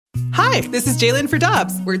Hi, this is Jalen for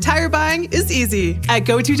Dobbs, where tire buying is easy. At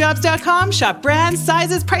GoToDobbs.com, shop brands,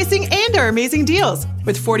 sizes, pricing, and our amazing deals.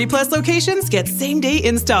 With 40-plus locations, get same-day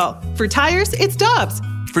install. For tires, it's Dobbs.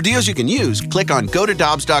 For deals you can use, click on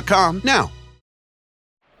GoToDobbs.com now.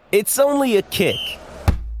 It's only a kick,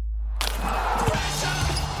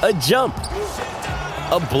 a jump,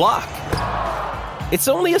 a block. It's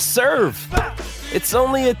only a serve. It's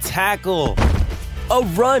only a tackle, a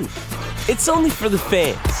run. It's only for the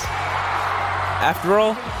fans. After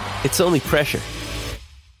all, it's only pressure.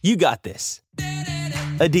 You got this.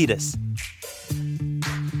 Adidas.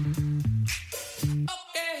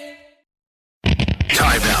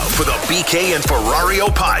 Time now for the BK and Ferrario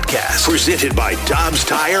podcast, presented by Dobbs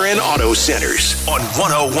Tire and Auto Centers on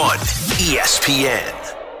 101 ESPN.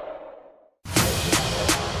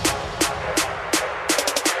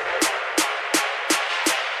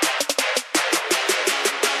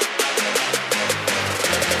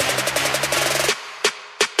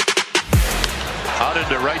 Out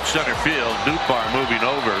into right center field, Nootbaar moving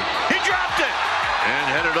over. He dropped it! And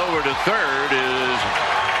headed over to third is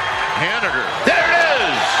Haniger. There it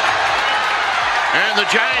is! And the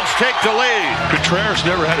Giants take the lead. Contreras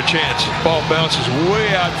never had a chance. Ball bounces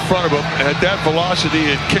way out in front of him, and at that velocity,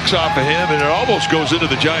 it kicks off of him, and it almost goes into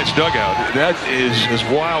the Giants' dugout. That is as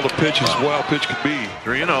wild a pitch as wild pitch could be.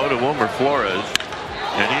 3-0 to Wilmer Flores.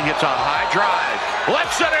 And he hits a high drive.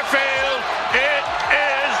 Left center field. It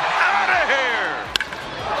is out of here.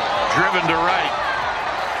 Driven to right.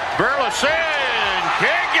 Burleson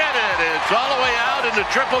can't get it. It's all the way out into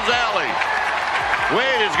Triple's alley.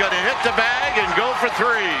 Wade is going to hit the bag and go for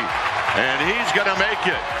three. And he's going to make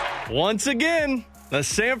it. Once again, the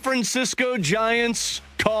San Francisco Giants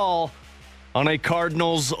call on a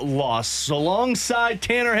Cardinals loss. Alongside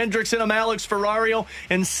Tanner Hendrickson, I'm Alex Ferrario,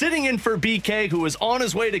 and sitting in for BK, who is on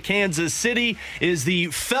his way to Kansas City, is the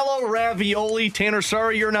fellow Ravioli. Tanner,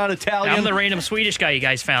 sorry you're not Italian. I'm the random Swedish guy you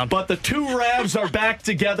guys found. But the two Ravs are back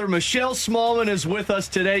together. Michelle Smallman is with us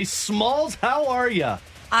today. Smalls, how are you?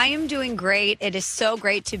 I am doing great. It is so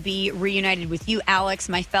great to be reunited with you, Alex,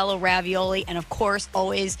 my fellow Ravioli, and of course,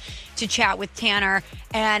 always to chat with Tanner.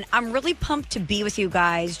 And I'm really pumped to be with you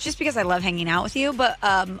guys, just because I love hanging out with you, but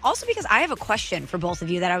also because I have a question for both of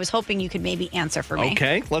you that I was hoping you could maybe answer for me.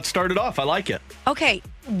 Okay, let's start it off. I like it. Okay,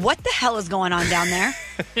 what the hell is going on down there?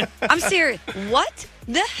 I'm serious. What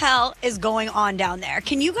the hell is going on down there?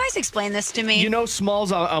 Can you guys explain this to me? You know,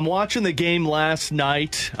 Smalls, I'm watching the game last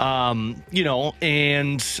night, and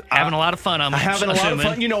having a lot of fun. I'm having a lot of assuming.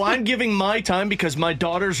 fun. You know, I'm giving my time because my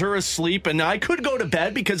daughters are asleep, and I could go to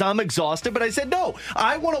bed because I'm exhausted, but I said, no,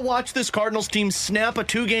 I want to watch this Cardinals team snap a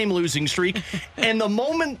 2-game losing streak. And the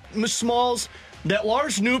moment, Smalls, that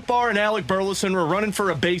Lars Nootbaar and Alec Burleson were running for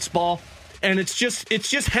a baseball, and it's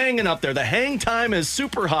just hanging up there. The hang time is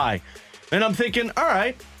super high. And I'm thinking, all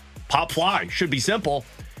right, pop fly, should be simple.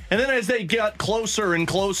 And then as they got closer and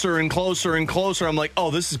closer and closer and closer, I'm like,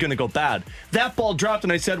 oh, this is going to go bad. That ball dropped,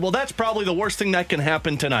 and I said, well, that's probably the worst thing that can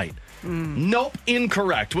happen tonight. Nope,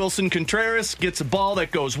 incorrect. Wilson Contreras gets a ball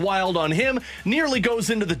that goes wild on him, nearly goes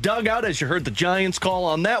into the dugout, as you heard the Giants call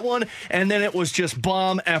on that one, and then it was just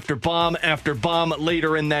bomb after bomb after bomb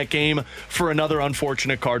later in that game for another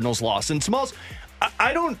unfortunate Cardinals loss. And Smalls,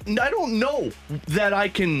 I don't know that I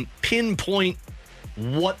can pinpoint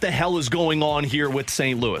what the hell is going on here with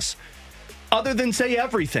St. Louis, other than say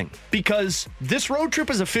everything, because this road trip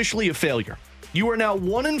is officially a failure. You are now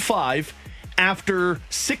 1-5 after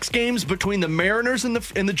 6 games between the Mariners and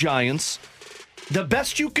the Giants. The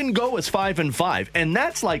best you can go is 5-5, and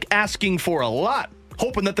that's like asking for a lot,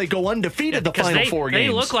 hoping that they go undefeated the final 4 games.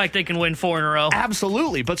 They look like they can win 4 in a row.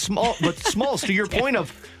 Absolutely, but Smalls, to your point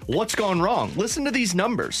of what's gone wrong, listen to these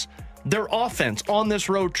numbers. Their offense on this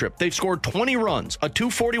road trip, they've scored 20 runs, a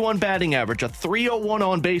 .241 batting average, a .301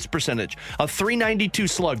 on-base percentage, a .392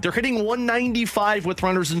 slug. They're hitting .195 with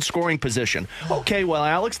runners in scoring position. Okay, well,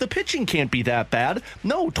 Alex, the pitching can't be that bad.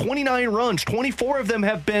 No, 29 runs, 24 of them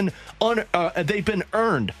have been they've been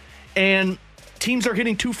earned. And teams are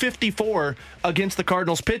hitting .254 against the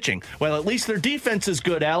Cardinals pitching. Well, at least their defense is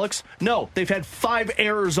good, Alex. No, they've had 5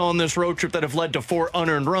 errors on this road trip that have led to 4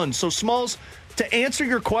 unearned runs. So, Smalls, to answer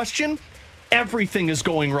your question, everything is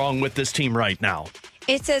going wrong with this team right now.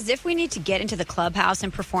 It's as if we need to get into the clubhouse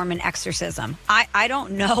and perform an exorcism. I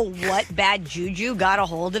don't know what bad juju got a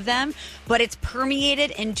hold of them, but it's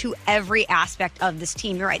permeated into every aspect of this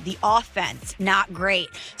team. You're right. The offense, not great.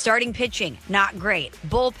 Starting pitching, not great.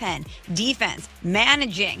 Bullpen, defense,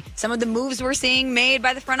 managing. Some of the moves we're seeing made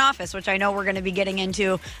by the front office, which I know we're going to be getting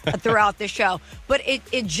into throughout the show. But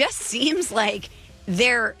it just seems like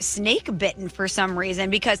they're snake bitten for some reason.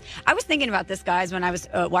 Because I was thinking about this, guys, when I was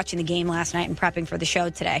watching the game last night and prepping for the show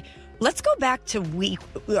today. Let's go back to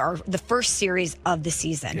the first series of the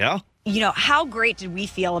season. Yeah. How great did we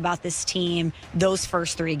feel about this team those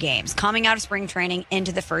first 3 games? Coming out of spring training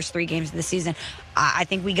into the first 3 games of the season, I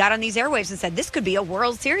think we got on these airwaves and said this could be a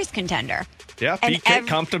World Series contender. Yeah, BK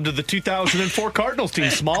comped them to the 2004 Cardinals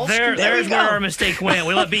team, Smalls. There's where our mistake went.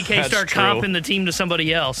 We let BK start comping the team to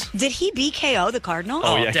somebody else. Did he BKO the Cardinals?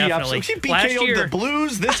 Oh, yeah, definitely. He BKO'd the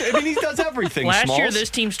Blues. He does everything, Last Smalls. year,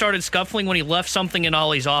 this team started scuffling when he left something in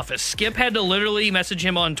Ollie's office. Skip had to literally message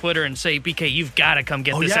him on Twitter and say, BK, you've got to come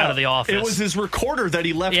get this out of the office. It was his recorder that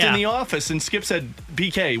he left in the office, and Skip said,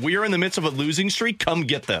 BK, we are in the midst of a losing streak. Come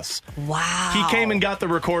get this. Wow. He came and got the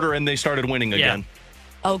recorder, and they started winning again.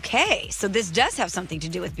 Okay, so this does have something to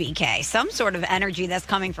do with BK. Some sort of energy that's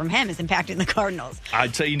coming from him is impacting the Cardinals.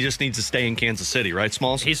 I'd say he just needs to stay in Kansas City, right,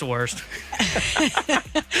 Smalls? He's the worst.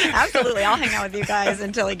 Absolutely. I'll hang out with you guys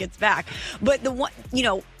until he gets back. But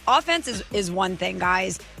offense is one thing,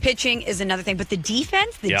 guys. Pitching is another thing. But the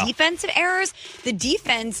defense, defensive errors, the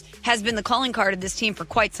defense has been the calling card of this team for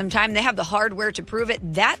quite some time. They have the hardware to prove it.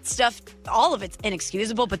 That stuff, all of it's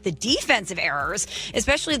inexcusable. But the defensive errors,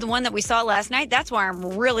 especially the one that we saw last night, that's why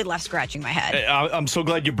I'm really left scratching my head. I'm so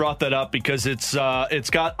glad you brought that up because it's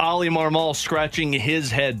got Ollie Marmol scratching his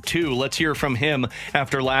head, too. Let's hear from him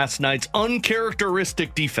after last night's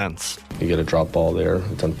uncharacteristic defense. You get a drop ball there.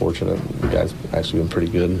 It's unfortunate. The guys actually been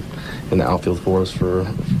pretty good in the outfield for us for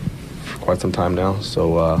quite some time now,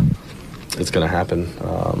 so it's going to happen.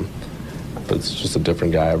 But it's just a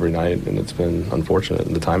different guy every night, and it's been unfortunate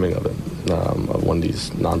in the timing of it, of when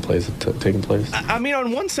these non-plays have taken place. I mean,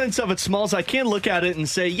 on one sense of it, Smalls, I can look at it and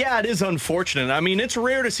say, yeah, it is unfortunate. I mean, it's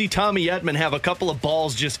rare to see Tommy Edman have a couple of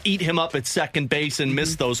balls just eat him up at second base and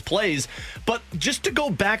miss those plays. But just to go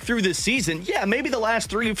back through this season, yeah, maybe the last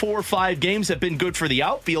 3, 4, 5 games have been good for the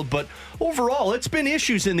outfield, but overall, it's been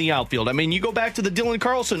issues in the outfield. I mean, you go back to the Dylan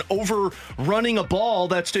Carlson overrunning a ball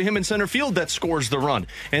that's to him in center field that scores the run.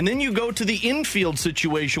 And then you go to the infield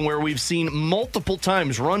situation where we've seen multiple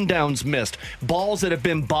times rundowns missed, balls that have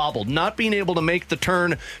been bobbled, not being able to make the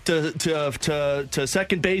turn to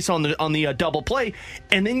second base on the double play,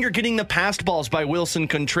 and then you're getting the passed balls by Wilson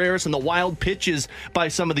Contreras and the wild pitches by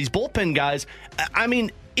some of these bullpen guys. I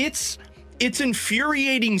mean, it's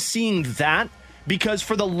infuriating seeing that. Because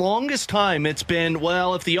for the longest time, it's been,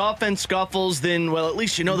 well, if the offense scuffles, then, well, at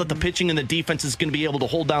least you know that the pitching and the defense is going to be able to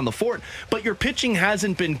hold down the fort. But your pitching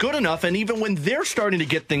hasn't been good enough, and even when they're starting to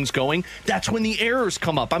get things going, that's when the errors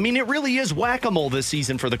come up. I mean, it really is whack-a-mole this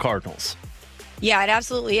season for the Cardinals. Yeah, it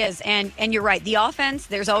absolutely is. And you're right. The offense,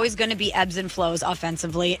 there's always going to be ebbs and flows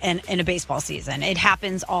offensively in a baseball season. It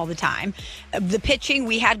happens all the time. The pitching,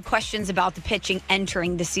 we had questions about the pitching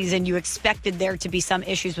entering the season. You expected there to be some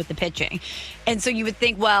issues with the pitching. And so you would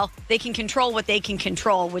think, well, they can control what they can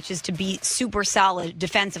control, which is to be super solid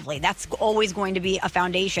defensively. That's always going to be a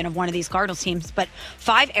foundation of one of these Cardinals teams. But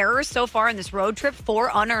 5 errors so far in this road trip, 4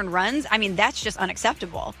 unearned runs. I mean, that's just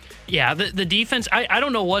unacceptable. Yeah, the defense, I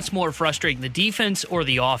don't know what's more frustrating, the defense or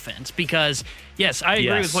the offense, because, yes, I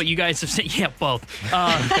agree with what you guys have said. Yeah, both.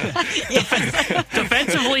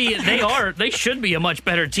 Defensively, they should be a much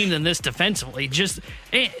better team than this defensively. Just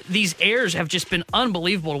these errors have just been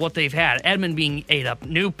unbelievable to what they've had. Edman being ate up,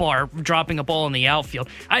 Newbar dropping a ball in the outfield.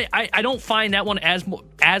 I don't find that one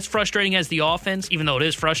as frustrating as the offense, even though it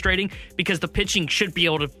is frustrating, because the pitching should be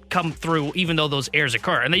able to come through even though those errors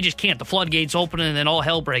occur, and they just can't. The floodgates open and then all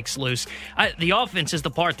hell breaks loose. The offense is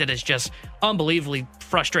the part that is just unbelievably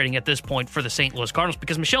frustrating at this point for the St. Louis Cardinals,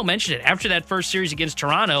 because Michelle mentioned it after that first series against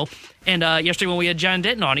Toronto, and yesterday when we had John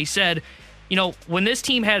Denton on, he said, you know, when this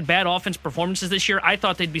team had bad offense performances this year, I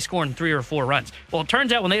thought they'd be scoring 3 or 4 runs. Well, it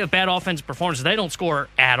turns out when they have bad offensive performances, they don't score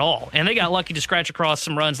at all. And they got lucky to scratch across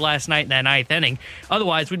some runs last night in that 9th inning.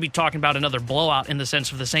 Otherwise, we'd be talking about another blowout in the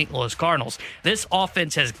sense of the St. Louis Cardinals. This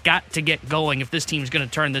offense has got to get going if this team's going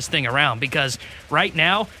to turn this thing around, because right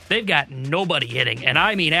now, they've got nobody hitting. And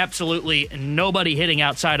I mean absolutely nobody hitting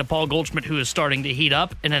outside of Paul Goldschmidt, who is starting to heat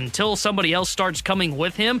up. And until somebody else starts coming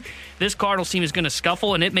with him, this Cardinals team is going to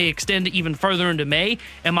scuffle, and it may extend even further into May.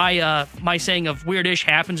 And my saying of weird-ish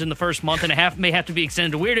happens in the first month and a half may have to be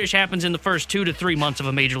extended to weird-ish happens in the first 2 to 3 months of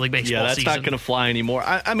a Major League Baseball season. Yeah, that's not going to fly anymore.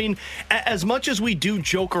 I mean, as much as we do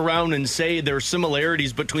joke around and say there are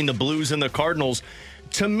similarities between the Blues and the Cardinals,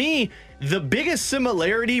 to me, The biggest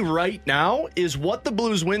similarity right now is what the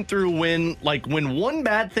Blues went through when one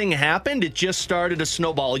bad thing happened, it just started a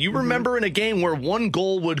snowball. You remember in a game where one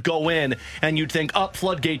goal would go in and you'd think,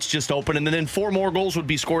 floodgates just open, and then 4 more goals would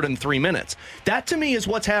be scored in 3 minutes. That, to me, is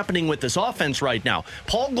what's happening with this offense right now.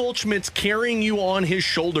 Paul Goldschmidt's carrying you on his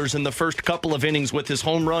shoulders in the first couple of innings with his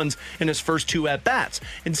home runs in his first 2 at-bats.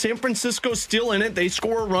 And San Francisco's still in it. They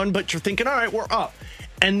score a run, but you're thinking, all right, we're up.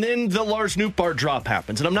 And then the Lars Nootbaar drop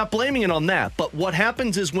happens. And I'm not blaming it on that. But what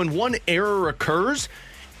happens is when one error occurs,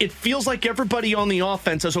 it feels like everybody on the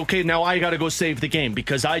offense says, okay, now I got to go save the game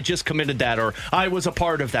because I just committed that or I was a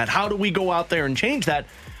part of that. How do we go out there and change that?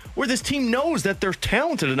 Where this team knows that they're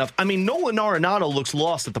talented enough. I mean, Nolan Arenado looks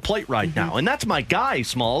lost at the plate right now. And that's my guy,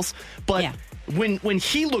 Smalls. But when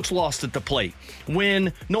he looks lost at the plate,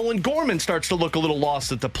 when Nolan Gorman starts to look a little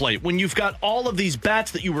lost at the plate, when you've got all of these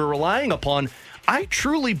bats that you were relying upon, I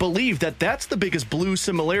truly believe that that's the biggest Blues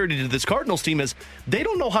similarity to this Cardinals team is they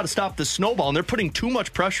don't know how to stop this snowball, and they're putting too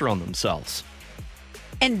much pressure on themselves.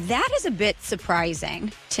 And that is a bit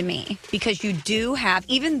surprising to me because you do have,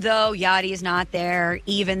 even though Yadi is not there,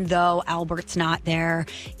 even though Albert's not there,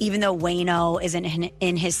 even though Waino isn't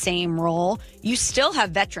in his same role, you still have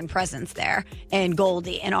veteran presence there in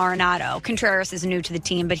Goldie and Arenado. Contreras is new to the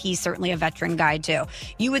team, but he's certainly a veteran guy too.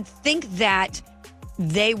 You would think that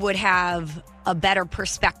they would have a better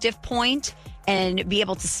perspective point and be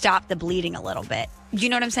able to stop the bleeding a little bit. Do you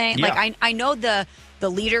know what I'm saying? Yeah. Like, I know the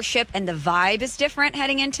leadership and the vibe is different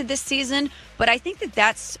heading into this season, but I think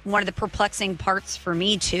that's one of the perplexing parts for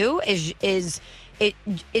me too, is it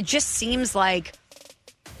just seems like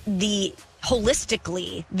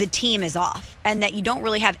holistically the team is off and that you don't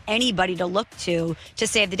really have anybody to look to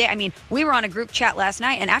save the day. I mean, we were on a group chat last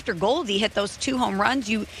night, and after Goldie hit those 2 home runs,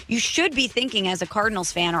 you should be thinking as a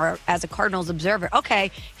Cardinals fan or as a Cardinals observer, okay,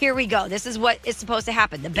 here we go. This is what is supposed to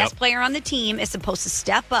happen. The best player on the team is supposed to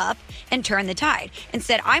step up and turn the tide.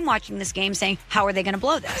 Instead, I'm watching this game saying, how are they going to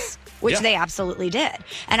blow this? Which they absolutely did.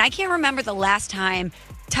 And I can't remember the last time,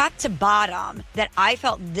 top to bottom, that I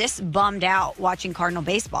felt this bummed out watching Cardinal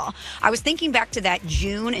baseball. I was thinking back to that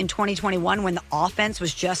June in 2021 when the offense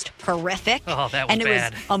was just horrific. Oh, that was and it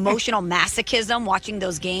bad. was emotional masochism watching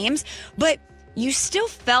those games. But you still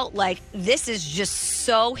felt like this is just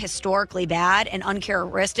so historically bad and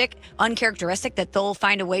uncharacteristic that they'll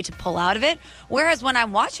find a way to pull out of it. Whereas when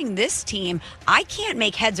I'm watching this team, I can't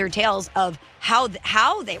make heads or tails of how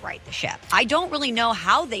they right the ship. I don't really know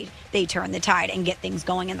how they turn the tide and get things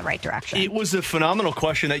going in the right direction. It was a phenomenal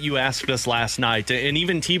question that you asked us last night. And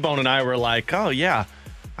even T-Bone and I were like, oh, yeah,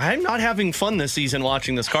 I'm not having fun this season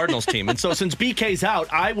watching this Cardinals team. And so since BK's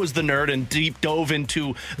out, I was the nerd and deep dove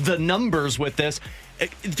into the numbers with this.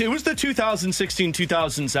 It was the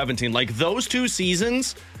 2016-2017. Like, those 2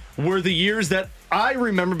 seasons were the years that I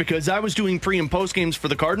remember because I was doing pre- and post games for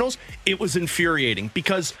the Cardinals. It was infuriating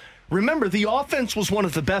because remember, the offense was one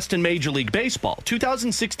of the best in Major League Baseball.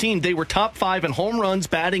 2016, they were top 5 in home runs,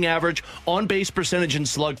 batting average, on-base percentage, and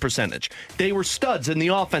slug percentage. They were studs in the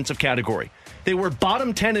offensive category. They were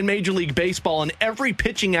bottom 10 in Major League Baseball in every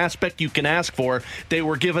pitching aspect you can ask for. They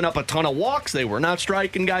were giving up a ton of walks. They were not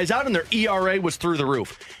striking guys out, and their ERA was through the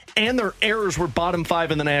roof. And their errors were bottom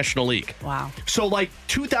 5 in the National League. Wow. So,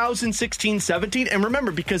 2016-17, and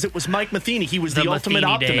remember, because it was Mike Matheny, he was the ultimate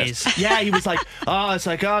optimist. Days. Yeah, he was like,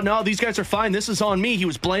 no, these guys are fine. This is on me. He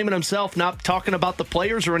was blaming himself, not talking about the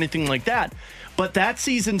players or anything like that. But that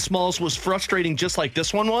season, Smalls, was frustrating just like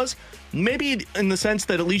this one was. Maybe in the sense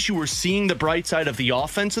that at least you were seeing the bright side of the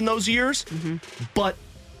offense in those years. Mm-hmm. But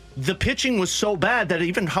the pitching was so bad that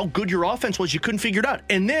even how good your offense was, you couldn't figure it out.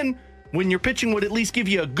 And then when your pitching would at least give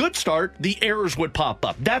you a good start, the errors would pop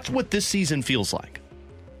up. That's what this season feels like.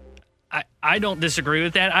 I don't disagree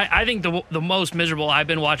with that. I think the most miserable I've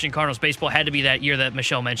been watching Cardinals baseball had to be that year that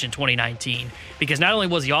Michelle mentioned, 2019. Because not only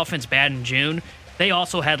was the offense bad in June, they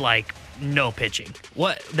also had, no pitching.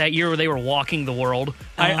 That year where they were walking the world.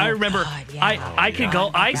 I remember. God, yeah. I could go.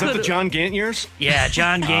 Is that the John Gant years? Yeah,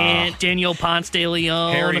 John Gant, Daniel Ponce de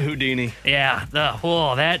Leon, Harry Houdini. Yeah,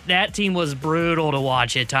 that team was brutal to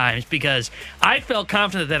watch at times because I felt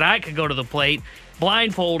confident that I could go to the plate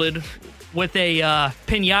blindfolded with a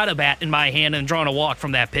pinata bat in my hand and drawing a walk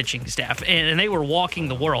from that pitching staff, and they were walking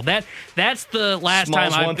the world. That's the last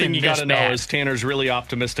Smalls, time I've one been thing you this got to know bad. is Tanner's really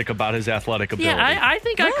optimistic about his athletic ability. Yeah, I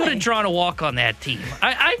think I could have drawn a walk on that team.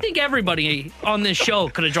 I think everybody on this show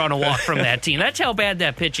could have drawn a walk from that team. That's how bad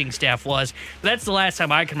that pitching staff was. That's the last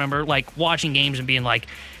time I can remember watching games and being like,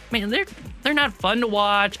 man, they're not fun to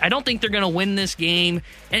watch. I don't think they're going to win this game.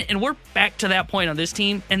 And we're back to that point on this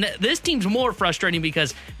team. And this team's more frustrating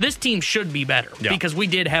because this team should be better because we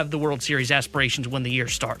did have the World Series aspirations when the year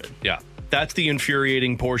started. Yeah. That's the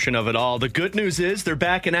infuriating portion of it all. The good news is they're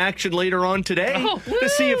back in action later on today to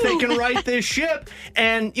see if they can right this ship.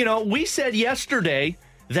 And, we said yesterday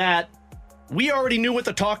that we already knew what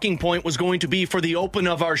the talking point was going to be for the open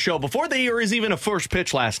of our show before there was even a first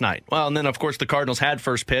pitch last night. Well, and then, of course, the Cardinals had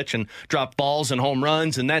first pitch and dropped balls and home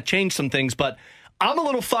runs, and that changed some things. But I'm a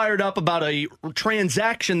little fired up about a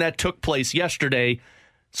transaction that took place yesterday.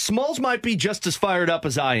 Smalls might be just as fired up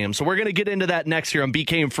as I am, so we're going to get into that next here on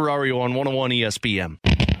BK and Ferrario on 101 ESPN.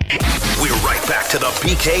 We're right back to the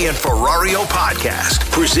BK and Ferrario podcast,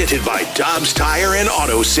 presented by Dobbs Tire and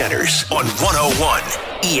Auto Centers on 101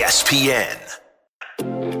 ESPN.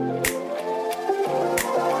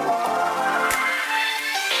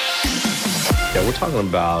 Yeah, we're talking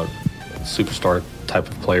about superstar type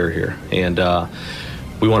of player here, and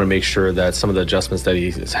we want to make sure that some of the adjustments that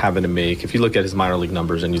he's having to make, if you look at his minor league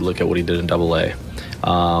numbers and you look at what he did in AA,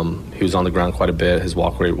 he was on the ground quite a bit. His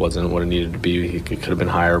walk rate wasn't what it needed to be. He could have been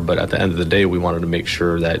higher, but at the end of the day, we wanted to make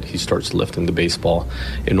sure that he starts lifting the baseball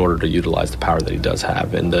in order to utilize the power that he does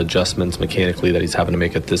have. And the adjustments mechanically that he's having to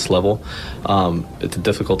make at this level, it's a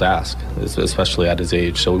difficult ask, especially at his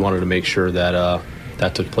age. So we wanted to make sure that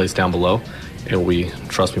that took place down below. And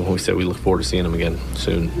trust me when we say we look forward to seeing him again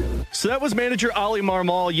soon. So that was manager Ali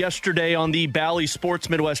Marmal yesterday on the Bally Sports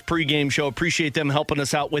Midwest pregame show. Appreciate them helping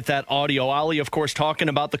us out with that audio. Ali, of course, talking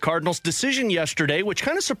about the Cardinals' decision yesterday, which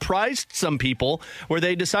kind of surprised some people, where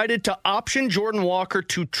they decided to option Jordan Walker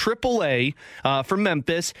to AAA from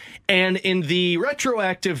Memphis. And in the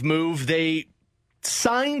retroactive move, they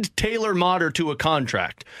signed Taylor Motter to a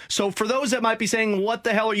contract. So for those that might be saying, what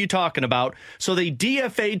the hell are you talking about? So they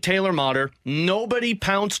DFA'd Taylor Motter. Nobody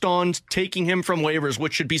pounced on taking him from waivers,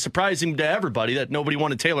 which should be surprising to everybody that nobody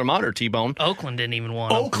wanted Taylor Motter, T-Bone. Oakland didn't even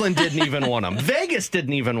want him. Oakland didn't even want him. Vegas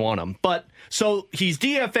didn't even want him. But so he's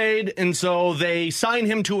DFA'd, and so they sign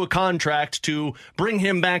him to a contract to bring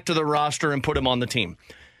him back to the roster and put him on the team.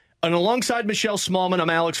 And alongside Michelle Smallman,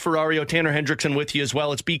 I'm Alex Ferrario, Tanner Hendrickson with you as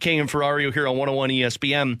well. It's BK and Ferrario here on 101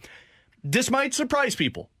 ESPN. This might surprise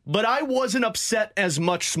people, but I wasn't upset as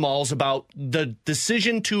much, Smalls, about the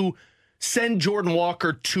decision to send Jordan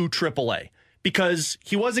Walker to AAA because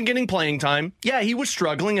he wasn't getting playing time. Yeah, he was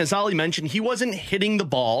struggling. As Ali mentioned, he wasn't hitting the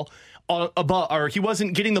ball or he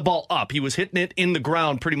wasn't getting the ball up. He was hitting it in the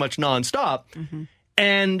ground pretty much nonstop. Mm-hmm.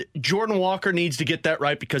 And Jordan Walker needs to get that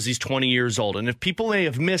right because he's 20 years old. And if people may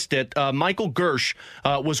have missed it, Michael Gersh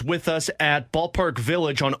was with us at Ballpark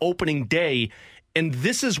Village on opening day. And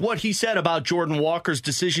this is what he said about Jordan Walker's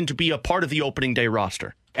decision to be a part of the opening day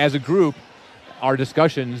roster. As a group, our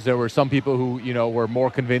discussions, there were some people who, were more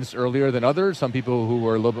convinced earlier than others. Some people who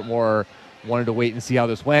were a little bit more wanted to wait and see how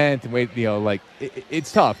this went and wait,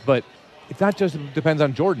 it's tough. But it's not just depends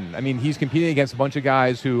on Jordan. I mean, he's competing against a bunch of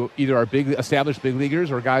guys who either are established big leaguers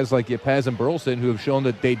or guys like Yepez and Burleson who have shown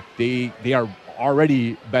that they are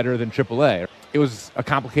already better than AAA. It was a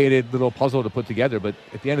complicated little puzzle to put together, but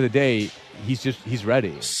at the end of the day, he's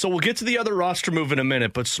ready. So we'll get to the other roster move in a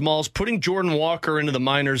minute, but Smalls, putting Jordan Walker into the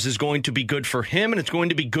minors is going to be good for him, and it's going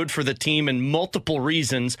to be good for the team in multiple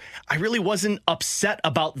reasons. I really wasn't upset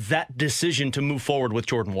about that decision to move forward with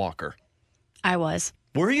Jordan Walker. I was.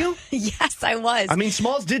 Were you? Yes, I was. I mean,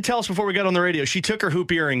 Smalls did tell us before we got on the radio, she took her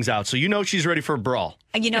hoop earrings out, so she's ready for a brawl.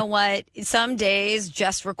 You know what? Some days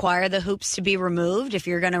just require the hoops to be removed if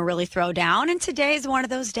you're going to really throw down, and today is one of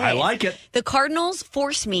those days. I like it. The Cardinals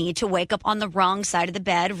forced me to wake up on the wrong side of the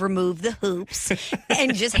bed, remove the hoops,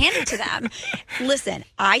 and just hand it to them. Listen,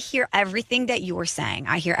 I hear everything that you were saying.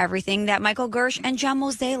 I hear everything that Michael Gersh and John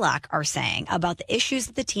Mozeliak are saying about the issues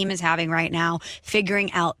that the team is having right now,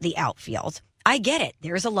 figuring out the outfield. I get it.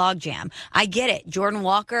 There's a logjam. I get it. Jordan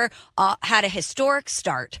Walker had a historic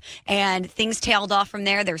start, and things tailed off from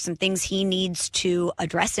there. There's some things he needs to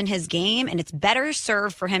address in his game, and it's better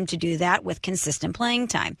served for him to do that with consistent playing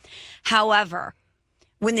time. However,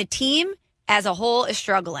 when the team as a whole is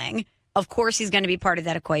struggling, of course he's going to be part of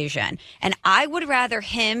that equation. And I would rather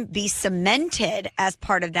him be cemented as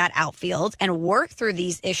part of that outfield and work through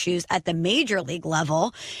these issues at the major league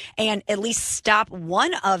level and at least stop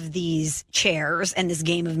one of these chairs in this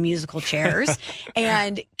game of musical chairs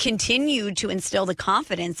and continue to instill the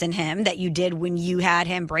confidence in him that you did when you had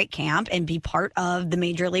him break camp and be part of the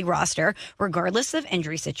major league roster, regardless of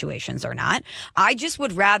injury situations or not. I just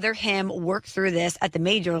would rather him work through this at the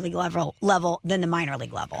major league level than the minor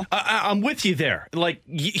league level. I'm with you there. Like,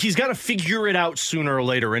 he's got to figure it out sooner or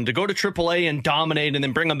later. And to go to AAA and dominate and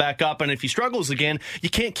then bring him back up, and if he struggles again, you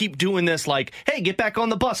can't keep doing this like, hey, get back on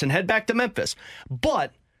the bus and head back to Memphis.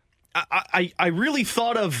 But I really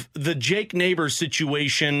thought of the Jake Neighbors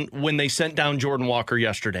situation when they sent down Jordan Walker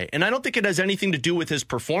yesterday. And I don't think it has anything to do with his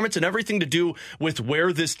performance and everything to do with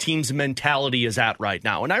where this team's mentality is at right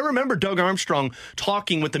now. And I remember Doug Armstrong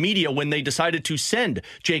talking with the media when they decided to send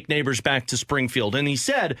Jake Neighbors back to Springfield. And he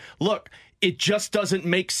said, look, it just doesn't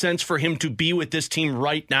make sense for him to be with this team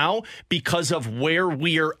right now because of where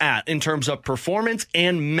we are at in terms of performance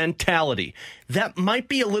and mentality. That might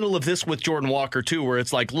be a little of this with Jordan Walker, too, where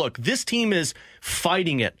it's like, look, this team is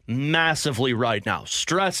fighting it massively right now,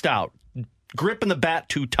 stressed out, gripping the bat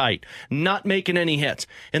too tight, not making any hits.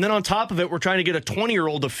 And then on top of it, we're trying to get a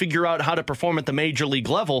 20-year-old to figure out how to perform at the major league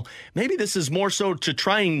level. Maybe this is more so to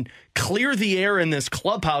try and clear the air in this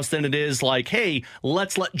clubhouse than it is like, hey,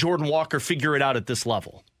 let's let Jordan Walker figure it out at this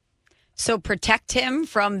level. So protect him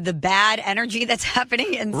from the bad energy that's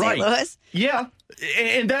happening in St. Louis? Yeah.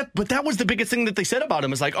 But that was the biggest thing that they said about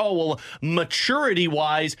him is like, oh, well,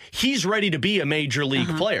 maturity-wise, he's ready to be a major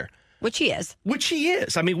league player. Which he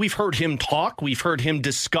is. I mean, we've heard him talk. We've heard him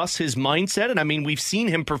discuss his mindset. And I mean, we've seen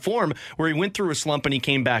him perform where he went through a slump and he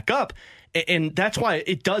came back up. And that's why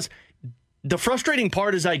it does. The frustrating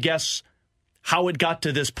part is, I guess, how it got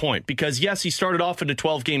to this point. Because, yes, he started off in a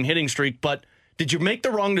 12-game hitting streak, but did you make the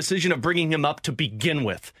wrong decision of bringing him up to begin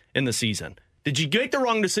with in the season? Did you make the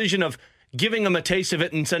wrong decision of giving him a taste of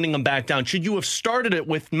it and sending him back down? Should you have started it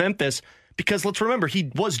with Memphis? Because let's remember, he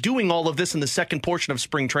was doing all of this in the second portion of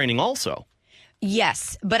spring training also.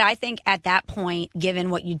 Yes, but I think at that point, given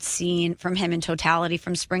what you'd seen from him in totality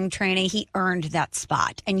from spring training, he earned that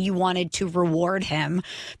spot. And you wanted to reward him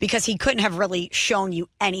because he couldn't have really shown you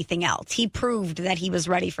anything else. He proved that he was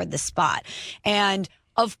ready for the spot. And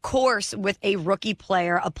of course, with a rookie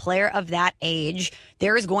player, a player of that age,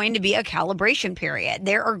 there is going to be a calibration period.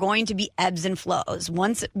 There are going to be ebbs and flows.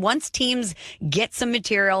 Once teams get some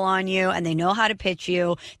material on you and they know how to pitch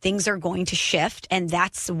you, things are going to shift. And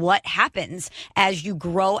that's what happens as you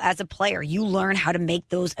grow as a player. You learn how to make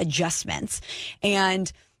those adjustments.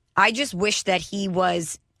 And I just wish that he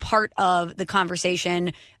was part of the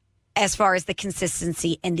conversation as far as the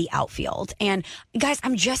consistency in the outfield. And guys,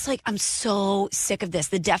 I'm so sick of this.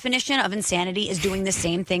 The definition of insanity is doing the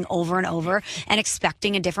same thing over and over and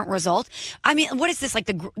expecting a different result. I mean, what is this?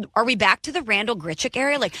 Are we back to the Randall Grichuk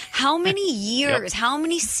area? Like, how many years, how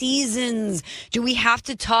many seasons do we have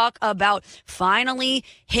to talk about finally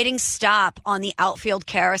hitting stop on the outfield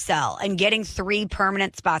carousel and getting 3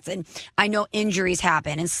 permanent spots? And I know injuries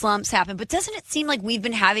happen and slumps happen, but doesn't it seem like we've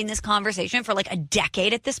been having this conversation for like a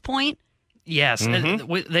decade at this point? Yes,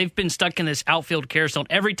 they've been stuck in this outfield carousel.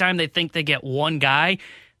 Every time they think they get one guy,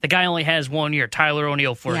 the guy only has 1 year. Tyler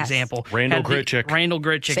O'Neill, for example. Randall Grichuk. Adam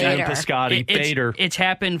Piscotty. Bader. It's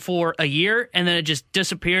happened for a year, and then it just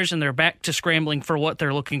disappears, and they're back to scrambling for what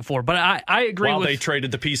they're looking for. But I agree While they traded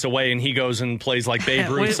the piece away, and he goes and plays like Babe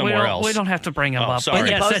Ruth somewhere else. We don't have to bring him up. Sorry. But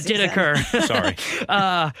yes, that did occur. Sorry.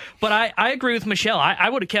 But I agree with Michelle. I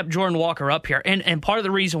would have kept Jordan Walker up here. And part of the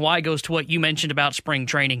reason why goes to what you mentioned about spring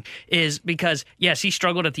training is because, yes, he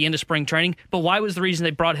struggled at the end of spring training, but why was the reason they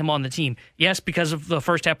brought him on the team? Yes, because of the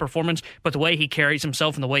first half performance, but the way he carries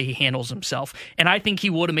himself and the way he handles himself. And I think he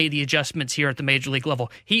would have made the adjustments here at the major league level.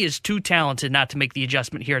 He is too talented not to make the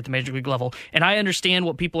adjustment here at the major league level. And I understand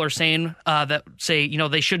what people are saying that say,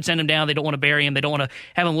 they should send him down. They don't want to bury him. They don't want to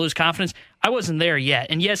have him lose confidence. I wasn't there yet.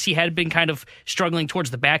 And yes, he had been kind of struggling towards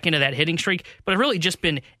the back end of that hitting streak, but it's really just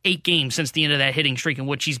been 8 games since the end of that hitting streak in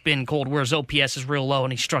which he's been cold, where his OPS is real low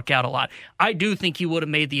and he struck out a lot. I do think he would have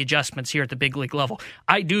made the adjustments here at the big league level.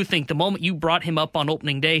 I do think the moment you brought him up on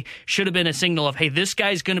opening day should have been a signal of, hey, this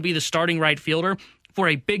guy's going to be the starting right fielder for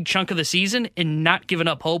a big chunk of the season, and not giving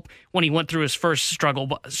up hope when he went through his first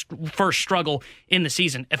struggle in the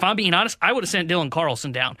season. If I'm being honest, I would have sent Dylan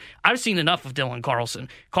Carlson down. I've seen enough of Dylan Carlson.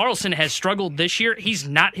 Carlson has struggled this year. He's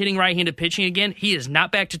not hitting right-handed pitching again. He is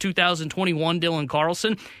not back to 2021 Dylan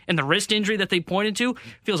Carlson, and the wrist injury that they pointed to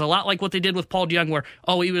feels a lot like what they did with Paul DeJong, where,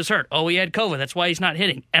 he was hurt. He had COVID. That's why he's not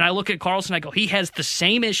hitting. And I look at Carlson, I go, he has the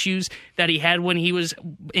same issues that he had when he was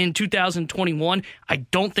in 2021. I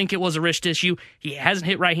don't think it was a wrist issue. He hasn't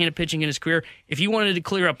hit right-handed pitching in his career. If you wanted to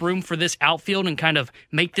clear up room for this outfield and kind of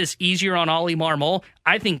make this easier on Ollie Marmol,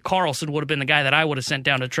 I think Carlson would have been the guy that I would have sent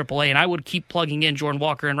down to AAA, and I would keep plugging in Jordan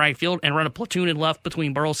Walker in right field and run a platoon in left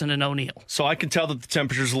between Burleson and O'Neill. So I can tell that the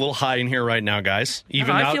temperature's a little high in here right now, guys.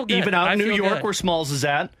 Even I out in New York, where Smalls is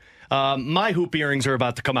at. My hoop earrings are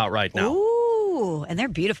about to come out right now. Ooh, and they're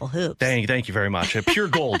beautiful hoops. Thank you very much. Pure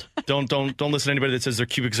gold. Don't listen to anybody that says they're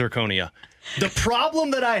cubic zirconia. The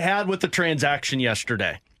problem that I had with the transaction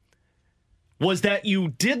yesterday was that you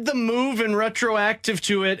did the move and retroactive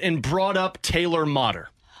to it and brought up Taylor Motter.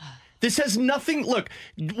 This has nothing. Look,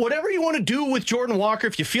 whatever you want to do with Jordan Walker,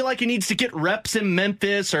 if you feel like he needs to get reps in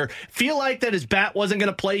Memphis or feel like that his bat wasn't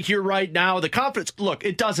going to play here right now, the confidence, look,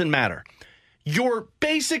 it doesn't matter. You're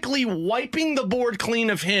basically wiping the board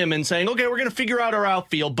clean of him and saying, okay, we're going to figure out our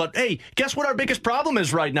outfield. But hey, guess what our biggest problem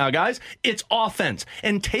is right now, guys? It's offense.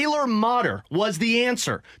 And Taylor Motter was the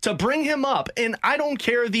answer to bring him up. And I don't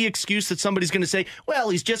care the excuse that somebody's going to say,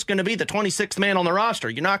 well, he's just going to be the 26th man on the roster.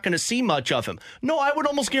 You're not going to see much of him. No, I would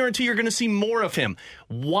almost guarantee you're going to see more of him.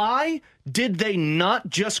 Why did they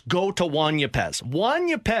not just go to Juan Yepez? Juan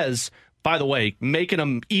Yepez, by the way, making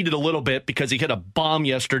him eat it a little bit because he hit a bomb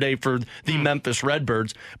yesterday for the Memphis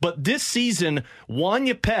Redbirds. But this season, Juan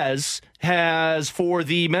Yepez has, for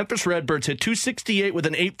the Memphis Redbirds, hit .268 with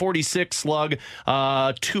an .846 slug,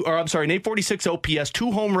 an .846 OPS,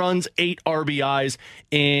 2 home runs, 8 RBIs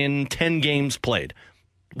in 10 games played.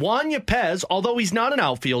 Juan Yepez, although he's not an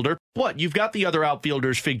outfielder, you've got the other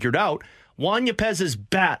outfielders figured out. Juan Yepez's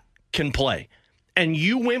bat can play. And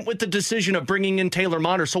you went with the decision of bringing in Taylor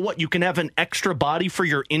Motter. So what, you can have an extra body for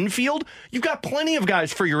your infield? You've got plenty of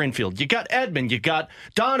guys for your infield. You got Edman, you got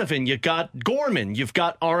Donovan, you got Gorman, you've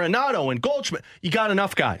got Arenado and Goldschmidt. You got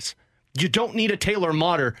enough guys. You don't need a Taylor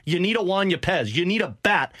Motter. You need a Juan Yepez. You need a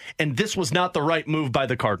bat. And this was not the right move by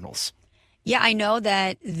the Cardinals. Yeah, I know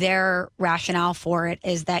that their rationale for it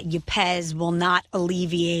is that Yepez will not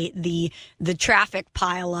alleviate the traffic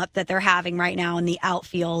pileup that they're having right now in the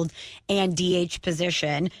outfield and DH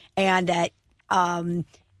position, and that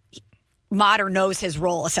Motter knows his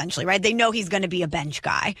role, essentially, right? They know he's going to be a bench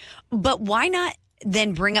guy. But why not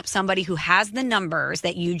then bring up somebody who has the numbers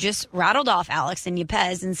that you just rattled off, Alex and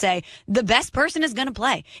Yepez, and say, the best person is going to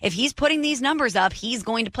play. If he's putting these numbers up, he's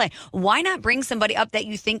going to play. Why not bring somebody up that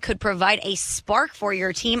you think could provide a spark for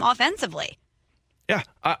your team offensively? Yeah,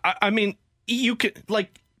 I mean, you could,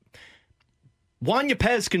 like, Juan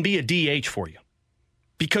Yepez can be a DH for you.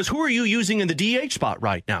 Because who are you using in the DH spot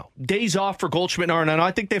right now? Days off for Goldschmidt and Arenado.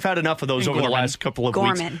 I think they've had enough of those over the last couple of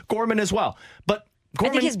weeks. Gorman as well. But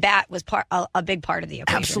Gorman, I think his bat was a big part of the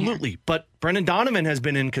equation. Absolutely. Here. But Brendan Donovan has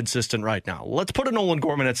been inconsistent right now. Let's put a Nolan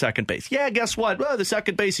Gorman at second base. Yeah, guess what? Well, the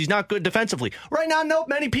second base, he's not good defensively. Right now, no,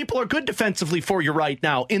 many people are good defensively for you right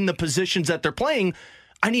now in the positions that they're playing.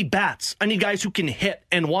 I need bats. I need guys who can hit,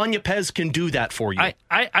 and Juan Yepez can do that for you.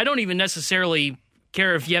 I don't even necessarily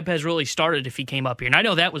care if Yepez really started if he came up here. And I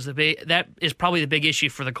know that is probably the big issue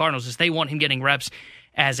for the Cardinals is they want him getting reps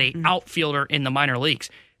as a outfielder in the minor leagues.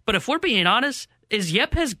 But if we're being honest, is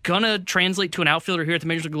Yepez going to translate to an outfielder here at the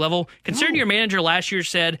major league level? Considering your manager last year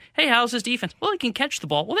said, hey, how's his defense? Well, he can catch the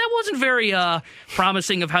ball. Well, that wasn't very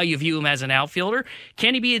promising of how you view him as an outfielder.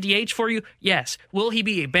 Can he be a DH for you? Yes. Will he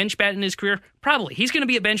be a bench bat in his career? Probably. He's going to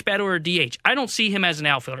be a bench bat or a DH. I don't see him as an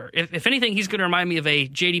outfielder. If anything, he's going to remind me of a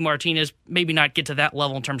J.D. Martinez, maybe not get to that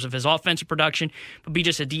level in terms of his offensive production, but be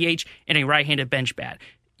just a DH and a right-handed bench bat.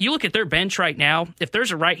 You look at their bench right now, if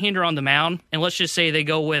there's a right-hander on the mound, and let's just say they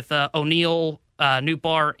go with O'Neill,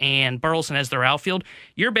 Nootbaar, and Burleson as their outfield,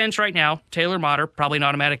 your bench right now, Taylor Motter, probably an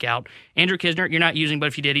automatic out. Andrew Kisner, you're not using, but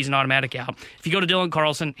if you did, he's an automatic out. If you go to Dylan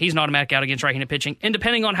Carlson, he's an automatic out against right-handed pitching. And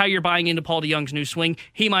depending on how you're buying into Paul DeYoung's new swing,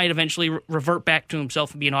 he might eventually revert back to himself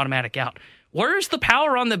and be an automatic out. Where's the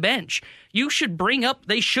power on the bench? They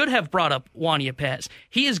should have brought up Juan Yepez.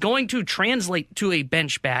 He is going to translate to a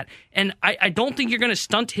bench bat, and I don't think you're going to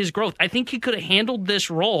stunt his growth. I think he could have handled this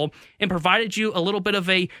role and provided you a little bit of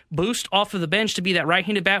a boost off of the bench to be that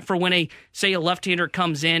right-handed bat for when a left-hander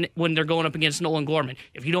comes in when they're going up against Nolan Gorman.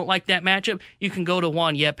 If you don't like that matchup, you can go to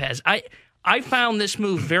Juan Yepez. I found this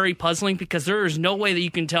move very puzzling because there is no way that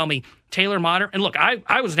you can tell me Taylor Motter, and look,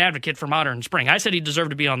 I was an advocate for Motter in spring. I said he deserved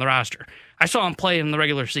to be on the roster. I saw him play in the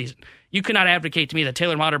regular season. You cannot advocate to me that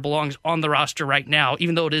Taylor Motter belongs on the roster right now,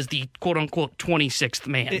 even though it is the quote-unquote 26th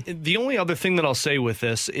man. The only other thing that I'll say with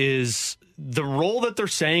this is the role that they're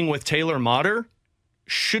saying with Taylor Motter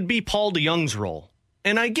should be Paul DeYoung's role.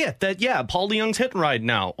 And I get that, yeah, Paul DeYoung's hitting right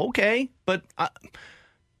now. Okay, but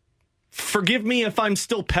forgive me if I'm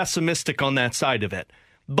still pessimistic on that side of it.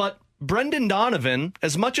 But Brendan Donovan,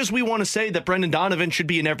 as much as we want to say that Brendan Donovan should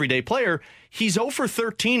be an everyday player, he's 0 for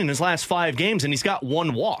 13 in his last 5 games, and he's got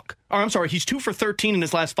 1 walk. Or I'm sorry, he's 2 for 13 in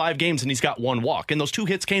his last 5 games, and he's got 1 walk. And those 2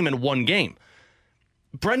 hits came in 1 game.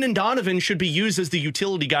 Brendan Donovan should be used as the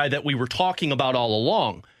utility guy that we were talking about all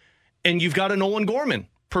along. And you've got a Nolan Gorman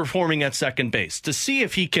performing at second base to see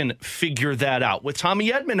if he can figure that out with Tommy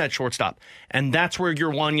Edman at shortstop. And that's where your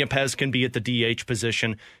Juan Yepez can be at the DH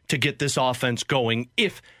position to get this offense going,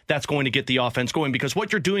 if that's going to get the offense going. Because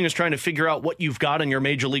what you're doing is trying to figure out what you've got on your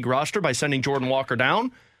major league roster by sending Jordan Walker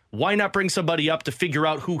down. Why not bring somebody up to figure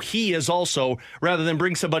out who he is also, rather than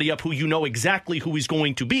bring somebody up who you know exactly who he's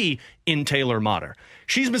going to be in Taylor Motter?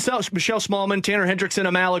 She's Michelle Smallman, Tanner Hendrickson,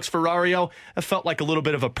 I'm Alex Ferrario. It felt like a little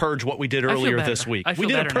bit of a purge what we did earlier this week. We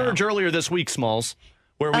did a purge earlier this week, Smalls,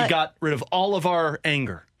 where we got rid of all of our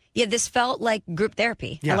anger. Yeah, this felt like group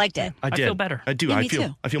therapy. Yeah, I liked it. I did. I feel better. I do. Yeah, I me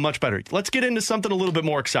too. feel much better. Let's get into something a little bit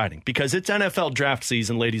more exciting because it's NFL draft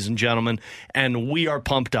season, ladies and gentlemen, and we are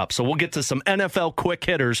pumped up. So we'll get to some NFL quick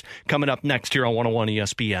hitters coming up next here on 101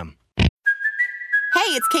 ESPN.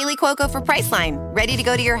 Hey, it's Kaylee Cuoco for Priceline. Ready to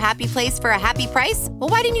go to your happy place for a happy price? Well,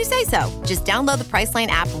 why didn't you say so? Just download the Priceline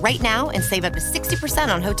app right now and save up to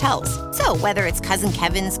 60% on hotels. So whether it's Cousin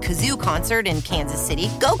Kevin's Kazoo Concert in Kansas City,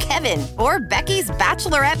 go Kevin, or Becky's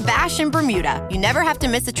Bachelorette Bash in Bermuda, you never have to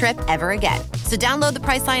miss a trip ever again. So download the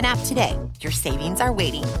Priceline app today. Your savings are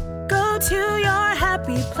waiting. Go to your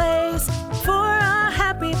happy place for a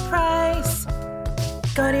happy price.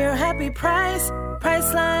 Go to your happy price,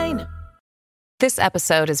 Priceline. This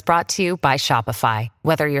episode is brought to you by Shopify.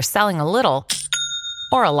 Whether you're selling a little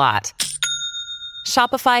or a lot,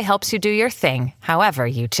 Shopify helps you do your thing, however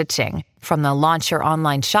you cha-ching. From the launch your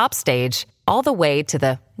online shop stage, all the way to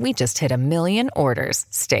the we just hit 1 million orders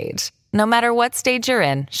stage. No matter what stage you're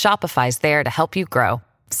in, Shopify's there to help you grow.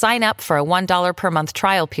 Sign up for a $1 per month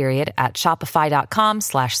trial period at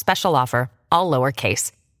shopify.com/special offer, all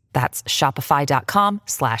lowercase. That's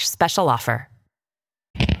shopify.com/special offer.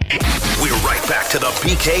 We're right back to the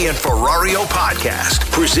BK and Ferrario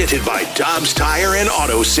podcast, presented by Dobbs Tire and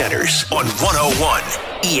Auto Centers on 101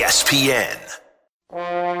 ESPN.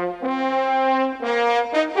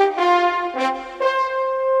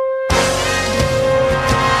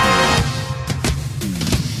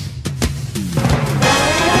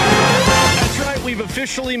 We've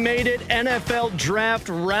officially made it. NFL Draft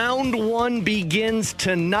Round 1 begins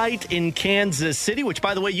tonight in Kansas City, which,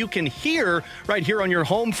 by the way, you can hear right here on your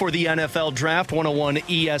home for the NFL Draft, 101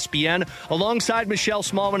 ESPN. Alongside Michelle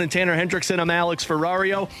Smallman and Tanner Hendrickson, I'm Alex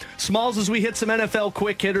Ferrario. Smalls, as we hit some NFL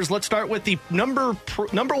quick hitters, let's start with the number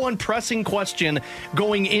one pressing question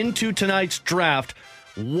going into tonight's draft.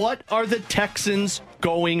 What are the Texans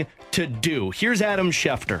going to do? Here's Adam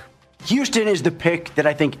Schefter. Houston is the pick that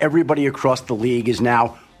I think everybody across the league is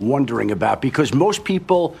now wondering about because most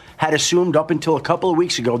people had assumed up until a couple of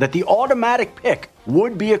weeks ago that the automatic pick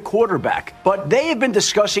would be a quarterback. But they have been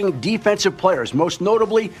discussing defensive players, most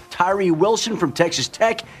notably Tyree Wilson from Texas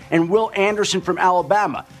Tech and Will Anderson from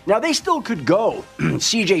Alabama. Now, they still could go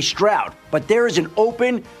C.J. Stroud, but there is an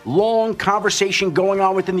open, long conversation going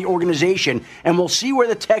on within the organization, and we'll see where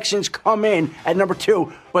the Texans come in at number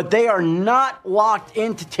 2. But they are not locked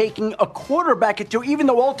into taking a quarterback at 2, even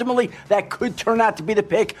though ultimately that could turn out to be the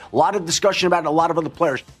pick. A lot of discussion about a lot of other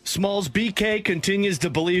players. Smalls, BK continues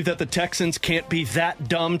to believe that the Texans can't be that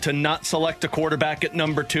dumb to not select a quarterback at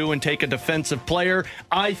number 2 and take a defensive player.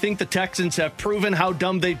 I think the Texans have proven how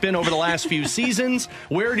dumb they've been over the last few seasons.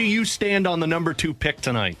 Where do you stand on the number 2 pick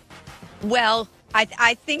tonight? Well,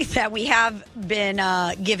 I think that we have been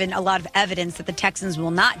given a lot of evidence that the Texans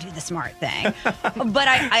will not do the smart thing. But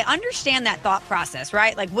I understand that thought process,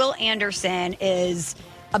 right? Like Will Anderson is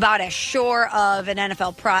about as sure of an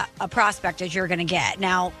NFL prospect as you're going to get.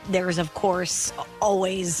 Now, there's, of course,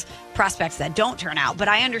 always prospects that don't turn out. But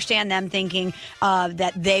I understand them thinking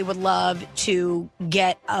that they would love to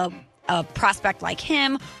get a prospect like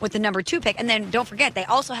him with the number 2 pick. And then don't forget, they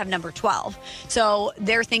also have number 12. So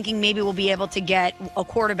they're thinking maybe we'll be able to get a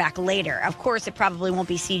quarterback later. Of course, it probably won't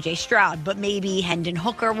be C.J. Stroud, but maybe Hendon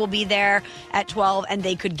Hooker will be there at 12 and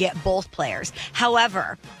they could get both players.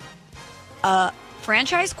 However,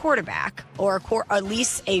 franchise quarterback, or at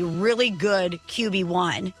least a really good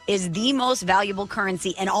QB1, is the most valuable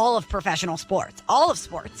currency in all of professional sports, all of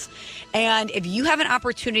sports. And if you have an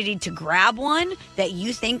opportunity to grab one that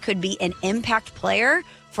you think could be an impact player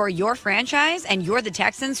for your franchise, and you're the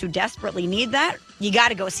Texans who desperately need that, you got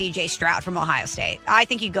to go C.J. Stroud from Ohio State. I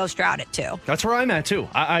think you go Stroud at 2. That's where I'm at, too.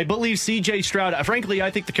 I believe C.J. Stroud. Frankly, I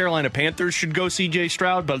think the Carolina Panthers should go C.J.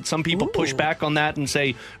 Stroud, but some people push back on that and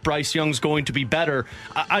say Bryce Young's going to be better.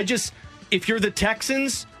 If you're the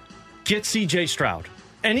Texans, get C.J. Stroud.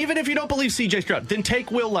 And even if you don't believe C.J. Stroud, then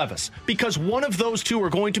take Will Levis, because one of those two are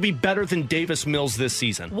going to be better than Davis Mills this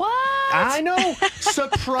season. What? I know.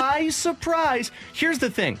 Surprise, surprise. Here's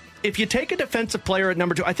the thing. If you take a defensive player at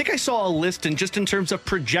number 2, I think I saw a list in terms of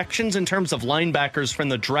projections, in terms of linebackers from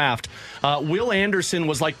the draft. Will Anderson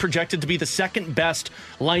was projected to be the second best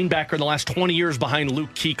linebacker in the last 20 years behind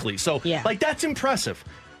Luke Kuechly. So, that's impressive.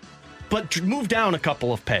 but move down a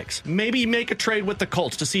couple of picks. Maybe make a trade with the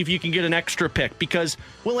Colts to see if you can get an extra pick, because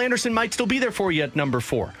Will Anderson might still be there for you at number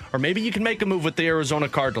 4. Or maybe you can make a move with the Arizona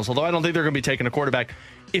Cardinals, although I don't think they're going to be taking a quarterback.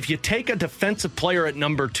 If you take a defensive player at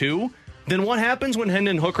number 2, then what happens when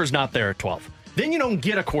Hendon Hooker's not there at 12? Then you don't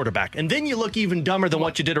get a quarterback, and then you look even dumber than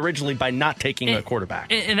what you did originally by not taking a quarterback.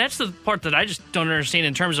 And that's the part that I just don't understand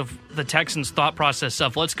in terms of the Texans' thought process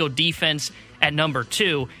of let's go defense at number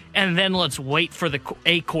 2, and then let's wait for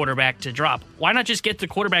a quarterback to drop. Why not just get the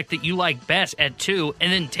quarterback that you like best at 2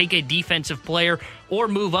 and then take a defensive player or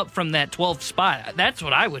move up from that 12th spot? That's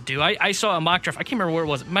what I would do. I saw a mock draft. I can't remember where it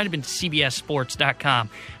was. It might have been CBSSports.com,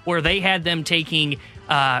 where they had them taking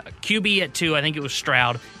QB at 2, I think it was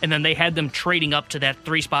Stroud, and then they had them trading up to that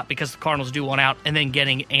 3 spot because the Cardinals do one out, and then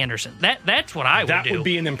getting Anderson. That's what I would do. That would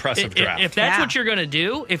be an impressive draft. If that's what you're going to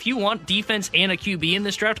do, if you want defense and a QB in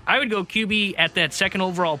this draft, I would go QB at that 2nd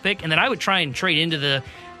overall pick, and then I would try and trade into the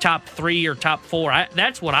top 3 or top 4.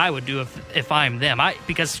 That's what I would do if I'm them.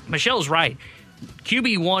 Because Michelle's right.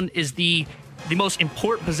 QB1 is the most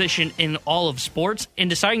important position in all of sports, and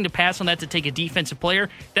deciding to pass on that to take a defensive player,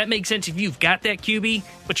 that makes sense if you've got that QB,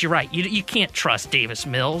 but you're right. You can't trust Davis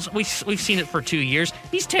Mills. We've seen it for 2 years.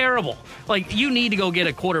 He's terrible. Like, you need to go get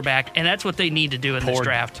a quarterback, and that's what they need to do in this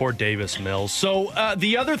draft. Poor Davis Mills. So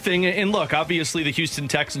the other thing, and look, obviously the Houston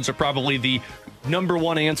Texans are probably the number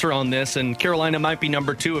 1 answer on this, and Carolina might be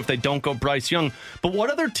number 2 if they don't go Bryce Young. But what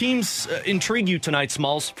other teams intrigue you tonight,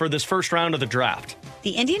 Smalls, for this first round of the draft?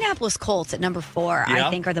 The Indianapolis Colts at number 4, I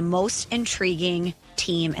think, are the most intriguing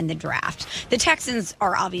team in the draft. The Texans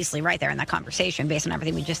are obviously right there in that conversation based on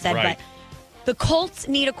everything we just said, but the Colts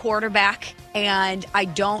need a quarterback, and I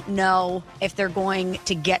don't know if they're going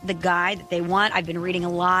to get the guy that they want. I've been reading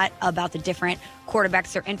a lot about the different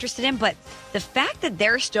quarterbacks they're interested in, but the fact that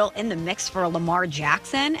they're still in the mix for Lamar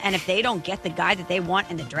Jackson, and if they don't get the guy that they want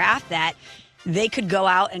in the draft, that they could go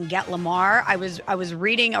out and get Lamar. I was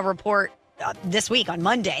reading a report this week on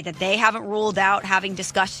Monday that they haven't ruled out having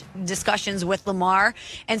discussions with Lamar.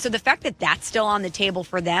 And so the fact that that's still on the table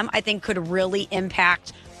for them, I think could really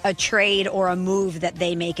impact a trade or a move that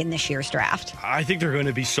they make in this year's draft. I think there are going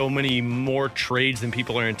to be so many more trades than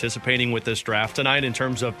people are anticipating with this draft tonight in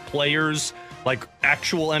terms of players, like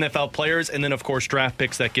actual NFL players, and then, of course, draft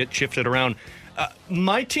picks that get shifted around.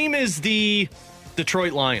 My team is the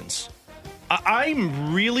Detroit Lions.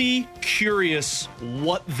 I'm really curious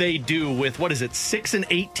what they do with, 6 and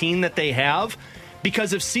 18 that they have?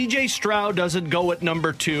 Because if C.J. Stroud doesn't go at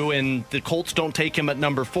number 2 and the Colts don't take him at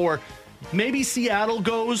number 4, maybe Seattle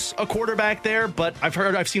goes a quarterback there, but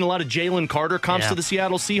I've seen a lot of Jalen Carter comps to the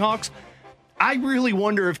Seattle Seahawks. I really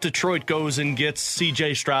wonder if Detroit goes and gets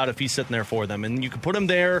C.J. Stroud if he's sitting there for them. And you can put him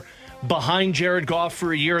there behind Jared Goff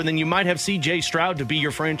for a year, and then you might have C.J. Stroud to be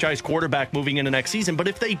your franchise quarterback moving into next season. But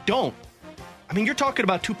if they don't, I mean, you're talking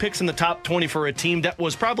about 2 picks in the top 20 for a team that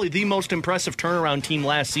was probably the most impressive turnaround team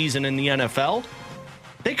last season in the NFL.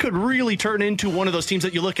 They could really turn into one of those teams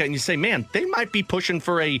that you look at and you say, man, they might be pushing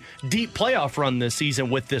for a deep playoff run this season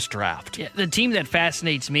with this draft. Yeah, the team that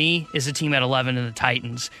fascinates me is the team at 11 in the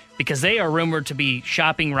Titans, because they are rumored to be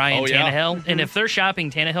shopping Ryan Tannehill. Mm-hmm. And if they're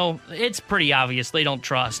shopping Tannehill, it's pretty obvious they don't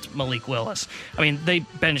trust Malik Willis. I mean, they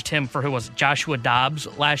benched him for, Joshua Dobbs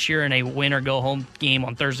last year in a win-or-go-home game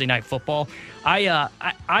on Thursday Night Football. I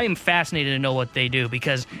am fascinated to know what they do,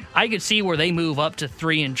 because I could see where they move up to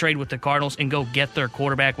 3 and trade with the Cardinals and go get their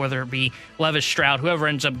quarterback, whether it be Levis Stroud,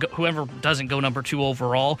 whoever doesn't go number 2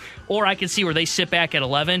 overall, or I could see where they sit back at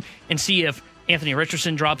 11 and see if Anthony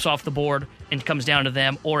Richardson drops off the board and comes down to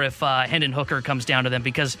them, or if Hendon Hooker comes down to them.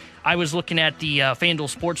 Because I was looking at the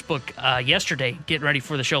FanDuel Sportsbook yesterday, getting ready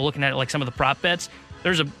for the show, looking at like some of the prop bets.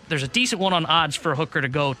 There's a decent one on odds for Hooker to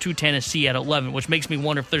go to Tennessee at 11, which makes me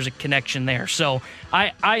wonder if there's a connection there. So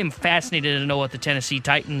I am fascinated to know what the Tennessee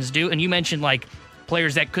Titans do. And you mentioned like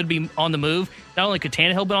players that could be on the move. Not only could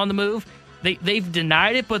Tannehill be on the move, they've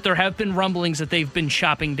denied it, but there have been rumblings that they've been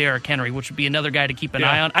shopping Derrick Henry, which would be another guy to keep an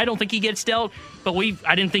eye on. I don't think he gets dealt, but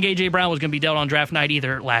I didn't think A.J. Brown was going to be dealt on draft night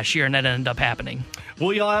either last year, and that ended up happening.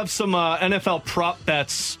 Well, you'll have some NFL prop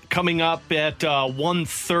bets coming up at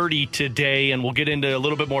 1:30 today, and we'll get into a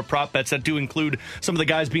little bit more prop bets that do include some of the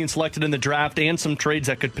guys being selected in the draft and some trades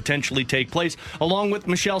that could potentially take place. Along with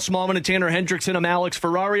Michelle Smallman and Tanner Hendrickson, I'm Alex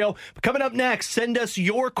Ferrario. Coming up next, send us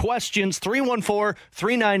your questions,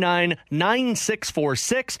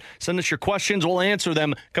 314-399-9646. Send us your questions. We'll answer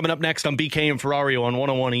them coming up next on BK and Ferrario on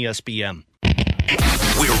 101 ESPN.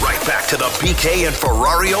 We're right back to the BK and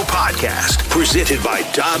Ferrario podcast, presented by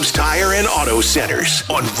Dobbs Tire and Auto Centers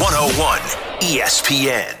on 101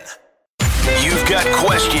 ESPN. You've got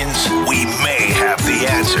questions, we may have the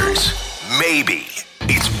answers. Maybe.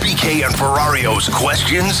 It's BK and Ferrario's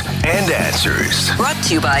questions and answers. Brought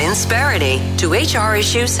to you by Insperity. Do HR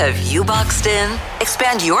issues have you boxed in?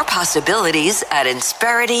 Expand your possibilities at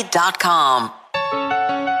Insperity.com.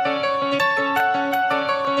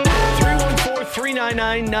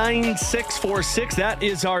 314-399-9646. That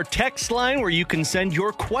is our text line where you can send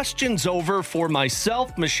your questions over for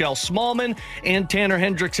myself, Michelle Smallman, and Tanner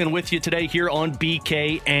Hendrickson with you today here on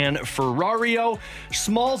BK and Ferrario.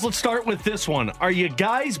 Smalls, let's start with this one. Are you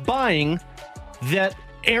guys buying that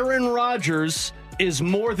Aaron Rodgers is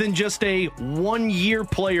more than just a one-year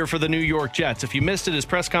player for the New York Jets? If you missed it, his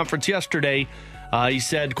press conference yesterday, he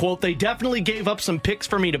said, quote, "They definitely gave up some picks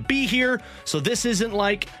for me to be here, so this isn't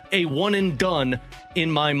like a one and done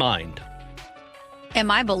in my mind."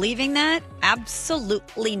 Am I believing that?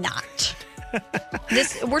 Absolutely not.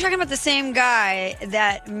 We're talking about the same guy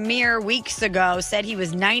that mere weeks ago said he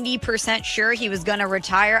was 90% sure he was going to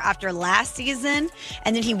retire after last season,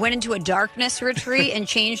 and then he went into a darkness retreat and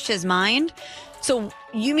changed his mind. So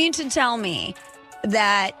you mean to tell me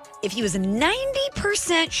that if he was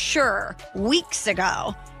 90% sure weeks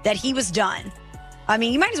ago that he was done, I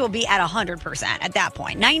mean, you might as well be at 100% at that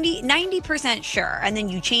point. 90% sure, and then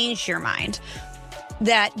you changed your mind,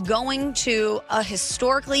 that going to a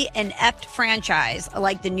historically inept franchise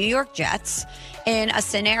like the New York Jets in a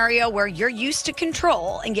scenario where you're used to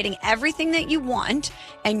control and getting everything that you want,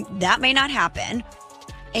 and that may not happen,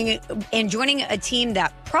 and joining a team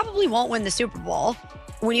that probably won't win the Super Bowl,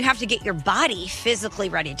 when you have to get your body physically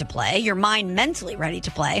ready to play, your mind mentally ready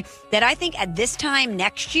to play, that I think at this time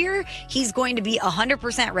next year, he's going to be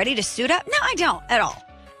 100% ready to suit up? No, I don't at all.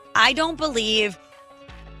 I don't believe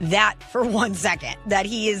that for 1 second, that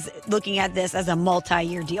he is looking at this as a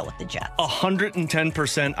multi-year deal with the Jets.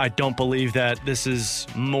 110%. I don't believe that this is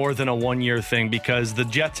more than a one-year thing, because the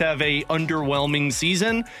Jets have a underwhelming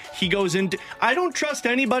season. He goes into, I don't trust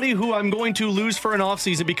anybody who I'm going to lose for an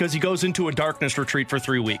offseason because he goes into a darkness retreat for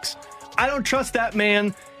 3 weeks. I don't trust that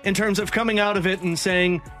man in terms of coming out of it and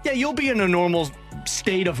saying, yeah, you'll be in a normal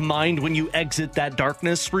state of mind when you exit that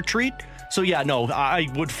darkness retreat. So, yeah, no, I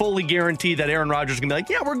would fully guarantee that Aaron Rodgers is going to be like,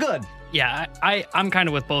 yeah, we're good. Yeah, I'm kind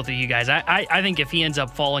of with both of you guys. I think if he ends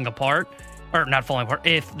up falling apart, or not falling apart,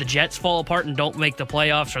 if the Jets fall apart and don't make the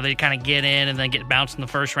playoffs, or they kind of get in and then get bounced in the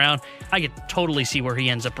first round, I could totally see where he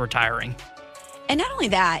ends up retiring. And not only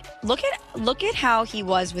that, look at how he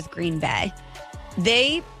was with Green Bay.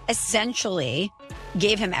 They essentially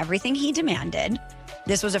gave him everything he demanded.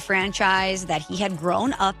 This was a franchise that he had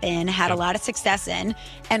grown up in, had a lot of success in.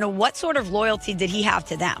 And what sort of loyalty did he have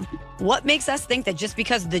to them? What makes us think that just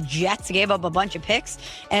because the Jets gave up a bunch of picks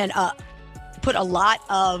and put a lot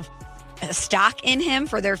of stock in him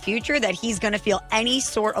for their future, that he's going to feel any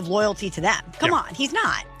sort of loyalty to them? Come on, he's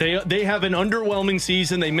not. They have an underwhelming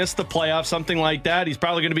season. They missed the playoffs, something like that. He's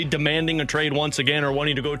probably going to be demanding a trade once again, or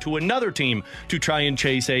wanting to go to another team to try and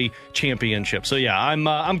chase a championship. So yeah,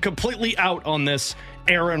 I'm completely out on this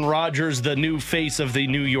Aaron Rodgers, the new face of the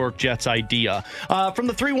New York Jets idea. From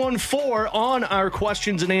the 314 on our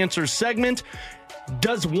questions and answers segment,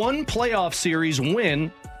 does one playoff series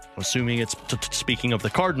win, assuming it's speaking of the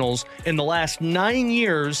Cardinals, in the last 9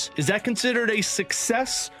 years, is that considered a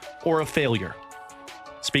success or a failure?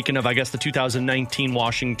 Speaking of, I guess, the 2019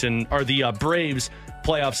 Washington or the Braves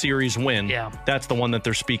playoff series win. Yeah. That's the one that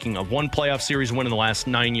they're speaking of. One playoff series win in the last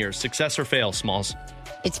 9 years. Success or fail, Smalls?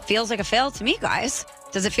 It feels like a fail to me, guys.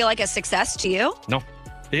 Does it feel like a success to you? No.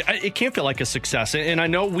 It can't feel like a success. And I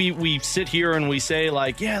know we sit here and we say,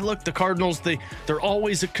 like, yeah, look, the Cardinals, they're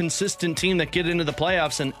always a consistent team that get into the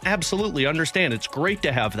playoffs, and absolutely understand it's great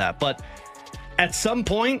to have that. But at some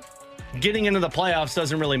point, getting into the playoffs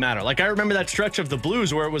doesn't really matter. Like, I remember that stretch of the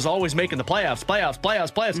Blues where it was always making the playoffs.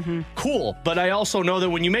 Mm-hmm. Cool. But I also know that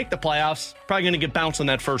when you make the playoffs, probably going to get bounced in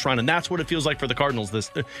that first round. And that's what it feels like for the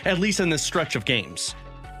Cardinals, at least in this stretch of games.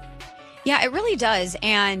 Yeah, it really does.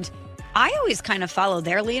 And I always kind of follow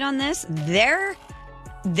their lead on this. Their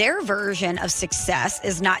version of success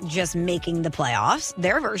is not just making the playoffs.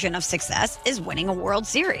 Their version of success is winning a World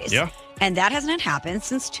Series. Yeah. And that hasn't happened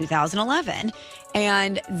since 2011.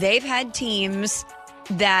 And they've had teams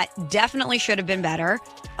that definitely should have been better.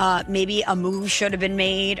 Maybe a move should have been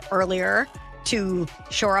made earlier to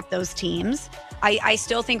shore up those teams. I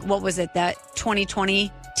still think, what was it, that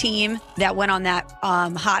 2020 team that went on that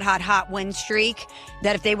hot win streak,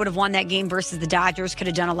 that if they would have won that game versus the Dodgers, could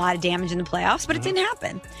have done a lot of damage in the playoffs, but it didn't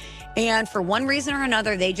happen. And for one reason or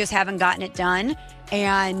another, they just haven't gotten it done.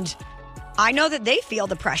 And I know that they feel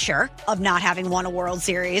the pressure of not having won a World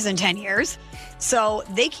Series in 10 years. So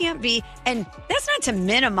they can't be, and that's not to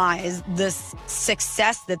minimize the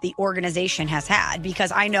success that the organization has had,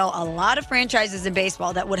 because I know a lot of franchises in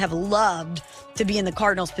baseball that would have loved to be in the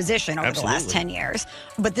Cardinals' position over the last 10 years.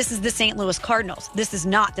 But this is the St. Louis Cardinals. This is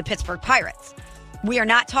not the Pittsburgh Pirates. We are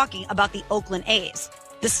not talking about the Oakland A's.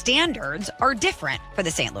 The standards are different for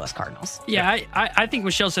the St. Louis Cardinals. Yeah, I think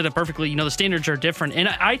Michelle said it perfectly. The standards are different. And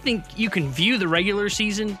I think you can view the regular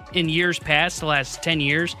season in years past, the last 10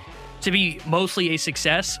 years, to be mostly a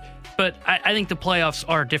success. But I think the playoffs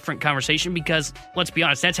are a different conversation because, let's be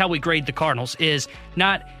honest, that's how we grade the Cardinals, is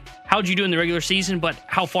not how'd you do in the regular season, but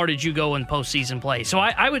how far did you go in postseason play. So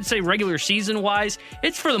I would say regular season-wise,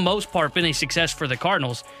 it's for the most part been a success for the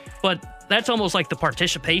Cardinals. But that's almost like the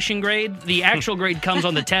participation grade. The actual grade comes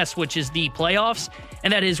on the test, which is the playoffs,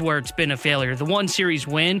 and that is where it's been a failure. The one series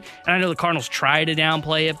win, and I know the Cardinals try to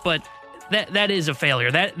downplay it, but that is a failure.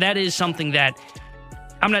 That is something that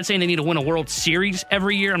I'm not saying they need to win a World Series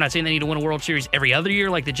every year. I'm not saying they need to win a World Series every other year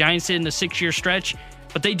like the Giants did in the 6-year stretch,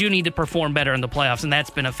 but they do need to perform better in the playoffs, and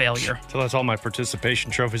that's been a failure. So that's all my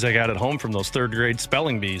participation trophies I got at home from those third-grade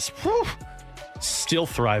spelling bees. Whew. Still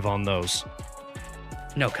thrive on those.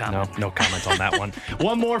 No comment. No comment on that one.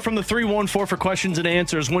 One more from the 314 for questions and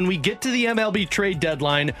answers. When we get to the MLB trade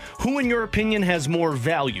deadline, who in your opinion has more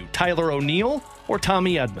value, Tyler O'Neill or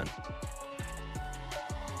Tommy Edman?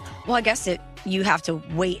 Well, I guess you have to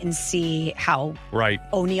wait and see how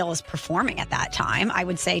O'Neill is performing at that time. I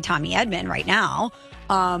would say Tommy Edman right now.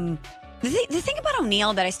 The thing about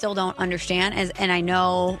O'Neill that I still don't understand is, and I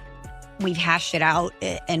know we've hashed it out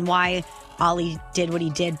and why Ollie did what he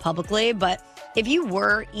did publicly, but if you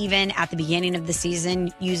were even at the beginning of the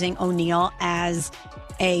season using O'Neill as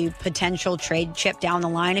a potential trade chip down the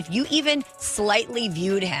line, if you even slightly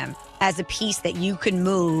viewed him as a piece that you could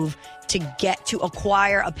move to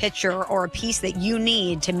acquire a pitcher or a piece that you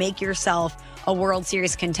need to make yourself a World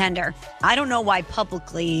Series contender, I don't know why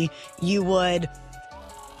publicly you would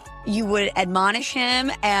admonish him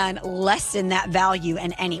and lessen that value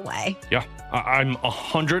in any way. Yeah. I'm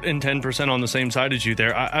 110% on the same side as you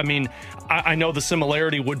there. I mean, I know the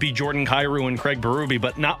similarity would be Jordan Kyrou and Craig Berube,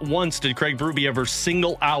 but not once did Craig Berube ever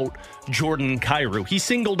single out Jordan Kyrou. He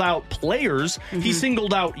singled out players. Mm-hmm. He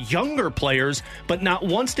singled out younger players, but not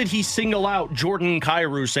once did he single out Jordan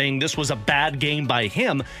Kyrou, saying this was a bad game by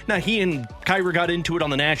him. Now, he and Kyrou got into it on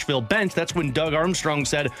the Nashville bench. That's when Doug Armstrong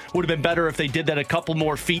said it would have been better if they did that a couple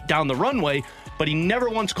more feet down the runway, but he never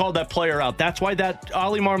once called that player out. That's why that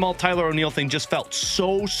Ollie Marmol, Tyler O'Neill thing just felt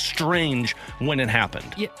so strange when it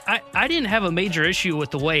happened. Yeah, I didn't have a major issue with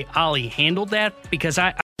the way Ollie handled that because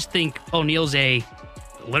I just think O'Neill's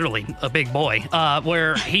literally a big boy,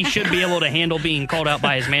 where he should be able to handle being called out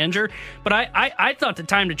by his manager. But I thought the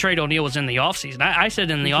time to trade O'Neill was in the offseason. I said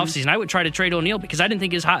in the offseason I would try to trade O'Neill because I didn't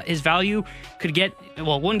think his value could get,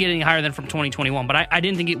 well, it wouldn't get any higher than from 2021, but I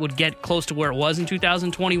didn't think it would get close to where it was in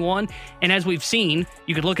 2021. And as we've seen,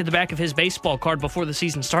 you could look at the back of his baseball card before the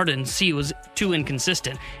season started and see it was too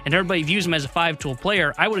inconsistent. And everybody views him as a 5-tool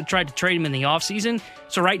player. I would have tried to trade him in the offseason.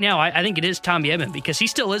 So right now, I think it is Tommy Edman because he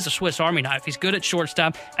still is a Swiss Army knife. He's good at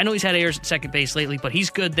shortstop. I know he's had errors at second base lately, but he's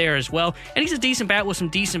good there as well. And he's a decent bat with some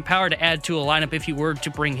decent power to add to a lineup if you were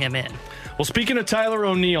to bring him in. Well, speaking of Tyler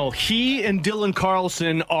O'Neill, he and Dylan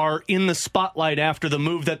Carlson are in the spotlight after the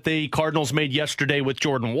move that the Cardinals made yesterday with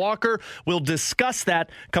Jordan Walker. We'll discuss that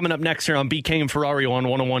coming up next here on BK and Ferrario on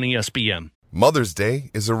 101 ESPN. Mother's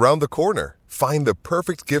Day is around the corner. Find the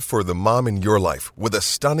perfect gift for the mom in your life with a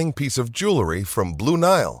stunning piece of jewelry from Blue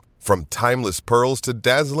Nile. From timeless pearls to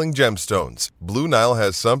dazzling gemstones, Blue Nile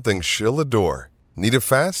has something she'll adore. Need it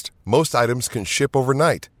fast? Most items can ship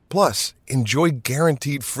overnight. Plus, enjoy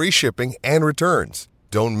guaranteed free shipping and returns.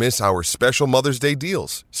 Don't miss our special Mother's Day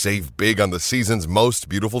deals. Save big on the season's most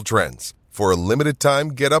beautiful trends. For a limited time,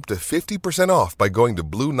 get up to 50% off by going to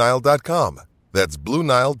BlueNile.com. That's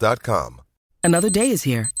BlueNile.com. Another day is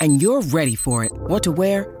here, and you're ready for it. What to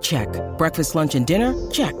wear? Check. Breakfast, lunch, and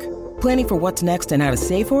dinner? Check. Planning for what's next and how to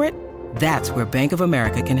save for it? That's where Bank of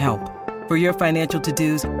America can help. For your financial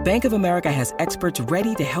to-dos, Bank of America has experts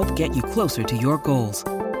ready to help get you closer to your goals.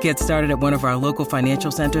 Get started at one of our local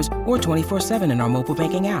financial centers or 24/7 in our mobile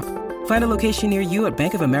banking app. Find a location near you at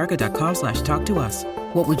bankofamerica.com/talktous.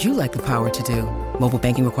 What would you like the power to do? Mobile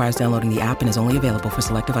banking requires downloading the app and is only available for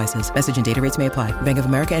select devices. Message and data rates may apply. Bank of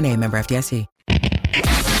America NA, member FDIC.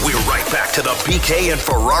 We're right back to the BK and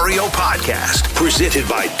Ferrario podcast, presented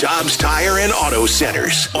by Dobbs Tire and Auto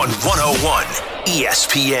Centers on 101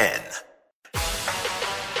 ESPN.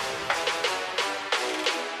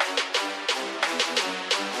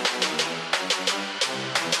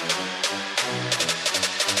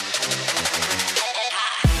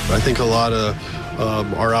 I think a lot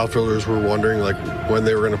of our outfielders were wondering like when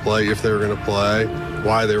they were going to play, if they were going to play,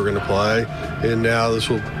 why they were going to play, and now this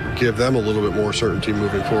will give them a little bit more certainty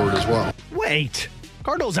moving forward as well. Wait,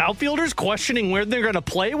 Cardinals outfielders questioning where they're going to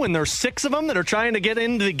play when there's 6 of them that are trying to get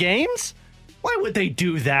into the games? Why would they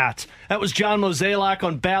do that? That was John Mozeliak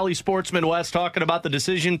on Bally Sports Midwest talking about the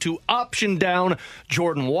decision to option down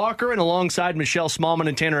Jordan Walker. And alongside Michelle Smallman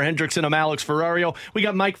and Tanner Hendrickson, I'm Alex Ferrario. We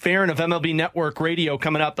got Mike Farron of MLB Network Radio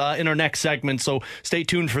coming up in our next segment, so stay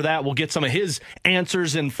tuned for that. We'll get some of his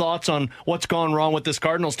answers and thoughts on what's gone wrong with this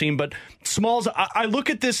Cardinals team. But Smalls, I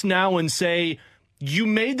look at this now and say, you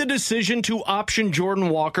made the decision to option Jordan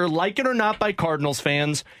Walker, like it or not by Cardinals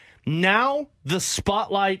fans. Now the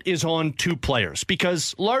spotlight is on 2 players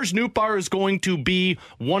because Lars Nootbaar is going to be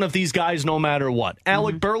one of these guys no matter what.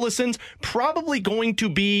 Alec Burleson's probably going to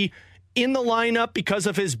be in the lineup because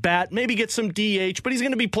of his bat, maybe get some DH, but he's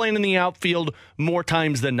going to be playing in the outfield more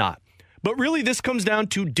times than not. But really this comes down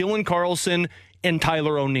to Dylan Carlson and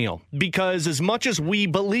Tyler O'Neill, because as much as we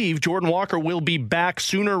believe Jordan Walker will be back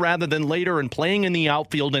sooner rather than later and playing in the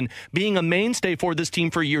outfield and being a mainstay for this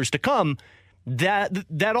team for years to come,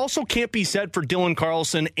 that also can't be said for Dylan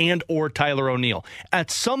Carlson and or Tyler O'Neill.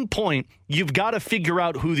 At some point, you've got to figure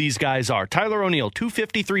out who these guys are. Tyler O'Neill,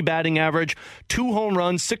 253 batting average, 2 home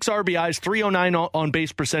runs, 6 RBIs, 309 on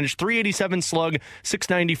base percentage, 387 slug,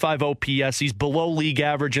 695 OPS. He's below league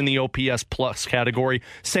average in the OPS plus category.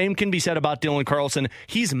 Same can be said about Dylan Carlson.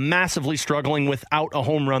 He's massively struggling without a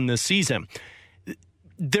home run this season.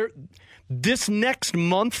 This next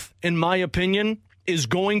month, in my opinion, is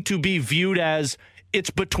going to be viewed as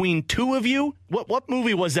it's between 2 of you. What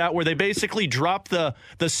movie was that where they basically drop the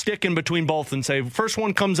stick in between both and say, first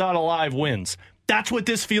one comes out alive wins? That's what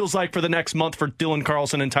this feels like for the next month for Dylan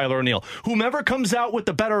Carlson and Tyler O'Neill. Whomever comes out with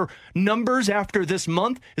the better numbers after this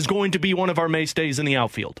month is going to be one of our mainstays in the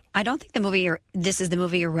outfield. I don't think this is the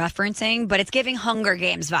movie you're referencing, but it's giving Hunger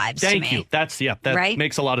Games vibes to me. Thank you. That right?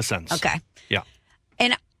 Makes a lot of sense. Okay. Yeah.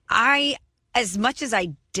 And as much as I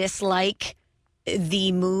dislike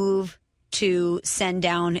the move to send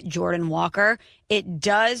down Jordan Walker, it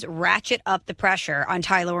does ratchet up the pressure on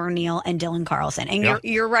Tyler O'Neill and Dylan Carlson. And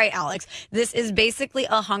you're right, Alex. This is basically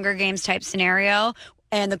a Hunger Games type scenario.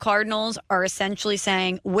 And the Cardinals are essentially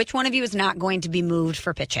saying, which one of you is not going to be moved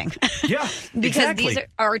for pitching? Yeah, because these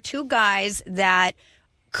are 2 guys that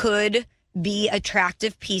could be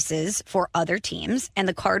attractive pieces for other teams, and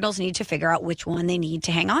the Cardinals need to figure out which one they need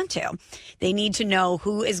to hang on to. They need to know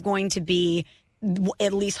who is going to be,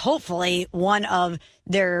 at least hopefully, one of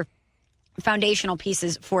their foundational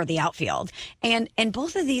pieces for the outfield. And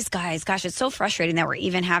both of these guys, gosh, it's so frustrating that we're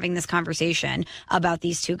even having this conversation about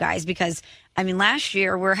these 2 guys, because I mean, last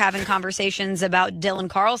year we're having conversations about Dylan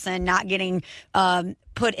Carlson not getting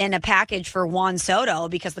put in a package for Juan Soto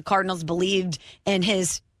because the Cardinals believed in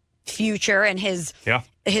his future and his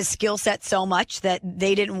skill set so much that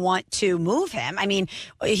they didn't want to move him. I mean,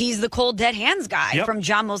 he's the cold dead hands guy from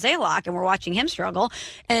John Mozeliak, and we're watching him struggle.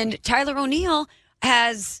 And Tyler O'Neill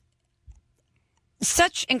has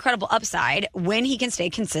such incredible upside when he can stay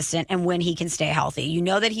consistent and when he can stay healthy. You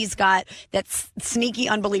know that he's got that sneaky,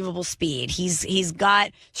 unbelievable speed. He's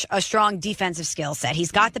got a strong defensive skill set.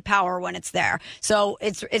 He's got the power when it's there. So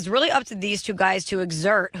it's really up to these 2 guys to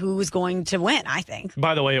exert who's going to win, I think.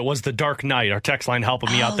 By the way, it was the Dark Knight, our text line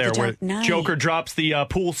helping me out there, where Joker drops the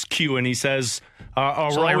pool's cue and he says, we're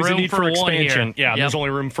always in need for expansion. Yeah, there's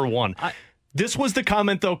only room for 1. This was the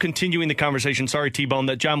comment, though, continuing the conversation, sorry, T-Bone,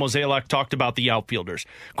 that John Mozeliak talked about the outfielders.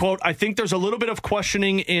 Quote, I think there's a little bit of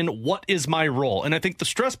questioning in what is my role. And I think the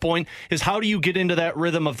stress point is how do you get into that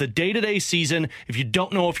rhythm of the day-to-day season if you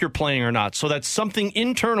don't know if you're playing or not. So that's something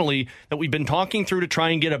internally that we've been talking through to try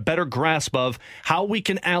and get a better grasp of how we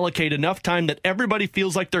can allocate enough time that everybody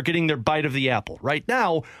feels like they're getting their bite of the apple. Right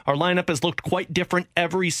now, our lineup has looked quite different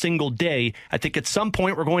every single day. I think at some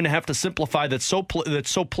point we're going to have to simplify that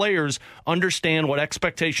so players understand what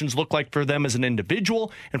expectations look like for them as an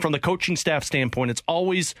individual, and from the coaching staff standpoint, it's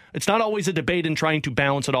not always a debate in trying to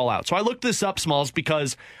balance it all out. So I looked this up, Smalls,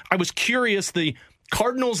 because I was curious the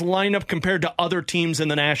Cardinals lineup compared to other teams in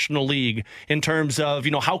the National League in terms of,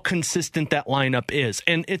 how consistent that lineup is.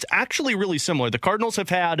 And it's actually really similar. The Cardinals have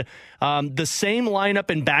had the same lineup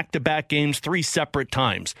in back-to-back games 3 separate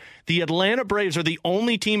times. The Atlanta Braves are the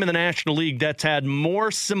only team in the National League that's had more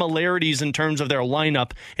similarities in terms of their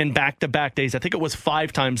lineup in back-to-back days. I think it was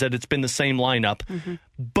 5 times that it's been the same lineup. Mm-hmm.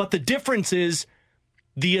 But the difference is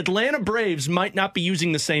the Atlanta Braves might not be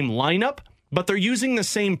using the same lineup, but they're using the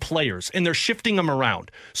same players, and they're shifting them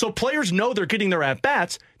around. So players know they're getting their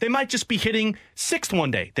at-bats. They might just be hitting 6th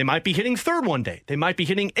one day. They might be hitting 3rd one day. They might be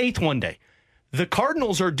hitting 8th one day. The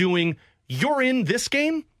Cardinals are doing, you're in this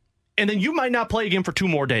game, and then you might not play again for 2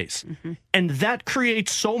 more days. Mm-hmm. And that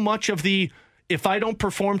creates so much of the, if I don't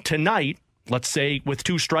perform tonight, let's say with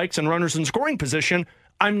 2 strikes and runners in scoring position,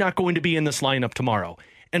 I'm not going to be in this lineup tomorrow.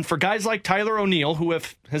 And for guys like Tyler O'Neill, who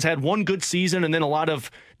has had 1 good season and then a lot of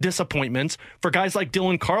disappointments, for guys like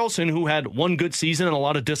Dylan Carlson, who had 1 good season and a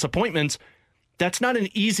lot of disappointments, that's not an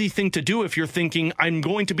easy thing to do if you're thinking, I'm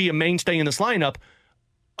going to be a mainstay in this lineup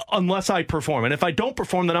unless I perform. And if I don't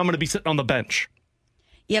perform, then I'm going to be sitting on the bench.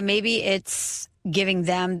 Yeah, maybe it's giving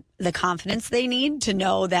them the confidence they need to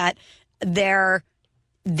know that their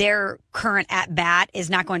current at-bat is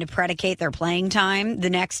not going to predicate their playing time the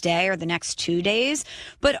next day or the next 2 days.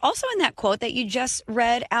 But also in that quote that you just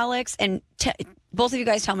read, Alex, and both of you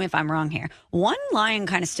guys tell me if I'm wrong here. One line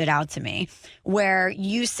kind of stood out to me where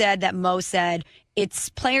you said that Mo said it's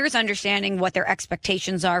players understanding what their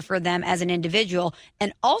expectations are for them as an individual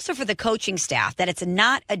and also for the coaching staff, that it's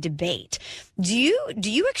not a debate. Do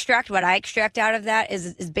you extract what I extract out of that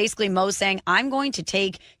is basically Mo saying, I'm going to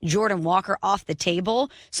take Jordan Walker off the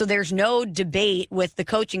table so there's no debate with the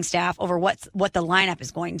coaching staff over what the lineup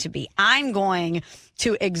is going to be. I'm going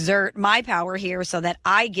to exert my power here so that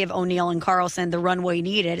I give O'Neill and Carlson the runway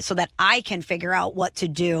needed so that I can figure out what to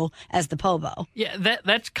do as the Pobo. Yeah,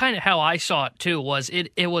 that's kind of how I saw it too. Was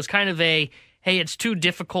it was kind of a, hey, it's too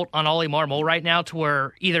difficult on Ollie Marmol right now to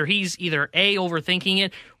where he's A, overthinking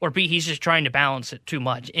it, or B, he's just trying to balance it too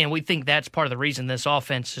much. And we think that's part of the reason this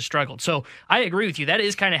offense has struggled. So I agree with you. That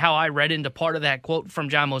is kind of how I read into part of that quote from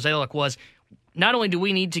John Mozeliak was, not only do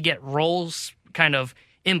we need to get roles kind of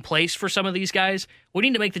in place for some of these guys, we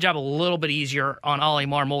need to make the job a little bit easier on Ollie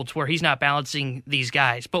Marmol to where he's not balancing these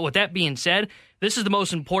guys. But with that being said, this is the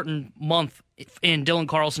most important month in Dylan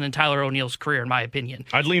Carlson and Tyler O'Neill's career, in my opinion.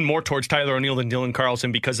 I'd lean more towards Tyler O'Neill than Dylan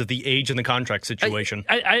Carlson because of the age and the contract situation.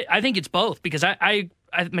 I think it's both because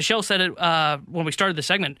Michelle said it when we started the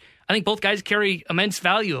segment. I think both guys carry immense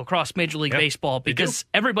value across Major League Baseball because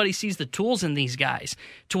everybody sees the tools in these guys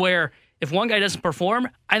to where if one guy doesn't perform,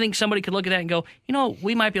 I think somebody could look at that and go,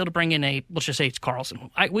 we might be able to bring in let's just say it's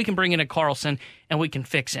Carlson. We can bring in a Carlson and we can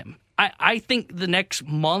fix him. I think the next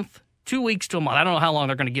month, 2 weeks to a month, I don't know how long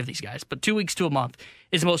they're going to give these guys, but 2 weeks to a month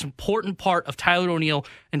is the most important part of Tyler O'Neill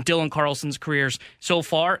and Dylan Carlson's careers so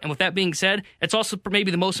far. And with that being said, it's also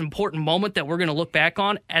maybe the most important moment that we're going to look back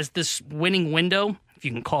on as this winning window, if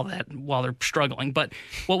you can call that while they're struggling. But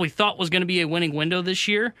what we thought was going to be a winning window this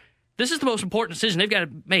year, this is the most important decision they've got to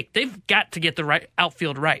make. They've got to get the right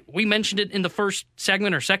outfield right. We mentioned it in the first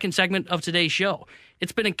segment or second segment of today's show.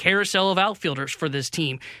 It's been a carousel of outfielders for this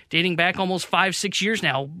team, dating back almost 5-6 years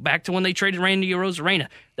now, back to when they traded Randy Arozarena.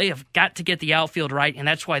 They have got to get the outfield right, and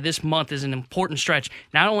that's why this month is an important stretch,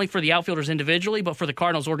 not only for the outfielders individually, but for the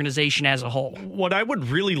Cardinals organization as a whole. What I would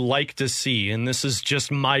really like to see, and this is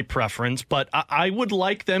just my preference, but I would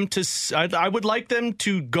like them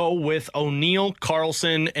to go with O'Neill,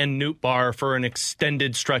 Carlson, and Nootbaar for an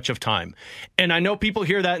extended stretch of time. And I know people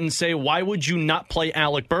hear that and say, why would you not play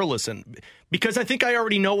Alec Burleson? Because I think I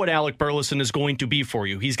already know what Alec Burleson is going to be for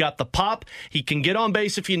you. He's got the pop. He can get on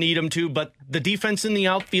base if you need him to, but the defense in the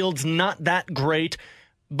outfield's not that great.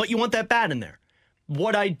 But you want that bat in there.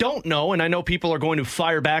 What I don't know, and I know people are going to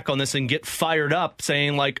fire back on this and get fired up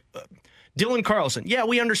saying like, Dylan Carlson, yeah,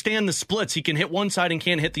 we understand the splits. He can hit one side and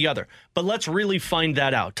can't hit the other. But let's really find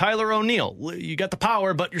that out. Tyler O'Neill, you got the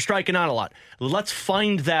power, but you're striking out a lot. Let's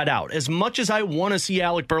find that out. As much as I want to see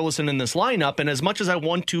Alec Burleson in this lineup, and as much as I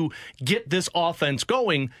want to get this offense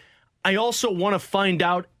going, I also want to find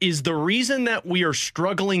out, is the reason that we are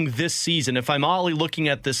struggling this season, if I'm Ollie looking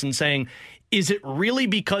at this and saying, is it really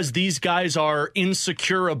because these guys are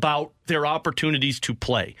insecure about their opportunities to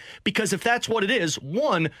play? Because if that's what it is,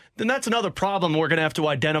 one, then that's another problem we're going to have to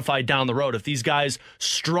identify down the road if these guys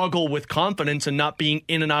struggle with confidence and not being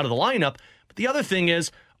in and out of the lineup. But the other thing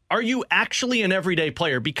is, are you actually an everyday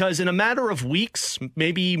player? Because in a matter of weeks,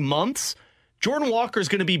 maybe months, Jordan Walker is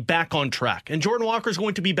going to be back on track. And Jordan Walker is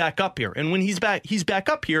going to be back up here. And when he's back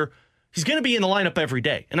up here, he's going to be in the lineup every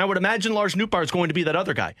day. And I would imagine Lars Nootbaar is going to be that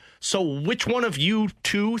other guy. So which one of you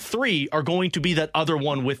 2, 3 are going to be that other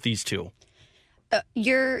one with these two?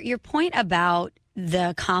 Your point about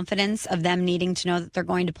the confidence of them needing to know that they're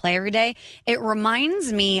going to play every day, it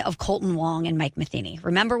reminds me of Colton Wong and Mike Matheny.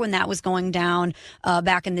 Remember when that was going down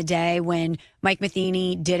back in the day when Mike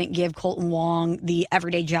Matheny didn't give Colton Wong the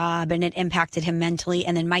everyday job and it impacted him mentally,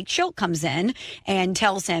 and then Mike Schilt comes in and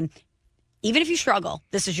tells him, even if you struggle,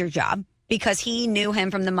 this is your job, because he knew him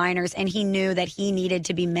from the minors and he knew that he needed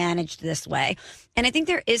to be managed this way. And I think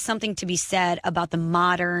there is something to be said about the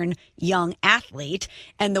modern young athlete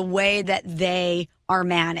and the way that they are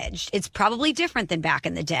managed. It's probably different than back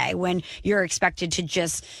in the day when you're expected to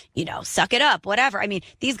just, suck it up, whatever. I mean,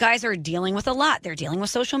 these guys are dealing with a lot. They're dealing with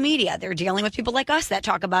social media. They're dealing with people like us that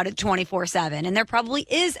talk about it 24/7. And there probably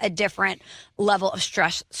is a different level of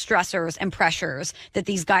stressors and pressures that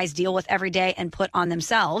these guys deal with every day and put on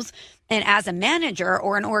themselves. And as a manager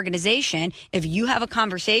or an organization, if you have a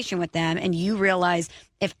conversation with them and you realize,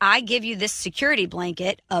 if I give you this security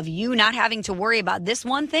blanket of you not having to worry about this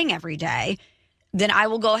one thing every day, then I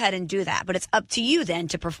will go ahead and do that. But it's up to you then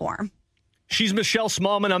to perform. She's Michelle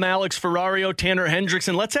Smallman. I'm Alex Ferrario, Tanner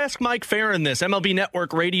Hendrickson. Let's ask Mike Farron this, MLB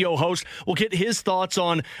Network radio host. We'll get his thoughts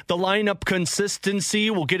on the lineup consistency.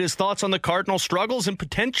 We'll get his thoughts on the Cardinals' struggles and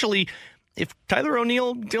potentially if Tyler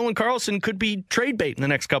O'Neill, Dylan Carlson could be trade bait in the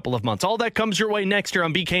next couple of months. All that comes your way next year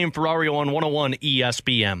on BK and Ferrario on 101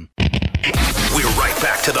 ESPN. We're right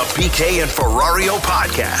back to the BK and Ferrario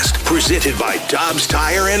podcast, presented by Dobbs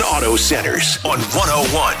Tire and Auto Centers on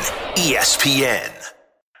 101 ESPN.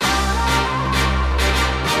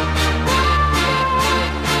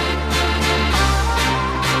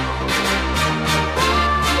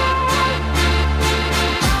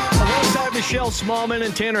 Michelle Smallman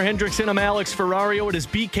and Tanner Hendrickson. I'm Alex Ferrario. It is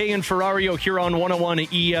BK and Ferrario here on 101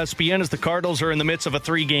 ESPN as the Cardinals are in the midst of a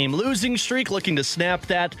 3-game losing streak, looking to snap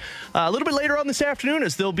that a little bit later on this afternoon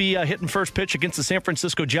as they'll be hitting first pitch against the San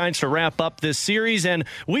Francisco Giants to wrap up this series. And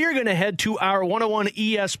we are going to head to our 101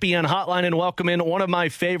 ESPN hotline and welcome in one of my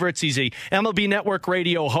favorites. He's a MLB Network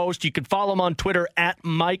radio host. You can follow him on Twitter at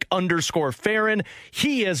Mike_Farron.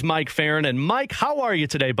 He is Mike Farron. And Mike, how are you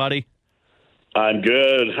today, buddy? I'm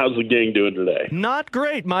good. How's the gang doing today? Not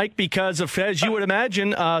great, Mike, because of, as you would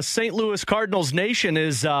imagine, St. Louis Cardinals Nation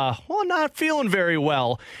is, not feeling very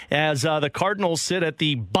well as the Cardinals sit at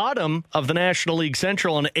the bottom of the National League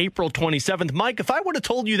Central on April 27th. Mike, if I would have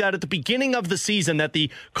told you that at the beginning of the season that the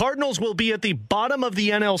Cardinals will be at the bottom of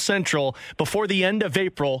the NL Central before the end of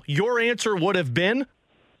April, your answer would have been?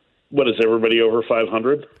 What, is everybody over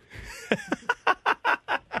 500?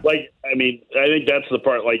 I think that's the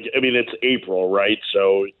part. It's April, right?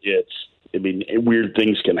 So weird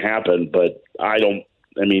things can happen, but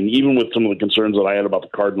even with some of the concerns that I had about the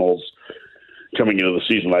Cardinals coming into the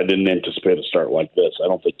season, I didn't anticipate a start like this. I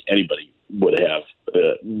don't think anybody would have,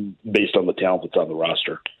 based on the talent that's on the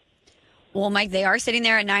roster. Well, Mike, they are sitting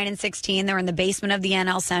there at 9-16. They're in the basement of the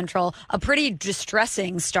NL Central. A pretty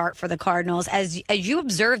distressing start for the Cardinals. As you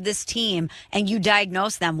observe this team and you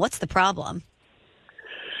diagnose them, what's the problem?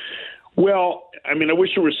 Well, I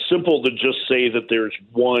wish it was simple to just say that there's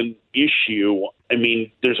one issue.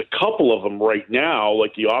 There's a couple of them right now.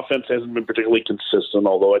 Like, the offense hasn't been particularly consistent,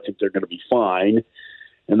 although I think they're going to be fine.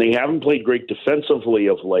 And they haven't played great defensively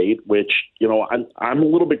of late, which, I'm a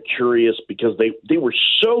little bit curious because they were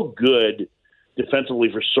so good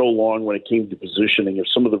defensively for so long when it came to positioning. If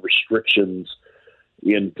some of the restrictions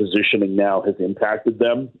in positioning now has impacted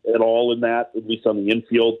them at all in that, at least on the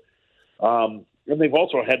infield. And they've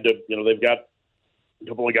also had to, they've got a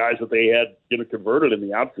couple of guys that they had, converted in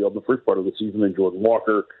the outfield in the first part of the season, and Jordan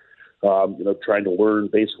Walker, trying to learn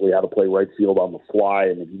basically how to play right field on the fly.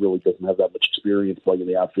 And he really doesn't have that much experience playing in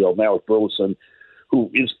the outfield. Now with Burleson, who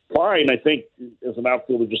is fine, I think, as an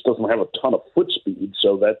outfielder, just doesn't have a ton of foot speed.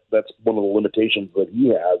 So that's one of the limitations that he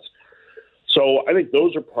has. So I think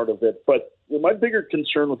those are part of it. But my bigger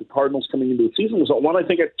concern with the Cardinals coming into the season was one I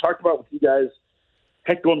think I talked about with you guys,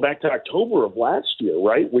 going back to October of last year,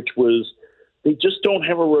 right, which was they just don't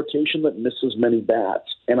have a rotation that misses many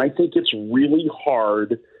bats. And I think it's really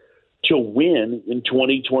hard to win in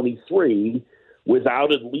 2023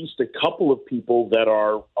 without at least a couple of people that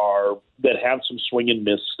that have some swing and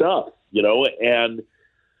miss stuff, and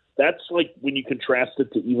that's like when you contrast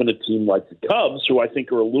it to even a team like the Cubs, who I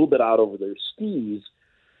think are a little bit out over their skis.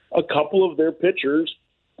 A couple of their pitchers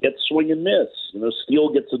get swing and miss.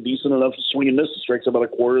 Steele gets a decent enough swing and miss to strikes about a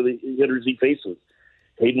quarter of the hitters he faces.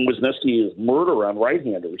 Hayden Wisniewski is murder on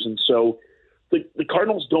right-handers. And so the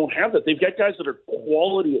Cardinals don't have that. They've got guys that are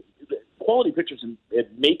quality pitchers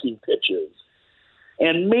at making pitches.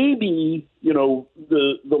 And maybe,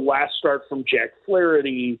 the last start from Jack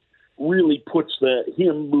Flaherty really puts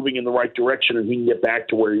him moving in the right direction, and he can get back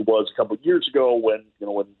to where he was a couple of years ago when, in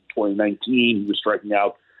 2019 he was striking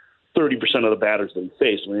out 30% of the batters that he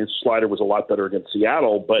faced. His slider was a lot better against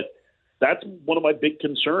Seattle, but that's one of my big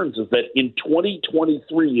concerns is that in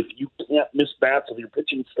 2023, if you can't miss bats with your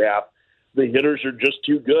pitching staff, the hitters are just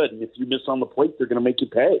too good, and if you miss on the plate, they're going to make you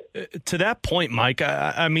pay. To that point, Mike,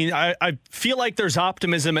 I feel like there's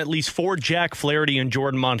optimism at least for Jack Flaherty and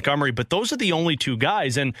Jordan Montgomery, but those are the only two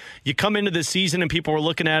guys. And you come into this season and people were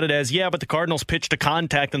looking at it as, but the Cardinals pitched to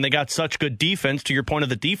contact and they got such good defense, to your point of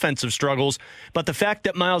the defensive struggles. But the fact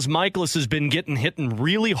that Miles Mikolas has been hitting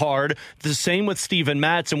really hard, the same with Steven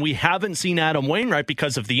Matz, and we haven't seen Adam Wainwright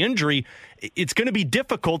because of the injury, it's going to be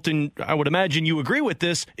difficult, and I would imagine you agree with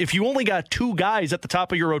this, if you only got two guys at the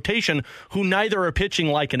top of your rotation who neither are pitching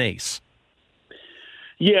like an ace.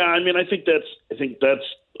 Yeah, I think that's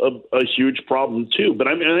a huge problem too. But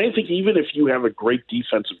I think even if you have a great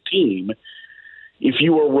defensive team, if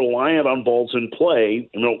you are reliant on balls in play,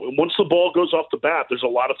 once the ball goes off the bat, there's a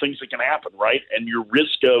lot of things that can happen, right? And your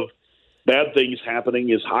risk of bad things happening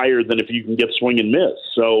is higher than if you can get swing and miss.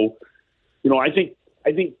 So, I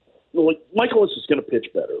think Mikolas is going to pitch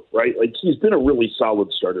better, right? Like, he's been a really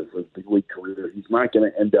solid starter for his big league career. He's not going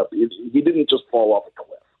to end up. He didn't just fall off a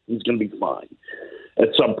cliff. He's going to be fine at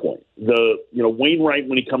some point. Wainwright,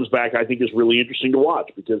 when he comes back, I think is really interesting to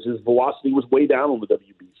watch because his velocity was way down on the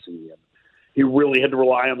WBC, and he really had to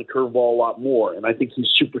rely on the curveball a lot more. And I think he's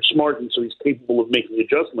super smart, and so he's capable of making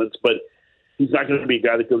adjustments, but he's not going to be a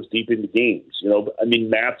guy that goes deep into games.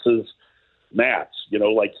 Matz is Matz.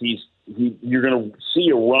 You're going to see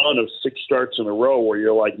a run of 6 starts in a row where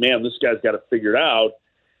you're like, man, this guy's got it figured out,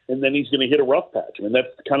 and then he's going to hit a rough patch. That's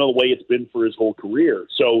kind of the way it's been for his whole career.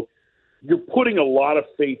 So you're putting a lot of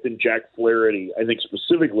faith in Jack Flaherty, I think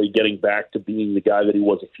specifically getting back to being the guy that he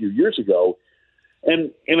was a few years ago.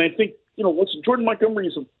 And I think, listen, Jordan Montgomery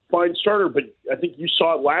is a fine starter, but I think you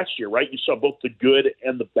saw it last year, right? You saw both the good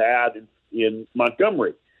and the bad in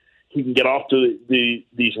Montgomery. He can get off to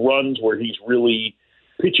these runs where he's really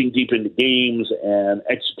pitching deep into games and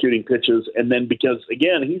executing pitches. And then because,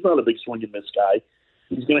 again, he's not a big swing and miss guy,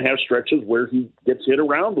 he's going to have stretches where he gets hit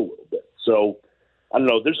around a little bit. So, I don't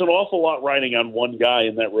know. There's an awful lot riding on one guy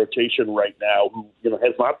in that rotation right now who,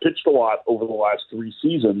 has not pitched a lot over the last 3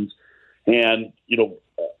 seasons. And,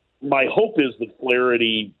 my hope is that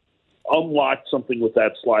Flaherty unlocked something with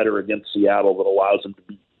that slider against Seattle that allows him to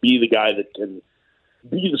be the guy that can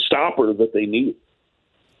be the stopper that they need.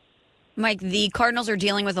 Mike, the Cardinals are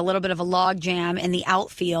dealing with a little bit of a logjam in the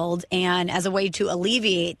outfield, and as a way to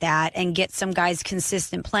alleviate that and get some guys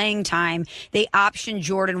consistent playing time, they optioned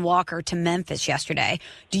Jordan Walker to Memphis yesterday.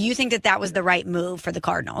 Do you think that was the right move for the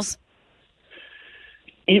Cardinals?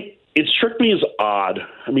 It struck me as odd.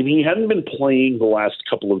 He hadn't been playing the last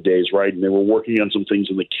couple of days, right? And they were working on some things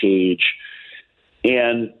in the cage.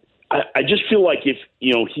 And I just feel like if,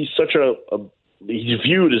 he's such he's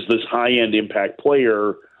viewed as this high-end impact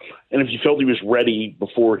player, and if you felt he was ready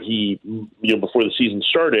before before the season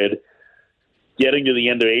started, getting to the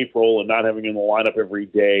end of April and not having him in the lineup every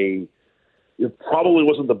day, it probably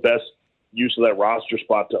wasn't the best use of that roster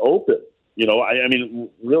spot to open.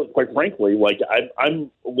 Really, quite frankly, I'm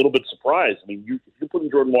a little bit surprised. If you're putting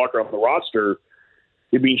Jordan Walker on the roster,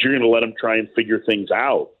 it means you're going to let him try and figure things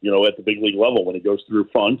out, at the big league level when he goes through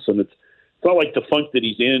funks. And it's not like the funk that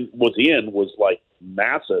was like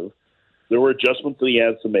massive. There were adjustments that he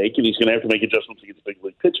has to make, and he's going to have to make adjustments against big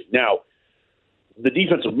league pitching. Now, the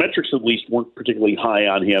defensive metrics at least weren't particularly high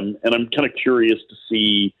on him, and I'm kind of curious to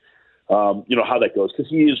see, how that goes because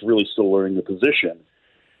he is really still learning the position.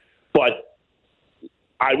 But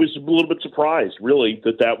I was a little bit surprised, really,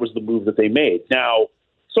 that was the move that they made. Now,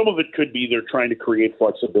 some of it could be they're trying to create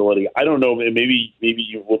flexibility. I don't know. Maybe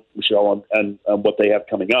you look, Michelle, on what they have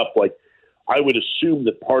coming up. I would assume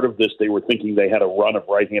that part of this, they were thinking they had a run of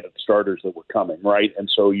right-handed starters that were coming, right? And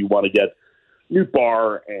so you want to get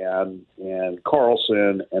Nootbaar and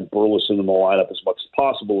Carlson and Burleson in the lineup as much as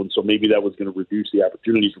possible. And so maybe that was going to reduce the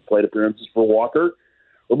opportunities for plate appearances for Walker.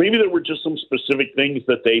 Or maybe there were just some specific things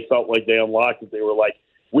that they felt like they unlocked that they were like,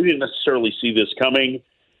 we didn't necessarily see this coming,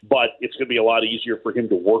 but it's going to be a lot easier for him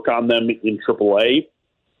to work on them in AAA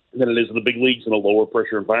than it is in the big leagues in a lower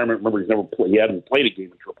pressure environment. Remember, he hadn't played a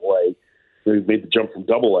game in AAA. He made the jump from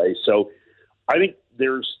AA. So I think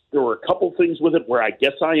there were a couple things with it where I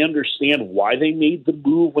guess I understand why they made the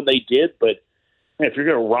move when they did, but if you're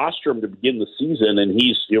going to roster him to begin the season and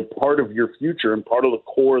he's part of your future and part of the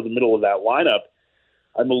core of the middle of that lineup,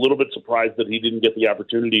 I'm a little bit surprised that he didn't get the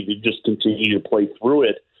opportunity to just continue to play through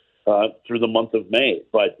it through the month of May.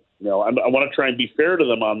 But I want to try and be fair to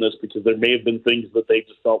them on this because there may have been things that they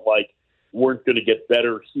just felt like weren't going to get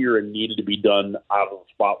better here and needed to be done out of the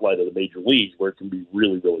spotlight of the major leagues where it can be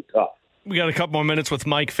really, really tough. We got a couple more minutes with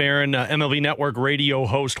Mike Farron, MLB Network radio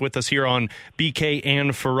host, with us here on BK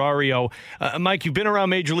and Ferrario. Mike, you've been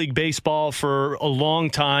around Major League Baseball for a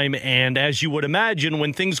long time, and as you would imagine,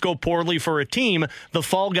 when things go poorly for a team, the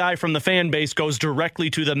fall guy from the fan base goes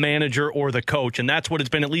directly to the manager or the coach, and that's what it's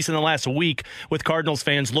been, at least in the last week, with Cardinals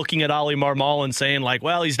fans looking at Oli Marmol and saying, like,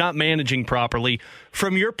 well, he's not managing properly.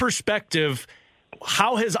 From your perspective,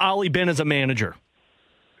 how has Oli been as a manager?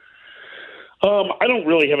 I don't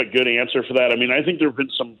really have a good answer for that. I mean, I think there have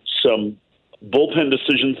been some bullpen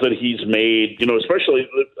decisions that he's made, especially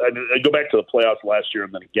I go back to the playoffs last year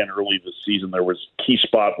and then again early this season. There was a key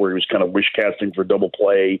spot where he was kind of wish casting for double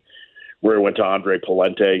play, where he went to Andre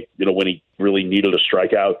Palente, when he really needed a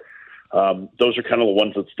strikeout. Those are kind of the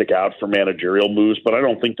ones that stick out for managerial moves, but I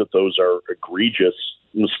don't think that those are egregious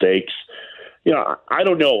mistakes. I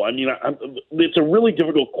don't know. I mean, it's a really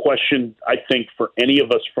difficult question, I think, for any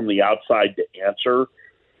of us from the outside to answer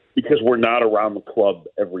because we're not around the club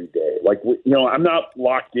every day. Like, I'm not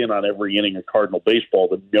locked in on every inning of Cardinal baseball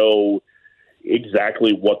to know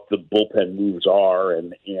exactly what the bullpen moves are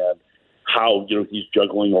and how, he's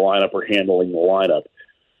juggling the lineup or handling the lineup.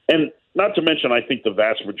 And not to mention, I think the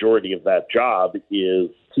vast majority of that job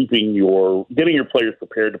is getting your players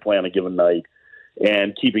prepared to play on a given night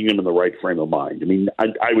and keeping them in the right frame of mind. I mean,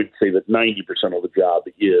 I would say that 90% of the job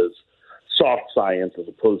is soft science as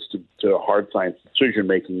opposed to hard science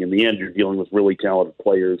decision-making. In the end, you're dealing with really talented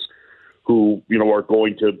players who, are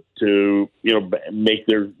going to make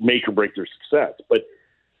or break their success. But,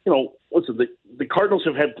 listen, the Cardinals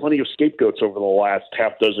have had plenty of scapegoats over the last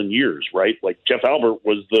half dozen years, right? Like Jeff Albert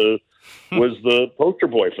was the poster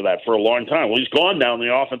boy for that for a long time. Well, he's gone now and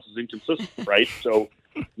the offense is inconsistent, right? So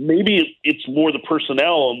maybe it's more the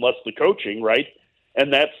personnel and less the coaching, right?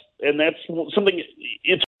 And that's something.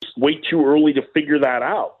 It's way too early to figure that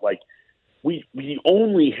out. Like we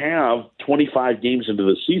only have 25 games into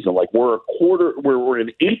the season. Like we're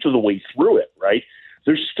an eighth of the way through it, right?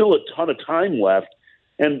 There's still a ton of time left,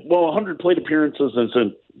 and 100 plate appearances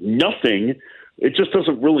isn't nothing. It just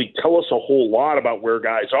doesn't really tell us a whole lot about where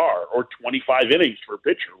guys are, or 25 innings for a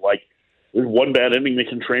pitcher. Like, there's one bad inning that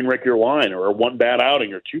can train wreck your line, or one bad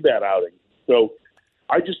outing, or two bad outings. So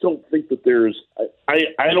I just don't think that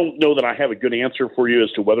I don't know that I have a good answer for you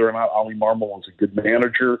as to whether or not Oli Marmol is a good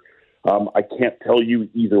manager. I can't tell you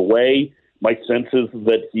either way. My sense is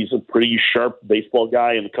that he's a pretty sharp baseball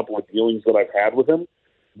guy in a couple of dealings that I've had with him.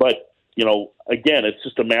 But, again, it's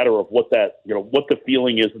just a matter of what the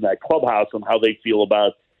feeling is in that clubhouse and how they feel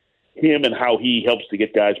about him and how he helps to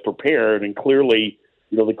get guys prepared. And clearly,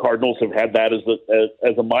 the Cardinals have had that as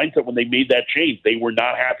a mindset when they made that change. They were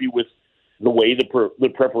not happy with the way the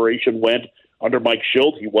preparation went under Mike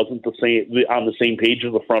Schilt. He wasn't on the same page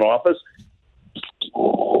as the front office.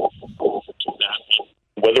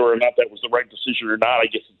 Whether or not that was the right decision or not, I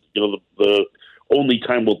guess the only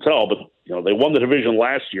time will tell. But they won the division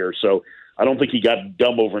last year, so I don't think he got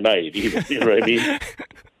dumb overnight. You know what I mean?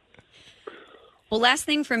 Well, last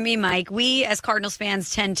thing from me, Mike, we as Cardinals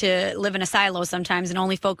fans tend to live in a silo sometimes and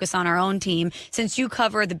only focus on our own team. Since you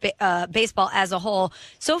cover the baseball as a whole,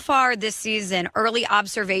 so far this season, early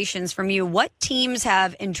observations from you, what teams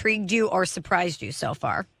have intrigued you or surprised you so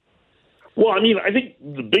far? Well, I mean, I think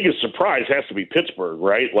the biggest surprise has to be Pittsburgh,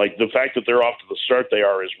 right? Like the fact that they're off to the start they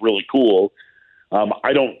are is really cool.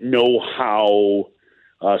 I don't know how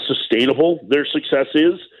sustainable their success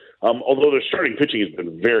is, although their starting pitching has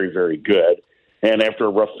been very, very good. And after a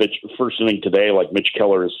rough first inning today, like Mitch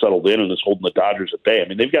Keller has settled in and is holding the Dodgers at bay. I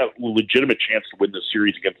mean, they've got a legitimate chance to win this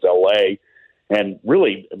series against L.A. And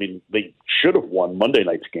really, I mean, they should have won Monday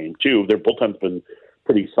night's game too. Their bullpen's been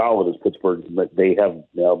pretty solid as Pittsburgh, but they have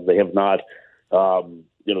not, they've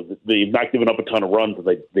not given up a ton of runs.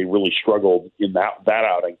 They really struggled in that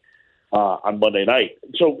outing on Monday night.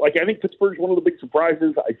 So, I think Pittsburgh's one of the big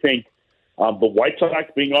surprises. I think. The White Sox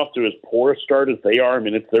being off to as poor a start as they are, I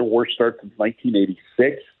mean, it's their worst start since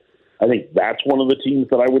 1986. I think that's one of the teams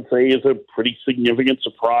that I would say is a pretty significant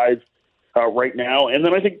surprise right now. And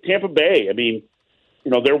then I think Tampa Bay, I mean,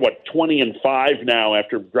 they're 20-5 now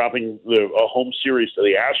after dropping a home series to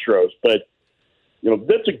the Astros. But,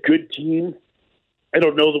 that's a good team. I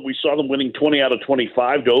don't know that we saw them winning 20 out of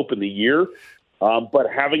 25 to open the year. But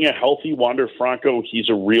having a healthy Wander Franco, he's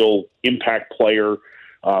a real impact player.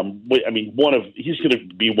 He's going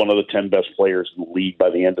to be one of the 10 best players in the league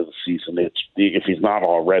by the end of the season. If he's not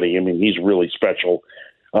already, I mean, he's really special.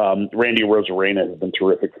 Randy Arozarena has been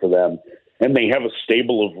terrific for them, and they have a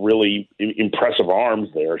stable of really impressive arms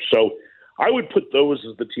there. So I would put those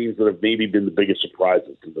as the teams that have maybe been the biggest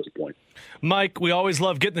surprises to this point. Mike, we always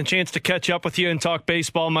love getting the chance to catch up with you and talk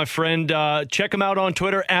baseball, my friend. Check him out on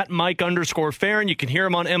Twitter at Mike_Farron. You can hear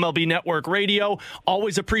him on MLB Network Radio.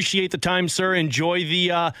 Always appreciate the time, sir. Enjoy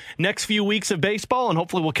the next few weeks of baseball, and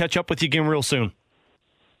hopefully we'll catch up with you again real soon.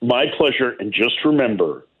 My pleasure. And just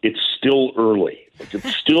remember, it's still early.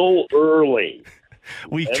 It's still early.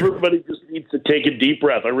 Everybody just needs to take a deep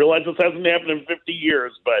breath. I realize this hasn't happened in 50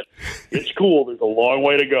 years, but it's cool. There's a long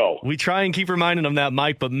way to go. We try and keep reminding them that,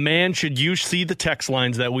 Mike, but man, should you see the text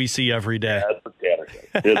lines that we see every day. That's what Tanner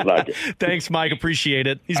says. It's not good. Thanks, Mike. Appreciate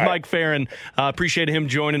it. He's Mike Farron. Appreciate him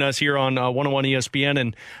joining us here on 101 ESPN.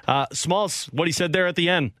 And Smalls, what he said there at the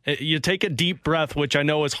end, you take a deep breath, which I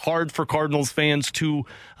know is hard for Cardinals fans to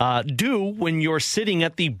do when you're sitting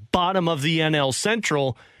at the bottom of the NL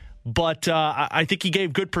Central. But I think he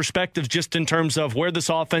gave good perspective just in terms of where this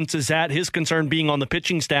offense is at, his concern being on the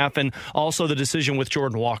pitching staff, and also the decision with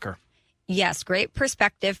Jordan Walker. Yes, great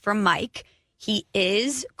perspective from Mike. He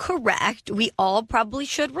is correct. We all probably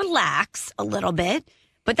should relax a little bit,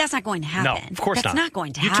 but that's not going to happen. No, of course not. That's not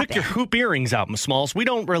going to happen. You took your hoop earrings out, Ms. Smalls. We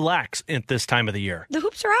don't relax at this time of the year. The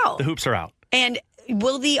hoops are out. The hoops are out. And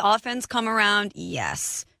will the offense come around?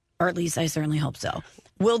 Yes. Or at least I certainly hope so.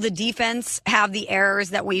 Will the defense have the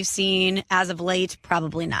errors that we've seen as of late?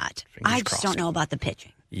 Probably not. I just don't know about the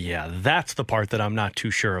pitching. Yeah, that's the part that I'm not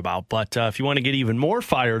too sure about. But if you want to get even more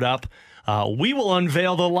fired up, we will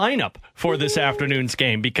unveil the lineup for this afternoon's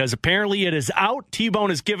game because apparently it is out.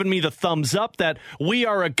 T-Bone has given me the thumbs up that we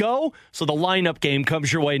are a go. So the lineup game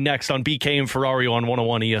comes your way next on BK and Ferrario on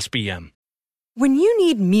 101 ESPN. When you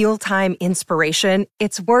need mealtime inspiration,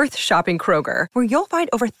 it's worth shopping Kroger, where you'll find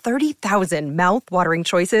over 30,000 mouth-watering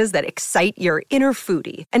choices that excite your inner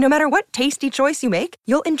foodie. And no matter what tasty choice you make,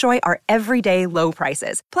 you'll enjoy our everyday low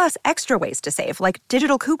prices, plus extra ways to save, like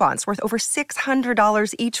digital coupons worth over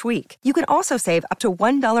 $600 each week. You can also save up to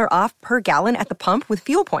 $1 off per gallon at the pump with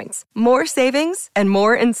fuel points. More savings and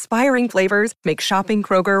more inspiring flavors make shopping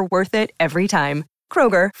Kroger worth it every time.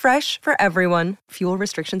 Kroger, fresh for everyone. Fuel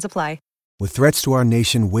restrictions apply. With threats to our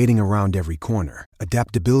nation waiting around every corner,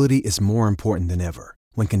 adaptability is more important than ever.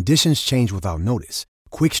 When conditions change without notice,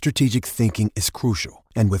 quick strategic thinking is crucial.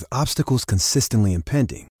 And with obstacles consistently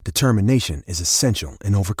impending, determination is essential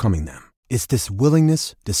in overcoming them. It's this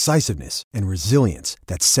willingness, decisiveness, and resilience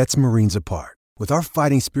that sets Marines apart. With our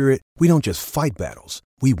fighting spirit, we don't just fight battles,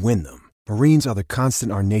 we win them. Marines are the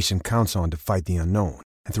constant our nation counts on to fight the unknown.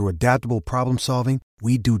 And through adaptable problem solving,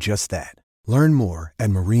 we do just that. Learn more at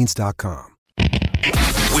Marines.com.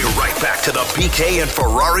 We're right back to the BK and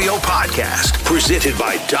Ferrario podcast, presented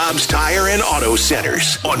by Dobbs Tire and Auto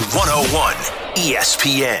Centers on 101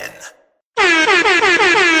 ESPN.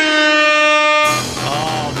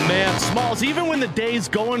 Oh, man, Smalls, even when the day's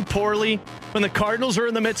going poorly, when the Cardinals are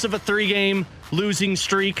in the midst of a 3-game losing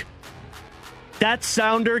streak, that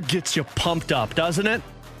sounder gets you pumped up, doesn't it?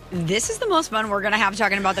 This is the most fun we're going to have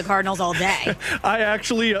talking about the Cardinals all day. I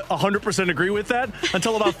actually 100% agree with that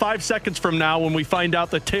until about 5 seconds from now when we find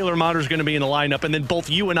out that Taylor Motter's going to be in the lineup and then both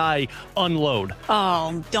you and I unload.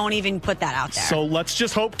 Oh, don't even put that out there. So let's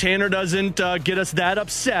just hope Tanner doesn't get us that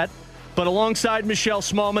upset. But alongside Michelle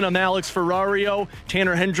Smallman, I'm Alex Ferrario,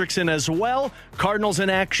 Tanner Hendrickson as well. Cardinals in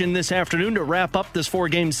action this afternoon to wrap up this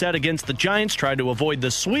 4-game set against the Giants, try to avoid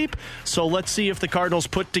the sweep. So let's see if the Cardinals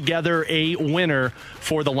put together a winner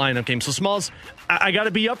for the lineup game. So Smalls, I got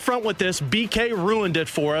to be upfront with this. BK ruined it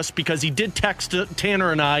for us because he did text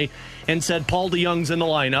Tanner and I and said Paul DeYoung's in the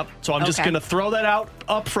lineup. So I'm just going to throw that out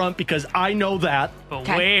up front because I know that. But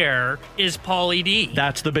where is Paulie D?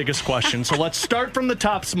 That's the biggest question. So let's start from the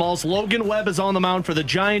top, Smalls. Logan Webb is on the mound for the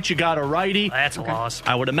Giants. You got a righty. That's a loss.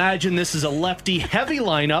 I would imagine this is a lefty-heavy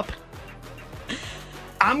lineup.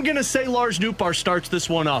 I'm going to say Lars Nootbaar starts this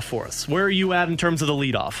one off for us. Where are you at in terms of the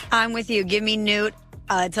leadoff? I'm with you. Give me Newt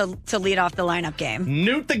to lead off the lineup game.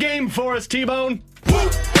 Newt the game for us, T-Bone.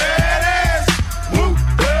 Whoop, there it is. Whoop,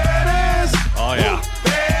 there it is. Oh, yeah. Whoop,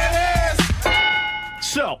 there it is.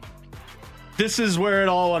 So, this is where it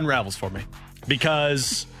all unravels for me.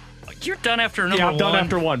 Because... You're done after number one. Yeah, I'm done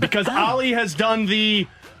after one. Because Ollie has done the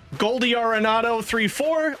Goldie Arenado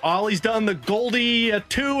 3-4. Ollie's done the Goldie at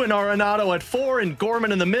 2 and Arenado at 4 and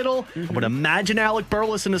Gorman in the middle. I would imagine Alec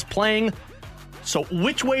Burleson is playing. So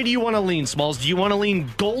which way do you want to lean, Smalls? Do you want to lean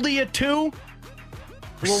Goldie at 2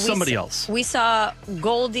 or somebody else? We saw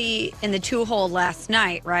Goldie in the 2-hole last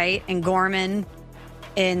night, right? And Gorman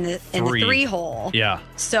in the 3-hole. Yeah.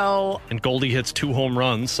 So and Goldie hits 2 home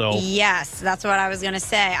runs, so yes, that's what I was going to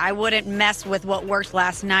say. I wouldn't mess with what worked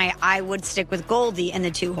last night. I would stick with Goldie in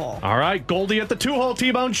the 2-hole. All right, Goldie at the 2-hole,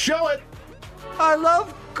 T-Bone, show it. I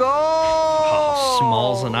love go! Oh,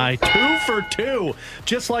 Smalls and I, 2 for 2,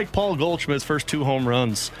 just like Paul Goldschmidt's first 2 home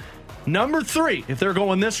runs. Number 3, if they're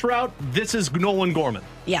going this route, this is Nolan Gorman.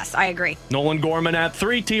 Yes, I agree. Nolan Gorman at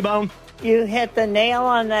 3, T-Bone. You hit the nail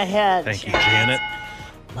on the head. Thank you, Janet.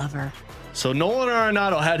 Love her. So Nolan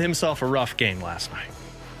Arenado had himself a rough game last night.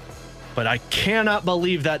 But I cannot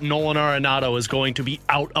believe that Nolan Arenado is going to be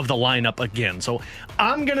out of the lineup again. So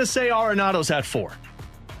I'm going to say Arenado's at 4.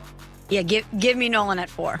 Yeah, give me Nolan at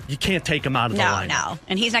 4. You can't take him out of the lineup. No.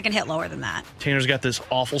 And he's not going to hit lower than that. Tanner's got this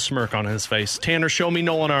awful smirk on his face. Tanner, show me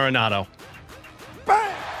Nolan Arenado.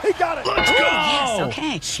 Bang! He got it. Let's go! Yes,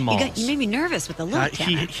 okay. Smalls. You made me nervous with the look,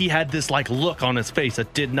 Tanner. He had this look on his face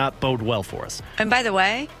that did not bode well for us. And by the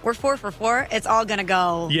way, we're 4 for 4. It's all going to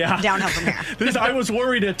go downhill from here. I was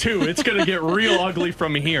worried at 2. It's going to get real ugly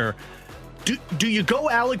from here. Do you go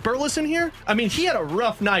Alec Burleson here? I mean, he had a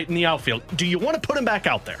rough night in the outfield. Do you want to put him back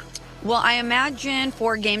out there? Well, I imagine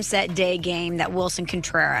 4-game set day game that Wilson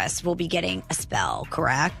Contreras will be getting a spell,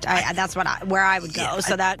 correct? That's where I would go. Yeah,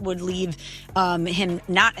 so that would leave him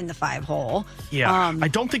not in the 5 hole. Yeah, I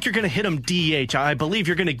don't think you're going to hit him DH. I believe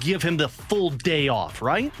you're going to give him the full day off,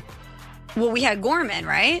 right? Well, we had Gorman,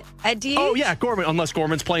 right, at DH? Oh, yeah, Gorman, unless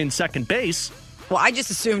Gorman's playing second base. Well, I just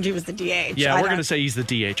assumed he was the DH. Yeah, we're going to say he's the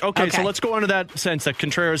DH. Okay, so let's go into that sense that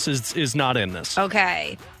Contreras is not in this.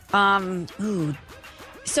 Okay.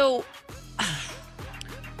 So,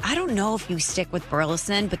 I don't know if you stick with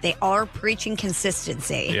Burleson, but they are preaching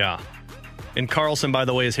consistency. Yeah. And Carlson, by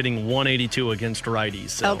the way, is hitting 182 against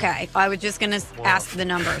righties. So. Okay. I was just going to ask the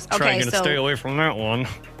numbers. Okay, going to stay away from that one.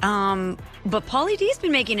 But Pauly D's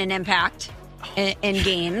been making an impact in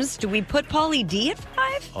games. Do we put Pauly D at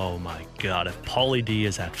 5? Oh, my God. If Pauly D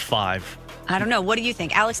is at 5. I don't know. What do you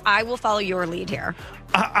think? Alex, I will follow your lead here.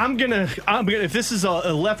 I'm gonna. If this is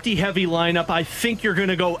a lefty-heavy lineup, I think you're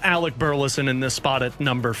gonna go Alec Burleson in this spot at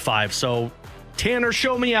number 5. So, Tanner,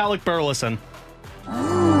 show me Alec Burleson.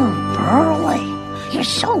 Oh, Burley, you're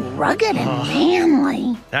so rugged and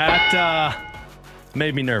manly. That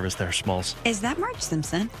made me nervous there, Smalls. Is that Marge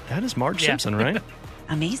Simpson? That is Marge Simpson, right?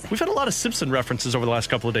 Amazing. We've had a lot of Simpson references over the last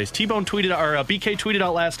couple of days. T-Bone tweeted, or BK tweeted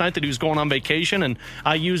out last night that he was going on vacation, and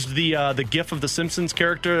I used the gif of the Simpsons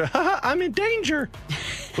character, I'm in danger,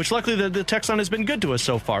 which luckily the text on has been good to us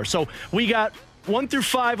so far. So we got 1 through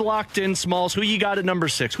 5 locked in, Smalls. Who you got at number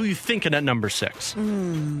 6? Who you thinking at number 6?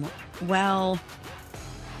 Well,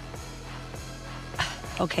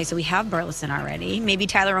 okay, so we have Burleson already. Maybe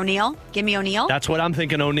Tyler O'Neill. Give me O'Neill. That's what I'm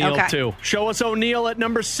thinking, O'Neill, too. Show us O'Neill at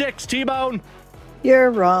number 6, T-Bone.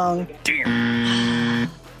 You're wrong.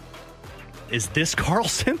 Is this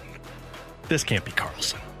Carlson? This can't be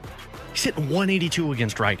Carlson. He's hitting 182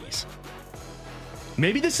 against righties.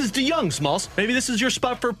 Maybe this is DeYoung, Smalls. Maybe this is your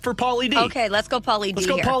spot for Pauly D. Okay, let's go Pauly D. Let's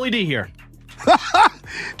go Pauly D here.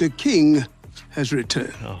 The king has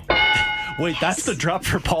returned. Oh. Wait, that's the drop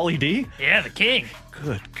for Pauly D? Yeah, the king.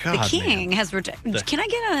 Good God, the king has returned. Can I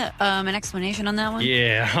get an explanation on that one?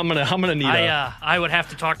 Yeah, I'm gonna need I would have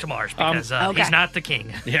to talk to Mars because he's not the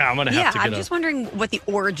king. Yeah, I'm gonna have to. I'm just wondering what the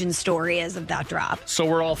origin story is of that drop. So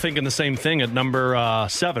we're all thinking the same thing at number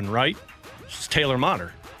 7, right? It's Taylor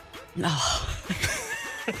Motter. No.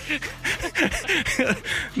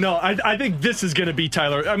 No, I think this is going to be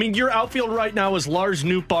Tyler. I mean, your outfield right now is Lars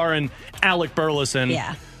Nootbaar and Alec Burleson.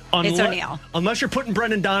 Yeah. It's O'Neill. Unless you're putting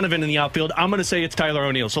Brendan Donovan in the outfield, I'm going to say it's Tyler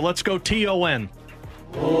O'Neill. So let's go T-O-N.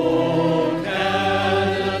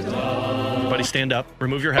 Everybody stand up.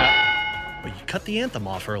 Remove your hat. But you cut the anthem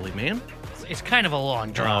off early, man. It's kind of a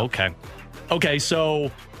long drop. Oh, okay. Okay,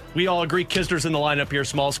 so we all agree Kisner's in the lineup here,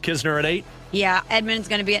 Smalls. Kisner at 8. Yeah, Edmonds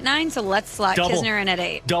going to be at 9, so let's slot Kisner in at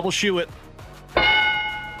 8. Double shoe it.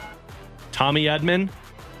 Tommy Edman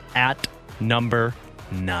at number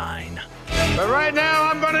 9. But right now,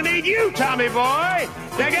 I'm going to need you, Tommy boy,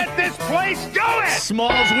 to get this place going.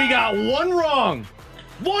 Smalls, we got one wrong.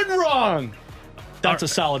 One wrong. That's a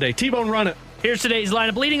solid day. T-Bone, run it. Here's today's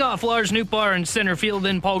lineup. Leading off, Lars Nootbaar in center field,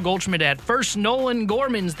 then Paul Goldschmidt at first. Nolan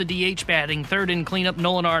Gorman's the DH batting third in cleanup.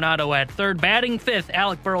 Nolan Arenado at third. Batting fifth,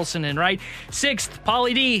 Alec Burleson in right. Sixth,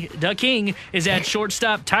 Pauly D, the king, is at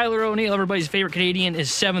shortstop. Tyler O'Neill, everybody's favorite Canadian,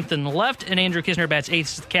 is seventh in left. And Andrew Kisner bats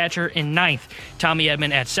eighth as the catcher. In ninth, Tommy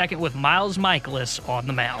Edman at second with Miles Michaelis on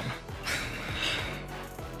the mound.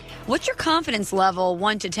 What's your confidence level,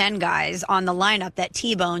 1 to 10, guys, on the lineup that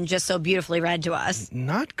T-Bone just so beautifully read to us?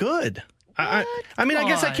 Not good. I mean, I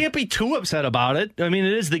guess I can't be too upset about it. I mean,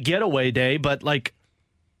 it is the getaway day, but like,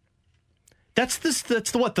 that's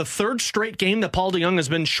the third straight game that Paul DeYoung has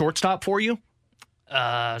been shortstop for you?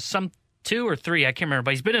 Some 2 or 3, I can't remember,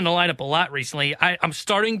 but he's been in the lineup a lot recently. I'm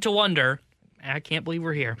starting to wonder, I can't believe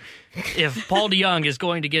we're here. If Paul DeJong is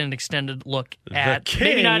going to get an extended look at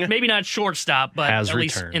king maybe not shortstop, but at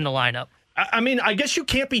least returned. in the lineup. I mean, I guess you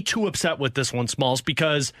can't be too upset with this one, Smalls,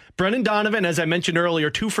 because Brendan Donovan, as I mentioned earlier,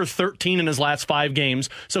 2 for 13 in his last 5 games,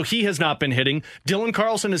 so he has not been hitting. Dylan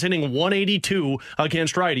Carlson is hitting 182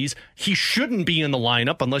 against righties. He shouldn't be in the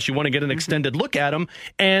lineup unless you want to get an extended look at him,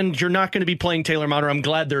 and you're not going to be playing Taylor Motter. I'm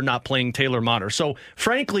glad they're not playing Taylor Motter. So,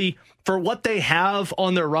 frankly, for what they have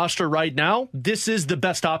on their roster right now, this is the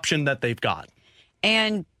best option that they've got.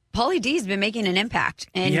 And Paulie D's been making an impact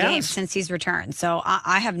in games since he's returned. So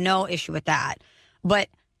I have no issue with that. But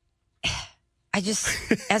I just,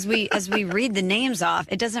 as we read the names off,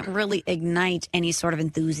 it doesn't really ignite any sort of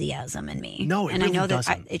enthusiasm in me. No, it and really I know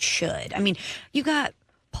doesn't. that it should. I mean, you got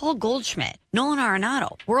Paul Goldschmidt, Nolan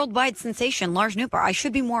Arenado, worldwide sensation, Lars Nootbaar. I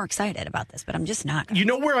should be more excited about this, but I'm just not. You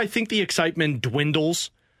know where I think the excitement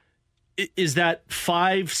dwindles? Is that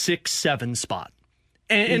 5, 6, 7 spot.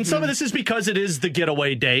 And some of this is because it is the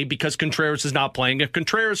getaway day, because Contreras is not playing. If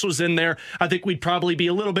Contreras was in there, I think we'd probably be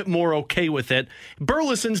a little bit more okay with it.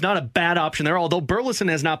 Burleson's not a bad option there, although Burleson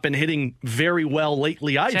has not been hitting very well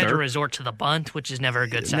lately either. He's had to resort to the bunt, which is never a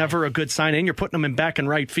good sign. Never a good sign. And you're putting him in back in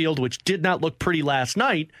right field, which did not look pretty last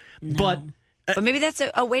night. No. But maybe that's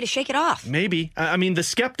a way to shake it off. Maybe. I mean, the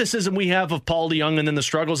skepticism we have of Paul DeJong and then the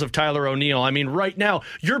struggles of Tyler O'Neill. I mean, right now,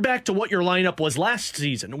 you're back to what your lineup was last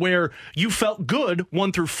season, where you felt good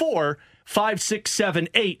 1 through 4. 5, 6, 7,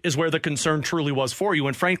 8 is where the concern truly was for you.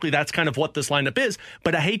 And frankly, that's kind of what this lineup is.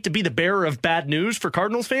 But I hate to be the bearer of bad news for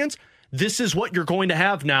Cardinals fans. This is what you're going to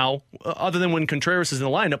have now, other than when Contreras is in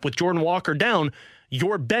the lineup. With Jordan Walker down,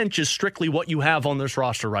 your bench is strictly what you have on this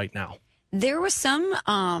roster right now. There was some,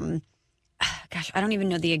 I don't even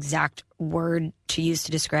know the exact word to use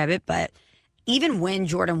to describe it, but even when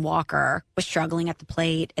Jordan Walker was struggling at the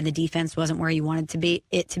plate and the defense wasn't where you wanted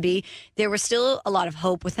it to be, there was still a lot of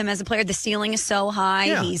hope with him as a player. The ceiling is so high.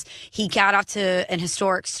 Yeah. He got off to an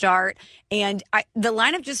historic start, and the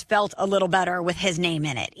lineup just felt a little better with his name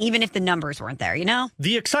in it, even if the numbers weren't there, you know?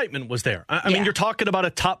 The excitement was there. I mean, you're talking about a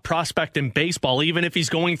top prospect in baseball, even if he's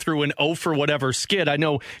going through an 0 for whatever skid. I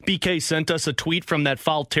know BK sent us a tweet from that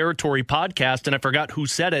Foul Territory podcast, and I forgot who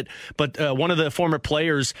said it, but one of the former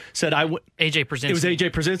players said, AJ Przinsky. It was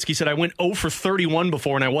AJ Przinsky said, I went 0 for 31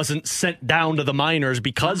 before, and I wasn't sent down to the minors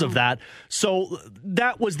because of that. So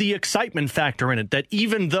that was the excitement factor in it, that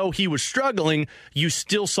even though he was struggling, you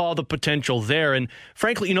still saw the potential there. And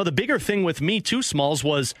frankly, you know, the bigger thing with me too, Smalls,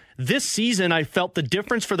 was this season I felt the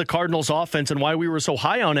difference for the Cardinals offense and why we were so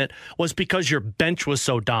high on it was because your bench was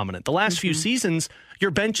so dominant. The last few seasons,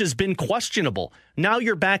 your bench has been questionable. Now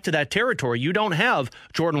you're back to that territory. You don't have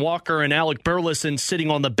Jordan Walker and Alec Burleson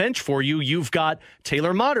sitting on the bench for you. You've got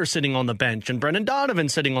Taylor Motter sitting on the bench and Brendan Donovan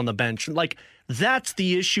sitting on the bench. Like, that's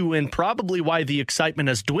the issue and probably why the excitement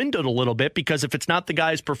has dwindled a little bit, because if it's not the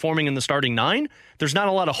guys performing in the starting 9, there's not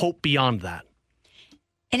a lot of hope beyond that.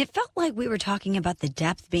 And it felt like we were talking about the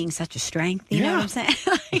depth being such a strength. You know what I'm saying?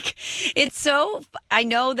 Like, it's so, I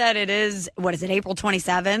know that it is, April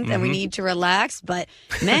 27th, and we need to relax, but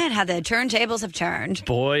man, how the turntables have turned.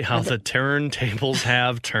 Boy, how the turntables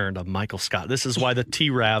have turned. I'm Michael Scott. This is why the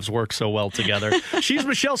T-Ravs work so well together. She's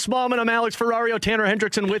Michelle Smallman. I'm Alex Ferrario. Tanner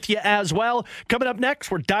Hendrickson with you as well. Coming up next,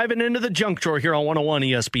 we're diving into the junk drawer here on 101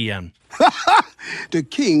 ESPN. The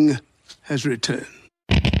king has returned.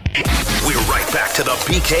 We're right back to the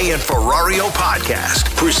BK and Ferrario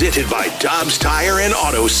podcast, presented by Dobbs Tire and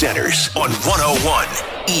Auto Centers on 101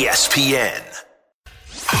 ESPN.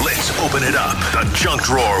 Let's open it up. The junk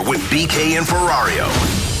drawer with BK and Ferrario.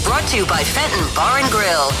 Brought to you by Fenton Bar and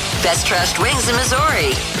Grill. Best trashed wings in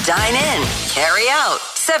Missouri. Dine in, carry out,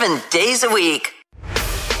 7 days a week.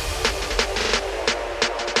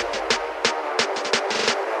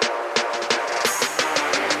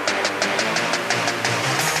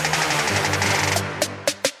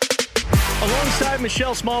 Alongside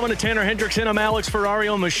Michelle Smallman and Tanner Hendrickson, I'm Alex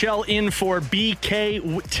Ferrario. Michelle in for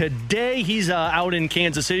BK today. He's out in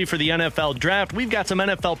Kansas City for the NFL draft. We've got some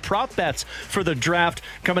NFL prop bets for the draft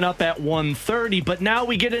coming up at 1:30. But now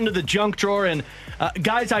we get into the junk drawer. And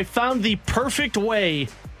guys, I found the perfect way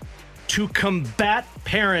to combat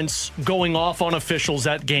parents going off on officials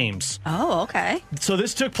at games. Oh, okay. So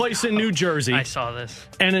this took place in New Jersey. I saw this.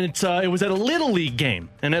 And it was at a Little League game.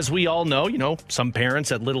 And as we all know, some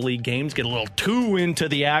parents at Little League games get a little too into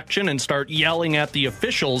the action and start yelling at the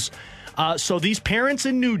officials. So these parents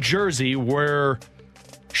in New Jersey were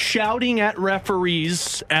shouting at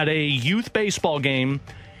referees at a youth baseball game.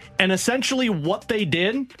 And essentially what they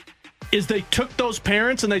did is they took those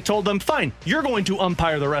parents and they told them, fine, you're going to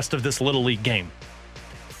umpire the rest of this Little League game.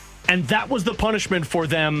 And that was the punishment for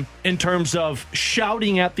them in terms of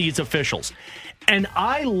shouting at these officials. And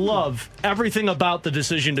I love everything about the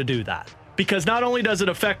decision to do that. Because not only does it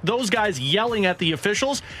affect those guys yelling at the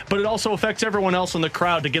officials, but it also affects everyone else in the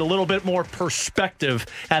crowd to get a little bit more perspective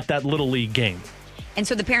at that Little League game. And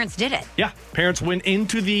so the parents did it. Yeah, parents went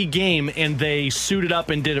into the game and they suited up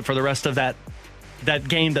and did it for the rest of that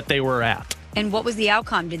game that they were at. And what was the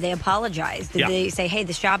outcome? Did they apologize? Did they say, hey,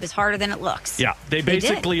 this job is harder than it looks? Yeah, they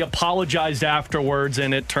basically apologized afterwards,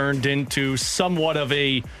 and it turned into somewhat of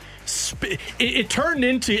a... It turned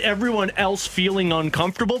into everyone else feeling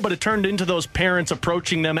uncomfortable, but it turned into those parents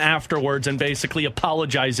approaching them afterwards and basically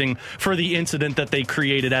apologizing for the incident that they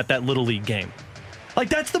created at that Little League game. Like,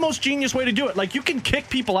 that's the most genius way to do it. Like, you can kick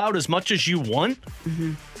people out as much as you want,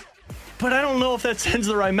 but I don't know if that sends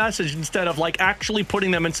the right message instead of, like, actually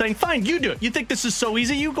putting them and saying, fine, you do it. You think this is so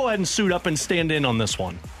easy? You go ahead and suit up and stand in on this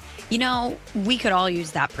one. You know, we could all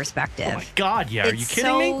use that perspective. Oh, my God, yeah. Are you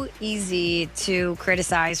kidding me? It's so easy to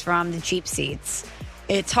criticize from the cheap seats.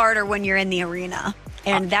 It's harder when you're in the arena,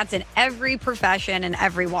 and that's in every profession and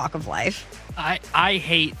every walk of life. I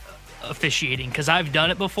hate officiating because I've done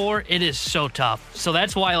it before. It is so tough. So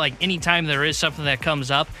that's why, like, anytime there is something that comes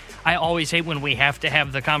up, I always hate when we have to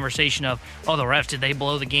have the conversation of, oh, the refs, did they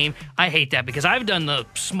blow the game? I hate that because I've done the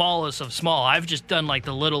smallest of small. I've just done, like,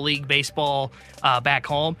 the Little League baseball back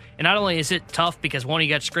home. And not only is it tough because, one, you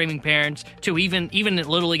got screaming parents. Two, even in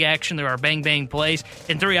Little League action, there are bang-bang plays.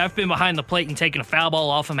 And three, I've been behind the plate and taken a foul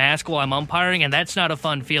ball off a mask while I'm umpiring, and that's not a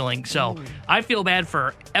fun feeling. So I feel bad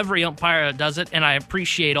for every umpire that does it, and I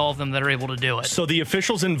appreciate all of them that are able to do it. So the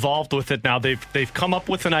officials involved with it now, they've come up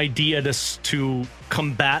with an idea to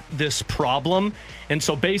combat this problem. And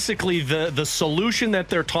so basically the solution that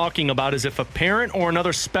they're talking about is if a parent or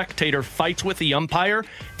another spectator fights with the umpire,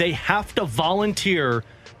 they have to volunteer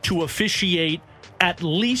to officiate at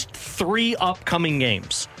least 3 upcoming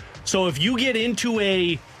games. So if you get into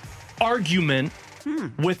a argument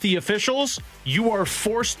with the officials, you are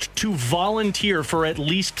forced to volunteer for at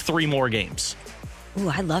least 3 more games. Ooh,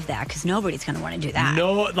 I love that because nobody's going to want to do that.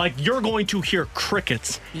 No, like, you're going to hear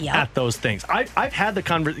crickets at those things. I've had the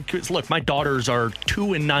conversation. Look, my daughters are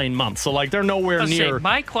 2 and 9 months, so, like, they're nowhere near.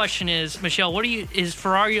 My question is, Michelle, is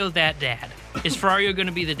Ferrario that dad? Is Ferrario going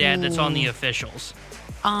to be the dad that's on the officials?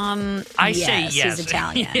 I say yes. He's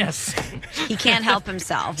Italian. Yes. He can't help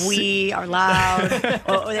himself. We are loud.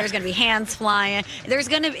 There's going to be hands flying. There's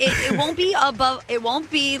going to it won't be above. It won't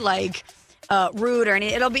be like rude or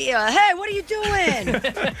anything. It'll be, hey, what are you doing?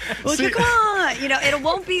 Come on. You know, it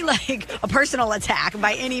won't be like a personal attack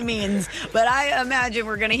by any means, but I imagine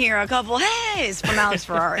we're going to hear a couple heys from Alex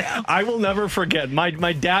Ferrario. I will never forget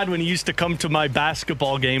my dad when he used to come to my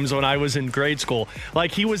basketball games when I was in grade school.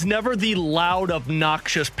 Like, he was never the loud,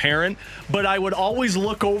 obnoxious parent, but I would always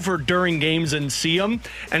look over during games and see him,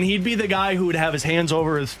 and he'd be the guy who would have his hands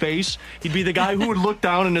over his face. He'd be the guy who would look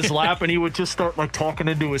down in his lap, and he would just start, like, talking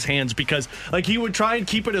into his hands because, like, he would try and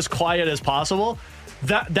keep it as quiet as possible.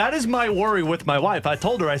 That is my worry with my wife. I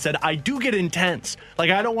told her, I said, I do get intense. Like,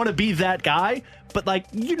 I don't want to be that guy, but, like,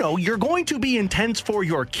 you know, you're going to be intense for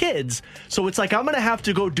your kids. So it's like, I'm going to have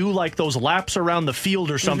to go do, like, those laps around the field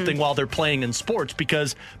or something while they're playing in sports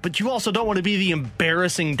but you also don't want to be the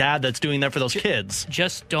embarrassing dad that's doing that for those kids.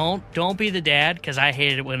 Just don't be the dad, because I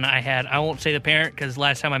hated it when I won't say the parent, because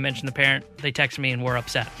last time I mentioned the parent, they texted me and were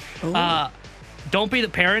upset. Don't be the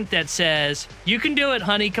parent that says, you can do it,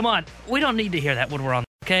 honey, come on. We don't need to hear that when we're on,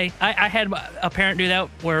 okay? I had a parent do that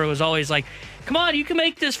where it was always like, come on, you can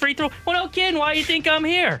make this free throw. Well, no kidding, why do you think I'm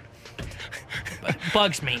here?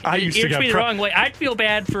 Bugs me. I used to get me the wrong way. I'd feel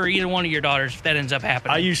bad for either one of your daughters if that ends up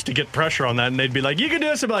happening. I used to get pressure on that, and they'd be like, you can do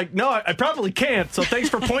this. I'd be like, no, I probably can't, so thanks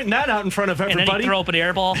for pointing that out in front of everybody. And then you throw up an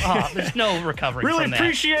air ball. Oh, there's no recovery really from that.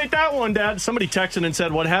 Appreciate that one, Dad. Somebody texted and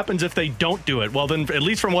said, what happens if they don't do it? Well, then, at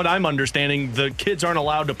least from what I'm understanding, the kids aren't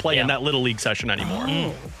allowed to play in that Little League session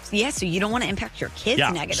anymore. Yeah, so you don't want to impact your kids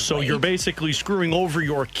negatively. So you're basically screwing over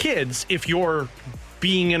your kids if you're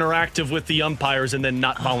being interactive with the umpires and then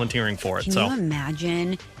not volunteering for it. Can you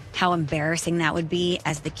imagine how embarrassing that would be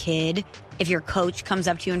as the kid if your coach comes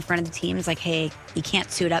up to you in front of the team and is like, hey, you can't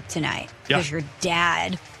suit up tonight because your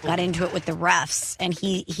dad got into it with the refs and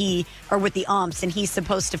he or with the umps and he's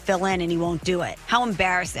supposed to fill in and he won't do it. How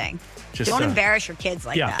embarrassing. Don't embarrass your kids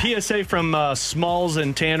like that. Yeah, PSA from Smalls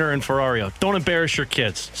and Tanner and Ferrario. Don't embarrass your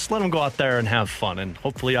kids. Just let them go out there and have fun. And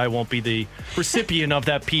hopefully I won't be the recipient of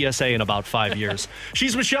that PSA in about 5 years.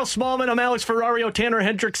 She's Michelle Smallman. I'm Alex Ferrario. Tanner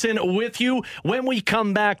Hendrickson with you. When we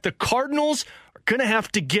come back, the Cardinals are going to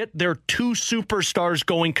have to get their 2 superstars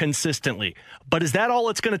going consistently. But is that all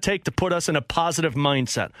it's going to take to put us in a positive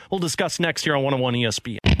mindset? We'll discuss next here on 101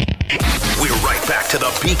 ESPN. We're right back to the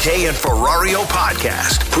BK and Ferrario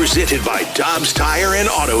podcast, presented by Dobbs Tire and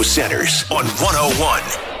Auto Centers on 101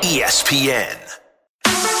 ESPN.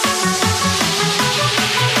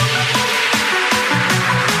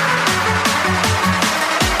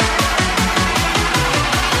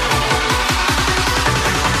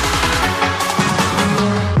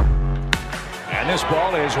 And this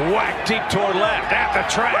ball is whacked deep toward left, at the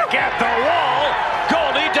track, at the wall.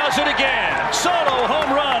 Goldie does it again. Solo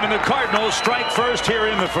home run, and the Cardinals strike first here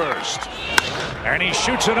in the first. And he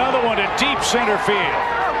shoots another one to deep center field.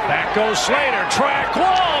 Back goes Slater. Track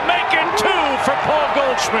wall, making two for Paul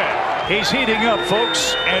Goldschmidt. He's heating up,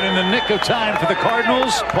 folks. And in the nick of time for the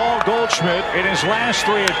Cardinals, Paul Goldschmidt, in his last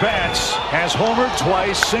 3 at-bats, has homered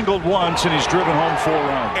twice, singled once, and he's driven home 4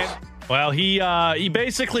 runs. Well, he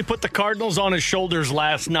basically put the Cardinals on his shoulders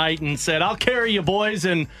last night and said, "I'll carry you, boys."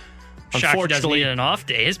 And Shocked he doesn't need an off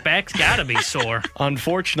day. His back's got to be sore.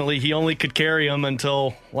 Unfortunately, he only could carry him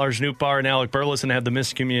until Lars Nootbaar and Alec Burleson had the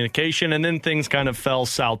miscommunication, and then things kind of fell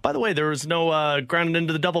south. By the way, there was no grounded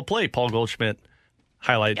into the double play, Paul Goldschmidt.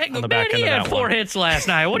 Highlight on the back end of that one. He had 4 hits last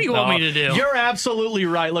night. What do you want me to do? You're absolutely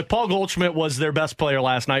right. Look, Paul Goldschmidt was their best player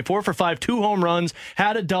last night. 4 for 5, 2 home runs,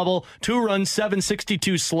 had a double, 2 runs,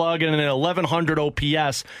 762 slug, and an 1100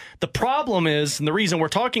 OPS. The problem is, and the reason we're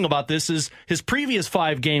talking about this is his previous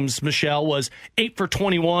 5 games, Michelle, was 8 for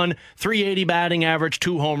 21, 380 batting average,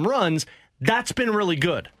 2 home runs. That's been really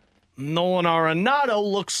good. Nolan Arenado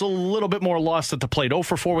looks a little bit more lost at the plate. 0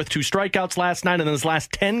 for 4 with 2 strikeouts last night. In his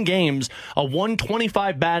last 10 games, a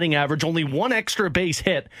 125 batting average, only 1 extra base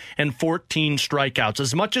hit, and 14 strikeouts.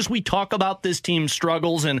 As much as we talk about this team's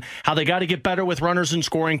struggles and how they got to get better with runners in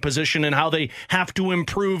scoring position and how they have to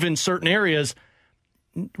improve in certain areas,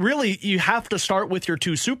 really, you have to start with your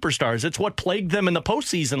 2 superstars. It's what plagued them in the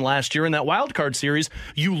postseason last year in that wild card series.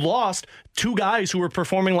 You lost 2 guys who were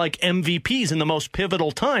performing like MVPs in the most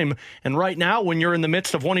pivotal time. And right now, when you're in the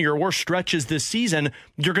midst of one of your worst stretches this season,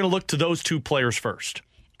 you're going to look to those 2 players first.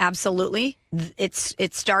 Absolutely. It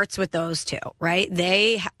starts with those 2, right?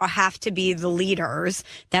 They have to be the leaders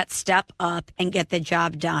that step up and get the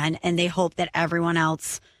job done, and they hope that everyone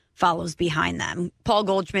else follows behind them. Paul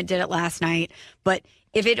Goldschmidt did it last night, but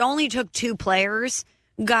if it only took 2 players,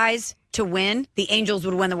 guys, to win, the Angels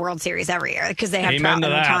would win the World Series every year because they have Trout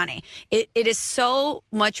and Ohtani. It is so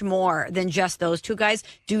much more than just those 2 guys.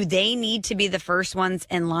 Do they need to be the first ones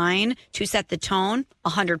in line to set the tone?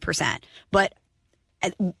 100%. But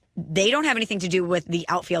they don't have anything to do with the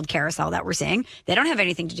outfield carousel that we're seeing. They don't have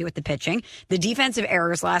anything to do with the pitching. The defensive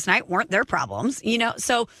errors last night weren't their problems.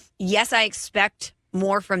 So yes, I expect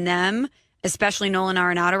more from them, especially Nolan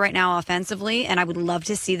Arenado right now offensively, and I would love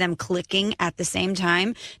to see them clicking at the same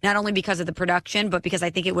time, not only because of the production, but because I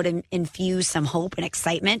think it would infuse some hope and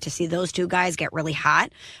excitement to see those 2 guys get really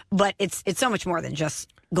hot. But it's so much more than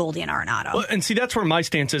just Goldie and Arenado. Well, and see, that's where my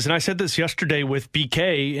stance is, and I said this yesterday with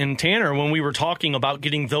BK and Tanner when we were talking about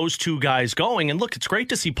getting those 2 guys going. And look, it's great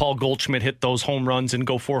to see Paul Goldschmidt hit those home runs and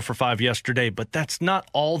go 4 for 5 yesterday, but that's not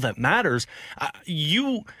all that matters.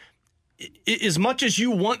 As much as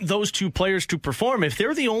you want those 2 players to perform, if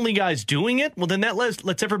they're the only guys doing it, well, then that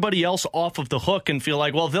lets everybody else off of the hook and feel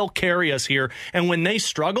like, well, they'll carry us here. And when they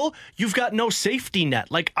struggle, you've got no safety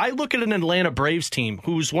net. Like, I look at an Atlanta Braves team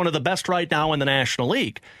who's one of the best right now in the National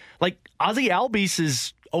League. Like, Ozzie Albies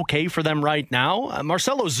is okay for them right now.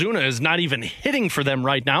 Marcell Ozuna is not even hitting for them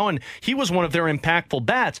right now, and he was one of their impactful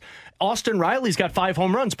bats. Austin Riley's got 5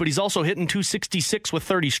 home runs, but he's also hitting .266 with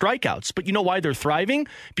 30 strikeouts. But you know why they're thriving?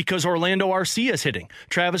 Because Orlando Arcia's hitting,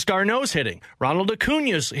 Travis d'Arnaud's hitting, Ronald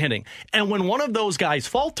Acuna's hitting. And when one of those guys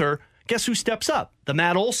falter, guess who steps up? The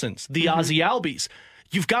Matt Olsons, the Ozzie Albies.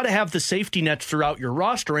 You've got to have the safety nets throughout your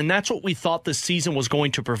roster, and that's what we thought this season was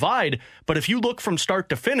going to provide. But if you look from start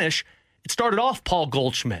to finish, it started off Paul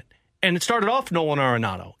Goldschmidt, and it started off Nolan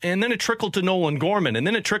Arenado, and then it trickled to Nolan Gorman, and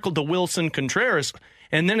then it trickled to Wilson Contreras,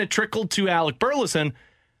 and then it trickled to Alec Burleson.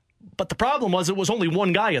 But the problem was it was only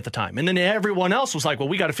one guy at the time, and then everyone else was like, well,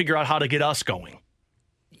 we got to figure out how to get us going.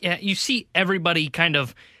 Yeah, you see everybody kind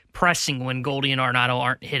of pressing when Goldie and Arenado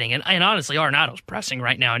aren't hitting. And honestly, Arenado's pressing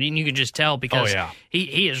right now, and you can just tell because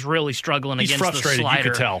he is really struggling against the slider. He's frustrated,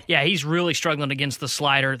 you could tell. Yeah, he's really struggling against the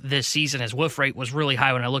slider this season. His whiff rate was really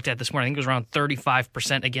high when I looked at this morning. I think it was around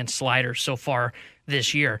 35% against sliders so far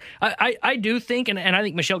this year. I do think, and I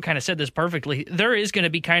think Michelle kind of said this perfectly, there is going to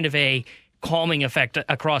be kind of a calming effect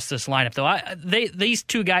across this lineup, though. These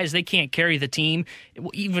 2 guys, they can't carry the team,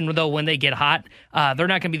 even though when they get hot, they're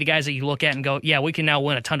not going to be the guys that you look at and go, yeah, we can now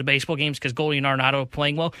win a ton of baseball games because Goldie and Arenado are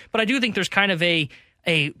playing well. But I do think there's kind of a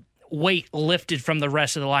weight lifted from the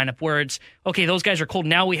rest of the lineup where it's, okay, those guys are cold.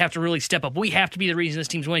 Now we have to really step up. We have to be the reason this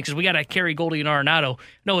team's winning because we got to carry Goldie and Arenado.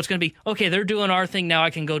 No, it's going to be, okay, they're doing our thing. Now I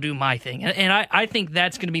can go do my thing. And I think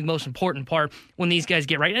that's going to be the most important part when these guys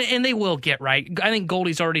get right. And they will get right. I think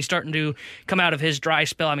Goldie's already starting to come out of his dry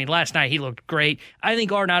spell. I mean, last night he looked great. I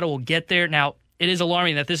think Arenado will get there. Now, it is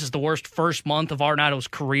alarming that this is the worst first month of Arenado's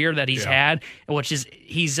career that he's had, which is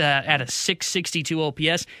he's at a 662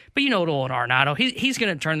 OPS. But you know Nolan Arenado, he's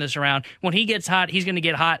going to turn this around. When he gets hot, he's going to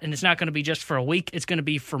get hot, and it's not going to be just for a week. It's going to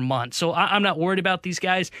be for months. So I'm not worried about these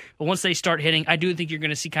guys. But once they start hitting, I do think you're going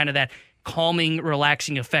to see kind of that calming,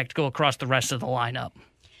 relaxing effect go across the rest of the lineup.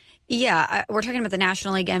 Yeah, we're talking about the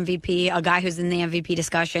National League MVP, a guy who's in the MVP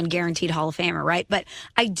discussion, guaranteed Hall of Famer, right? But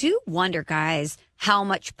I do wonder, guys, how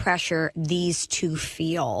much pressure these two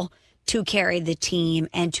feel to carry the team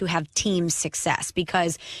and to have team success,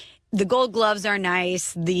 because the Gold Gloves are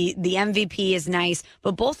nice, the MVP is nice,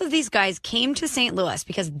 but both of these guys came to St. Louis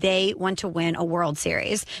because they want to win a World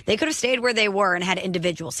Series. They could have stayed where they were and had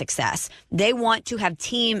individual success. They want to have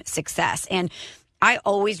team success. And I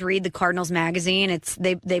always read the Cardinals magazine.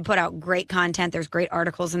 They put out great content. There's great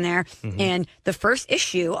articles in there. Mm-hmm. And the first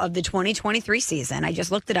issue of the 2023 season, I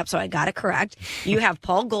just looked it up, so I got it correct. You have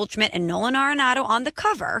Paul Goldschmidt and Nolan Arenado on the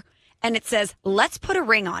cover, and it says, let's put a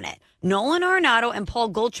ring on it. Nolan Arenado and Paul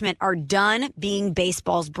Goldschmidt are done being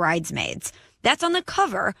baseball's bridesmaids. That's on the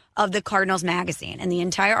cover of the Cardinals magazine. And the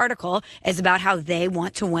entire article is about how they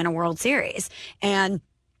want to win a World Series. And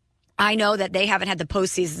I know that they haven't had the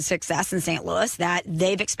postseason success in St. Louis that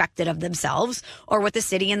they've expected of themselves or what the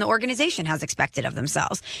city and the organization has expected of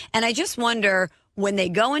themselves. And I just wonder, when they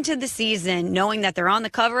go into the season knowing that they're on the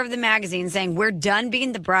cover of the magazine saying, we're done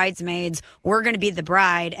being the bridesmaids, we're going to be the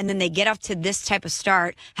bride, and then they get up to this type of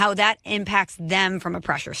start, how that impacts them from a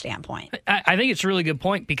pressure standpoint. I think it's a really good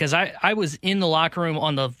point, because I was in the locker room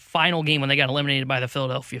on the final game when they got eliminated by the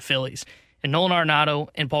Philadelphia Phillies. And Nolan Arenado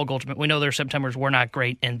and Paul Goldschmidt, we know their Septembers were not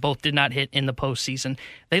great, and both did not hit in the postseason.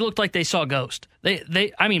 They looked like they saw ghost.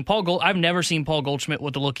 I've never seen Paul Goldschmidt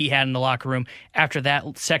with the look he had in the locker room after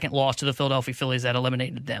that second loss to the Philadelphia Phillies that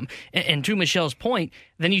eliminated them. And to Michelle's point,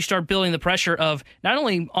 then you start building the pressure of not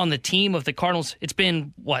only on the team of the Cardinals, it's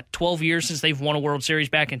been, 12 years since they've won a World Series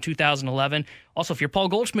back in 2011. Also, if you're Paul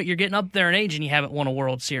Goldschmidt, you're getting up there in age and you haven't won a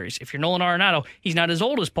World Series. If you're Nolan Arenado, he's not as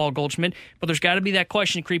old as Paul Goldschmidt, but there's got to be that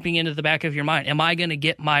question creeping into the back of your mind. Am I going to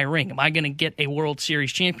get my ring? Am I going to get a World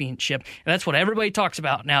Series championship? And that's what everybody talks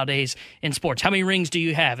about nowadays in sports. How many rings do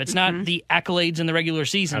you have? It's not the accolades in the regular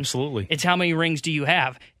season. Absolutely. It's how many rings do you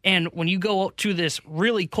have? And when you go to this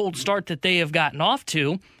really cold start that they have gotten off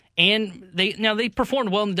to, and they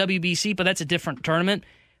performed well in the WBC, but that's a different tournament.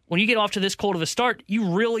 When you get off to this cold of a start,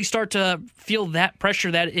 you really start to feel that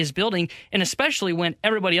pressure that is building, and especially when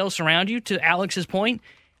everybody else around you, to Alex's point,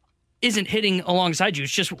 isn't hitting alongside you.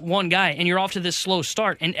 It's just one guy, and you're off to this slow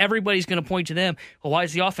start, and everybody's going to point to them. Well, why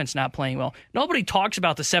is the offense not playing well? Nobody talks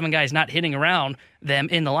about the 7 guys not hitting around them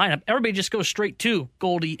in the lineup. Everybody just goes straight to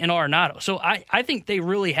Goldie and Arenado. So I think they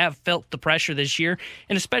really have felt the pressure this year,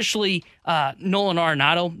 and especially Nolan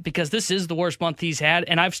Arenado, because this is the worst month he's had,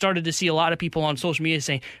 and I've started to see a lot of people on social media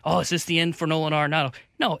saying, oh, is this the end for Nolan Arenado?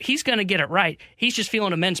 No, he's going to get it right. He's just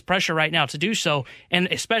feeling immense pressure right now to do so, and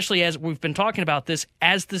especially as we've been talking about this,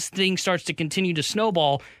 as this thing starts to continue to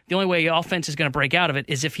snowball, the only way offense is going to break out of it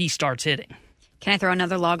is if he starts hitting. Can I throw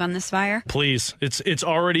another log on this fire? Please. It's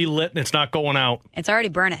already lit and it's not going out. It's already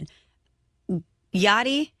burning.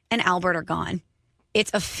 Yachty and Albert are gone. It's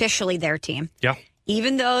officially their team. Yeah.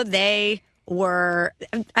 Even though they were,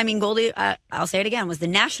 Goldie, I'll say it again, was the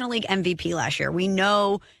National League MVP last year. We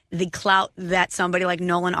know the clout that somebody like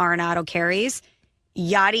Nolan Arenado carries.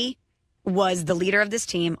 Yachty was the leader of this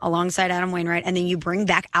team alongside Adam Wainwright, and then you bring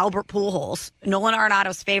back Albert Pujols, Nolan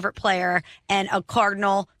Arenado's favorite player and a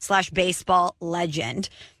Cardinal/baseball legend.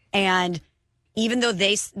 And even though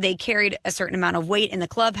they carried a certain amount of weight in the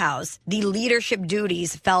clubhouse, the leadership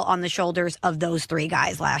duties fell on the shoulders of those 3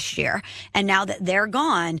 guys last year. And now that they're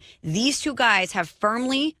gone, these 2 guys have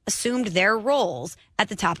firmly assumed their roles at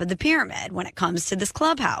the top of the pyramid when it comes to this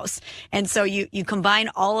clubhouse. And so you combine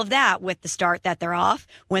all of that with the start that they're off.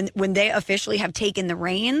 When they officially have taken the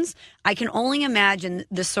reins, I can only imagine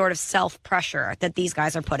the sort of self-pressure that these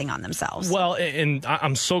guys are putting on themselves. Well, and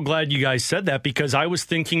I'm so glad you guys said that, because I was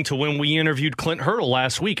thinking to when we interviewed Clint Hurdle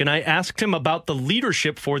last week, and I asked him about the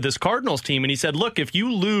leadership for this Cardinals team, and he said, look, if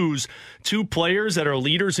you lose 2 players that are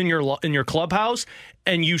leaders in your clubhouse,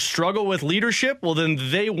 and you struggle with leadership, well, then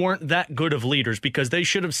they weren't that good of leaders because they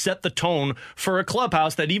should have set the tone for a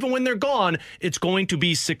clubhouse that even when they're gone, it's going to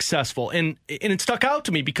be successful. And it stuck out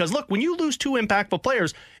to me because, look, when you lose two impactful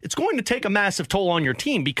players, it's going to take a massive toll on your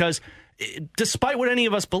team because despite what any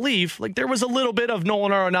of us believe, like there was a little bit of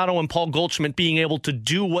Nolan Arenado and Paul Goldschmidt being able to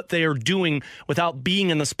do what they are doing without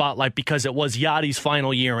being in the spotlight because it was Yadi's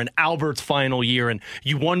final year and Albert's final year, and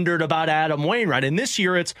you wondered about Adam Wainwright. And this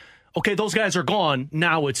year it's, okay, those guys are gone.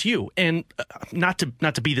 Now it's you. And not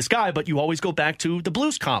to be this guy, but you always go back to the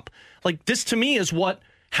Blues comp. Like this to me is what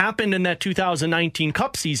happened in that 2019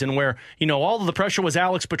 Cup season where, all of the pressure was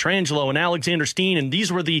Alex Pietrangelo and Alexander Steen, and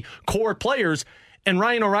these were the core players. And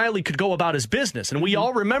Ryan O'Reilly could go about his business. And we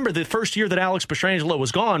all remember the first year that Alex Pietrangelo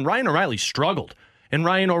was gone, Ryan O'Reilly struggled. And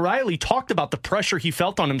Ryan O'Reilly talked about the pressure he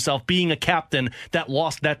felt on himself being a captain that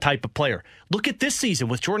lost that type of player. Look at this season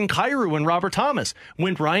with Jordan Kyrou and Robert Thomas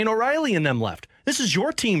when Ryan O'Reilly and them left. This is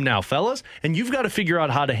your team now, fellas, and you've got to figure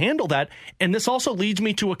out how to handle that. And this also leads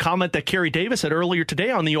me to a comment that Kerry Davis had earlier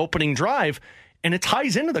today on the opening drive, and it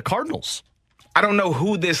ties into the Cardinals. I don't know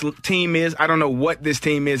who this team is. I don't know what this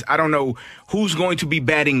team is. I don't know who's going to be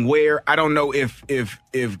batting where. I don't know if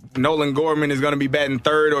Nolan Gorman is going to be batting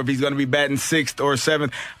third or if he's going to be batting sixth or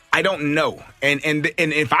seventh. I don't know. And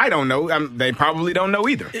if I don't know, they probably don't know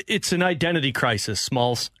either. It's an identity crisis,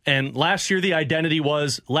 Smalls. And last year the identity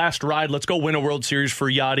was last ride, let's go win a World Series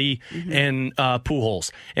for Yadi and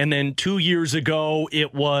Pujols. And then 2 years ago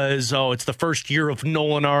it was, it's the first year of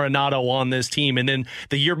Nolan Arenado on this team. And then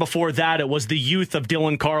the year before that it was the youth of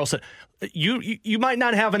Dylan Carlson. You might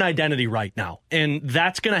not have an identity right now, and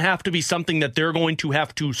that's going to have to be something that they're going to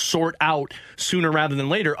have to sort out sooner rather than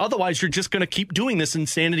later. Otherwise, you're just going to keep doing this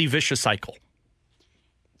insanity vicious cycle.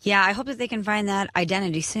 Yeah, I hope that they can find that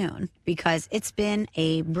identity soon because it's been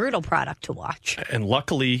a brutal product to watch. And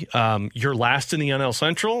luckily, you're last in the NL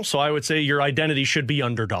Central, so I would say your identity should be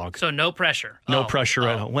underdog. So no pressure. No pressure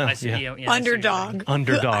at all. Well, Underdog.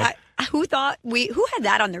 Underdog. Who had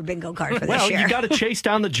that on their bingo card for this year? Well, you got to chase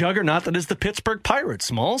down the juggernaut that is the Pittsburgh Pirates,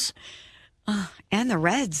 Smalls. And the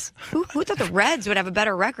Reds. Who thought the Reds would have a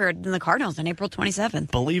better record than the Cardinals on April 27th?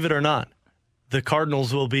 Believe it or not, the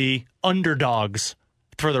Cardinals will be underdogs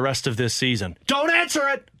for the rest of this season. Don't answer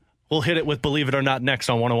it! We'll hit it with Believe It or Not next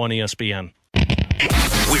on 101 ESPN.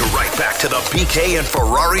 We're right back to the BK and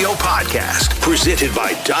Ferrario podcast, presented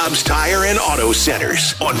by Dobbs Tire and Auto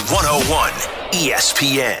Centers on 101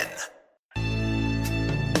 ESPN.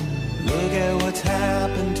 Look at what's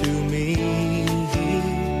happened to me.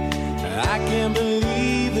 I can't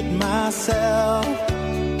believe it myself.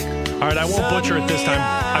 All right, I won't butcher it this time.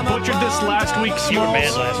 I butchered this last week. You were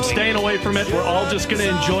mad last week. Staying away from it. We're all just going to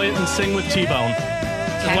enjoy it and sing with T-Bone.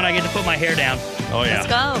 This is when I get to put my hair down. Oh, yeah. Let's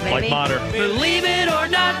go, baby. Like Mater. Believe it or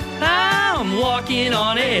not, I'm walking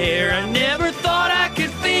on air. I never thought I could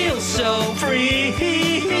feel so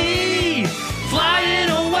free. Flying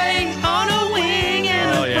away on a wing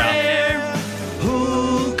and a prayer.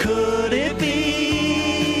 Who could it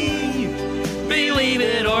be? Believe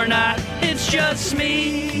it or not, it's just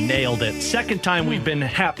me. Nailed it. Second time we've been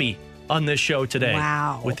happy on this show today.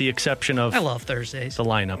 Wow. With the exception of I love Thursdays. The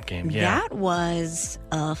lineup game. Yeah. That was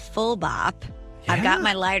a full bop. I've got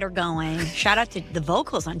my lighter going. Shout out to the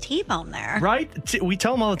vocals on T-Bone there. Right? We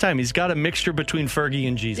tell him all the time. He's got a mixture between Fergie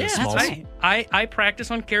and Jesus. Yeah, that's right. I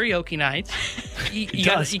practice on karaoke nights.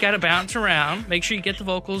 You got to bounce around. Make sure you get the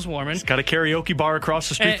vocals warming. He's got a karaoke bar across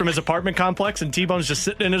the street from his apartment complex, and T-Bone's just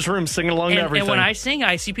sitting in his room singing along to everything. And when I sing,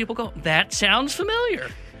 I see people go, that sounds familiar.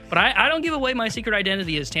 But I don't give away my secret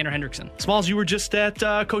identity as Tanner Hendrickson. Smalls, you were just at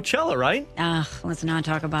Coachella, right? Let's not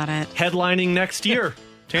talk about it. Headlining next year.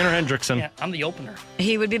 Tanner Hendrickson. Yeah, I'm the opener.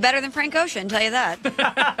 He would be better than Frank Ocean, tell you that.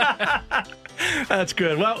 That's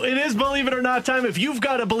good. Well, it is Believe It or Not time. If you've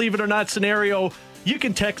got a Believe It or Not scenario, you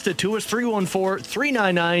can text it to us,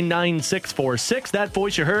 314-399-9646. That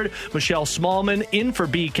voice you heard, Michelle Smallman, in for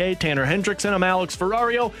BK, Tanner Hendrickson. I'm Alex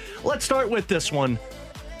Ferrario. Let's start with this one.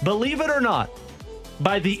 Believe it or not,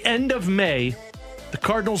 by the end of May, the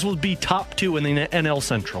Cardinals will be top 2 in the NL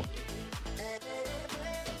Central.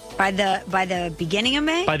 By the beginning of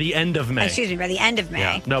May? By the end of May. Excuse me, by the end of May.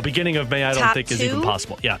 Yeah. No, beginning of May I don't think is even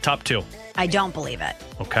possible. Yeah, top 2. I don't believe it.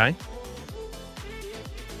 Okay.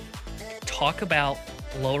 Talk about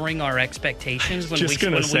lowering our expectations when we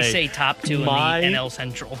say top 2 in the NL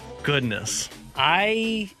Central. Goodness.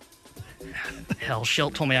 Hell,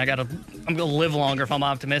 Schilt told me I'm going to live longer if I'm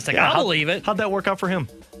optimistic. Yeah, I'll believe it. How'd that work out for him?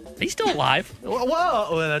 He's still alive.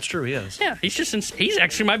 Well, that's true. He is. Yeah, he's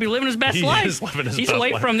actually might be living his best life. Is living his he's best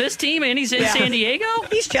away life. from this team, and he's in San Diego.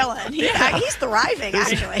 He's chilling. He's thriving,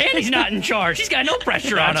 actually. And he's not in charge. He's got no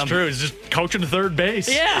pressure on him. That's true. He's just coaching third base.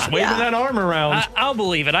 Yeah. Just waving that arm around. I'll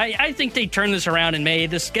believe it. I think they turn this around in May.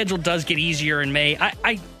 The schedule does get easier in May.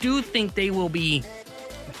 I do think they will be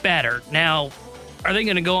better. Now, are they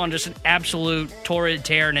going to go on just an absolute torrid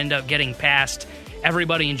tear and end up getting past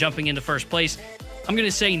everybody and jumping into first place? I'm going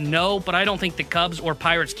to say no, but I don't think the Cubs or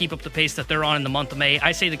Pirates keep up the pace that they're on in the month of May.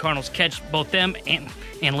 I say the Cardinals catch both them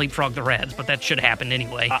and leapfrog the Reds, but that should happen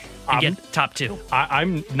anyway and get top two.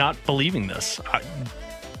 I'm not believing this.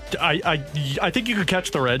 I think you could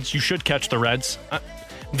catch the Reds. You should catch the Reds.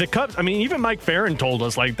 The Cubs, I mean, even Mike Farron told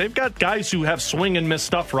us, like, they've got guys who have swing and miss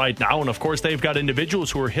stuff right now, and of course they've got individuals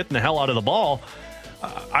who are hitting the hell out of the ball.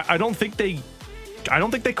 I don't think they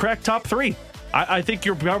crack top three. I think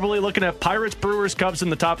you're probably looking at Pirates, Brewers, Cubs in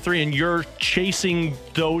the top three, and you're chasing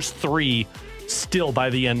those three still by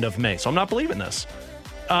the end of May. So I'm not believing this.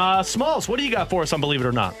 Smalls, what do you got for us on Believe It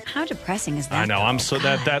or Not? How depressing is that? I know. I'm so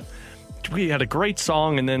that we had a great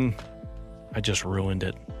song, and then I just ruined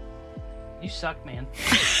it. You suck, man.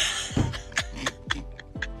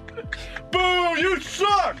 Boo, you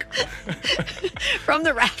suck! From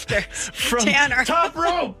the rafters. From Tanner. top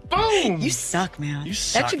row. Boom! You suck, man. You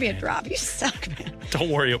suck, that should be a man. drop. You suck, man. Don't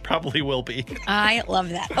worry, it probably will be. I love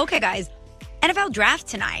that. Okay, guys. NFL draft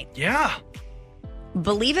tonight. Yeah.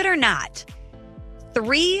 Believe it or not,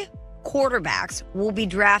 3 quarterbacks will be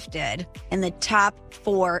drafted in the top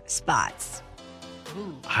 4 spots.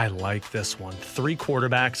 I like this one. 3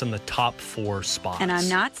 quarterbacks in the top 4 spots. And I'm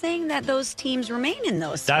not saying that those teams remain in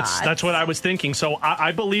those spots. That's what I was thinking. So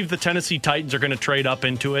I believe the Tennessee Titans are going to trade up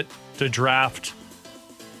into it to draft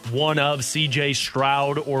one of C.J.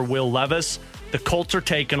 Stroud or Will Levis. The Colts are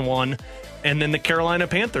taking one, and then the Carolina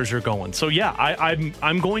Panthers are going. So yeah,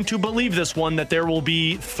 I'm going to believe this one, that there will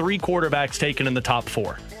be 3 quarterbacks taken in the top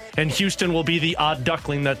 4. And Houston will be the odd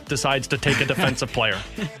duckling that decides to take a defensive player.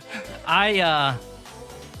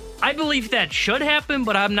 I believe that should happen,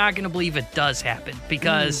 but I'm not going to believe it does happen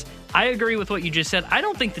because I agree with what you just said. I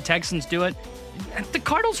don't think the Texans do it. The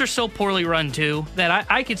Cardinals are so poorly run, too, that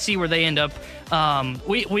I could see where they end up.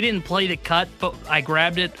 We didn't play the cut, but I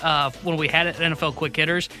grabbed it when we had it at NFL Quick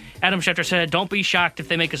Hitters. Adam Schefter said, don't be shocked if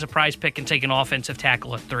they make a surprise pick and take an offensive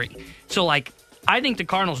tackle at 3. So, I think the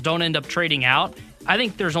Cardinals don't end up trading out. I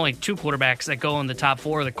think there's only 2 quarterbacks that go in the top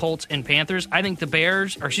 4, the Colts and Panthers. I think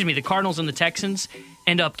the Cardinals and the Texans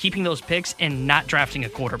end up keeping those picks and not drafting a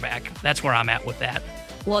quarterback. That's where I'm at with that.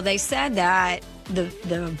 Well, they said that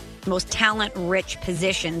the most talent-rich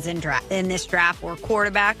positions in this draft were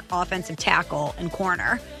quarterback, offensive tackle, and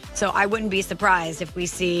corner. So I wouldn't be surprised if we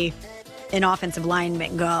see an offensive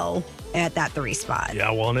lineman go at that 3 spot.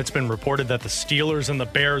 Yeah, well, and it's been reported that the Steelers and the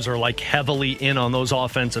Bears are heavily in on those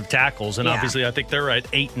offensive tackles. And obviously I think they're at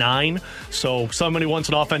 8-9. So somebody wants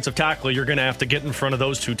an offensive tackle, you're going to have to get in front of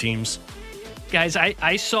those 2 teams. Guys,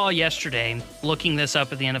 I saw yesterday, looking this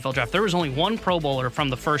up at the NFL draft, there was only 1 Pro Bowler from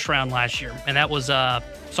the first round last year, and that was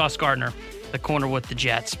Sauce Gardner, the corner with the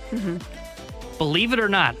Jets. Mm-hmm. Believe it or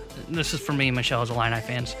not, this is for me and Michelle as a Illini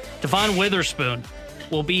fans, Devon Witherspoon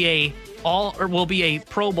will be a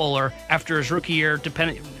Pro Bowler after his rookie year,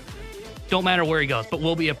 don't matter where he goes, but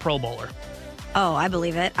will be a Pro Bowler. Oh, I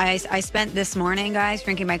believe it. I spent this morning, guys,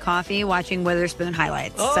 drinking my coffee, watching Witherspoon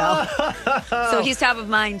highlights. So he's top of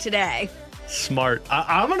mind today. Smart.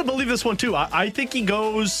 I'm going to believe this one, too. I think he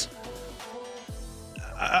goes...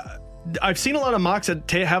 I've seen a lot of mocks that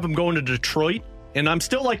have him going to Detroit, and I'm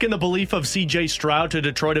still in the belief of C.J. Stroud to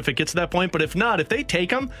Detroit if it gets to that point. But if not, if they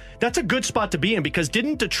take him, that's a good spot to be in, because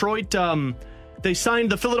didn't Detroit... they signed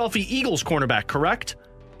the Philadelphia Eagles cornerback, correct?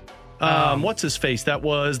 What's his face? That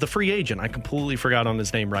was the free agent. I completely forgot on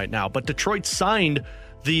his name right now. But Detroit signed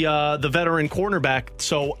the veteran cornerback.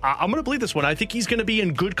 So I'm going to believe this one. I think he's going to be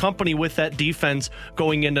in good company with that defense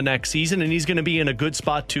going into next season, and he's going to be in a good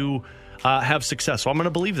spot to have success. So I'm going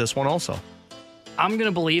to believe this one also. I'm going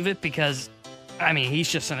to believe it because,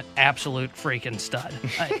 he's just an absolute freaking stud.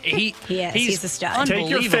 He is. He's a stud. Take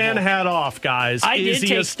your fan hat off, guys. Is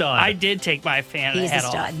he a stud? I did take my fan hat off. He's a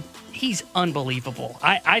stud. He's unbelievable.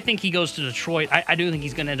 I think he goes to Detroit. I do think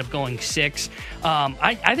he's going to end up going 6.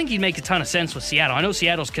 I think he'd make a ton of sense with Seattle. I know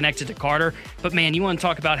Seattle's connected to Carter, but man, you want to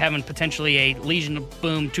talk about having potentially a Legion of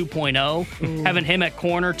Boom 2.0, having him at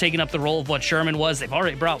corner, taking up the role of what Sherman was. They've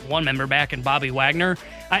already brought one member back in Bobby Wagner.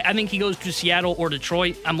 I think he goes to Seattle or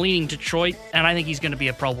Detroit. I'm leaning Detroit, and I think he's going to be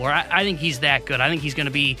a Pro Bowler. I think he's that good. I think he's going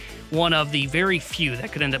to be one of the very few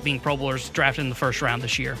that could end up being Pro Bowlers drafted in the first round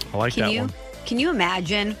this year. I like that one. Can you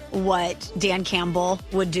imagine what Dan Campbell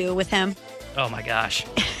would do with him? Oh, my gosh.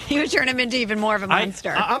 He would turn him into even more of a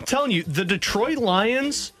monster. I'm telling you, the Detroit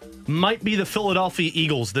Lions might be the Philadelphia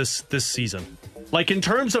Eagles this season. Like, in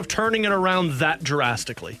terms of turning it around that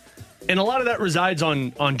drastically. And a lot of that resides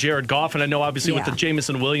on Jared Goff. And I know, obviously, with the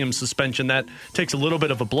Jamison Williams suspension, that takes a little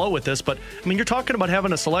bit of a blow with this. But, I mean, you're talking about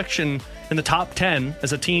having a selection in the top 10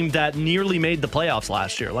 as a team that nearly made the playoffs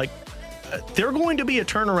last year. Like, they're going to be a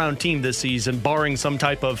turnaround team this season, barring some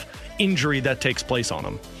type of injury that takes place on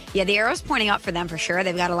them. Yeah, the arrow's pointing up for them for sure.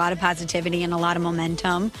 They've got a lot of positivity and a lot of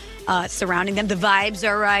momentum surrounding them. The vibes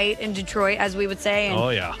are right in Detroit, as we would say. And,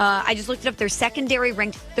 I just looked it up. Their secondary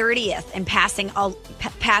ranked 30th in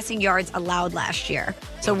passing yards allowed last year.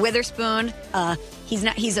 So Witherspoon,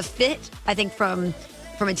 he's a fit, I think, from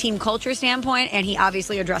a team culture standpoint, and he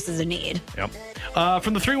obviously addresses a need. Yep.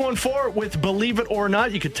 From the 314 with Believe It or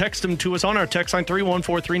Not, you could text them to us on our text line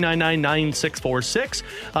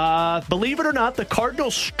 314-399-9646. Believe it or not, the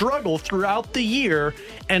Cardinals struggle throughout the year,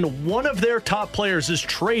 and one of their top players is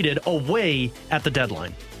traded away at the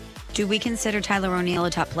deadline. Do we consider Tyler O'Neill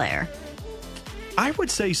a top player? I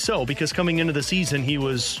would say so, because coming into the season, he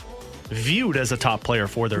was viewed as a top player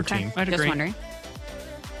for their team. I'd agree. Just wondering.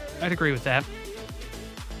 I'd agree with that.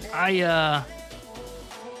 I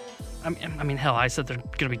mean, hell, I said they're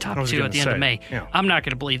going to be top 2 at the end of May. Yeah. I'm not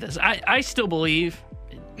going to believe this. I still believe,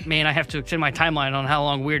 man, I have to extend my timeline on how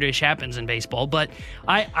long weird-ish happens in baseball, but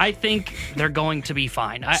I think they're going to be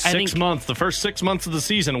fine. I think the first 6 months of the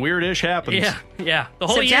season, weird-ish happens. Yeah. The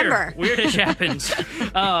whole September. year, weird-ish happens.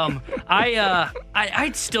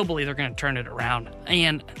 I still believe they're going to turn it around.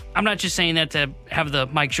 And I'm not just saying that to have the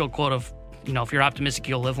Mike Schultz quote of, if you're optimistic,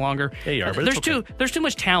 you'll live longer. Yeah, you are, but there's too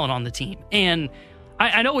much talent on the team. And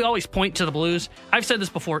I know we always point to the Blues. I've said this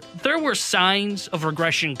before. There were signs of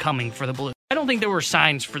regression coming for the Blues. I don't think there were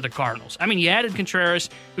signs for the Cardinals. I mean, you added Contreras,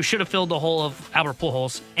 who should have filled the hole of Albert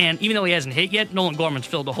Pujols. And even though he hasn't hit yet, Nolan Gorman's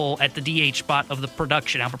filled the hole at the DH spot of the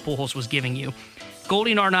production Albert Pujols was giving you.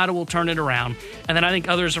 Goldie and Arenado will turn it around, and then I think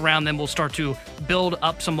others around them will start to build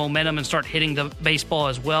up some momentum and start hitting the baseball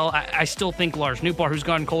as well. I still think Lars Nootbaar, who's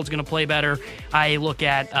gone cold, is going to play better. I look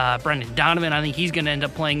at Brendan Donovan. I think he's going to end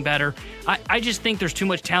up playing better. I just think there's too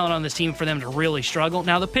much talent on this team for them to really struggle.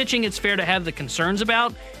 Now, the pitching, it's fair to have the concerns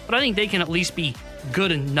about, but I think they can at least be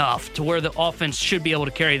good enough to where the offense should be able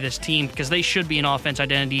to carry this team, because they should be an offense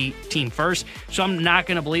identity team first. So I'm not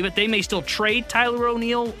going to believe it. They may still trade Tyler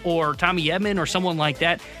O'Neill or Tommy Edman or someone like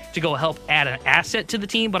that to go help add an asset to the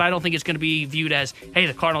team, but I don't think it's going to be viewed as, hey,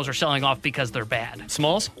 the Cardinals are selling off because they're bad.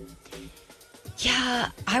 Smalls? Yeah,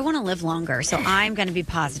 I want to live longer, so I'm going to be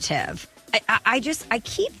positive. I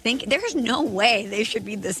keep thinking there's no way they should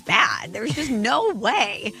be this bad. There's just no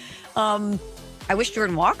way. I wish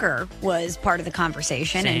Jordan Walker was part of the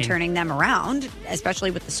conversation and turning them around,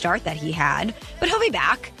 especially with the start that he had. But he'll be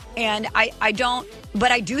back. And I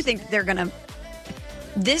do think that they're going to,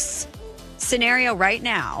 this scenario right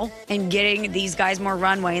now and getting these guys more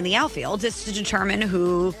runway in the outfield is to determine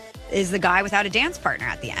who is the guy without a dance partner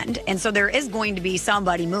at the end. And so there is going to be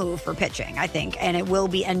somebody move for pitching, I think. And it will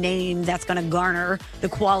be a name that's going to garner the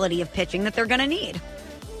quality of pitching that they're going to need.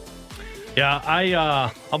 Yeah,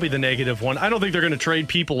 I'll be the negative one. I don't think they're going to trade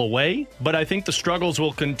people away, but I think the struggles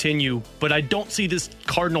will continue. But I don't see this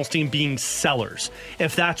Cardinals team being sellers,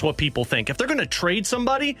 if that's what people think. If they're going to trade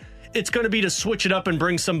somebody, it's going to be to switch it up and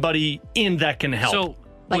bring somebody in that can help. So,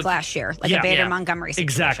 like last year, like a Bader Montgomery situation.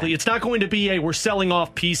 Exactly. It's not going to be we're selling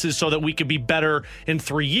off pieces so that we could be better in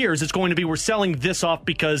 3 years. It's going to be we're selling this off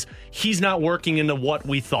because he's not working into what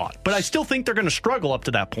we thought. But I still think they're going to struggle up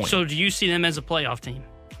to that point. So do you see them as a playoff team?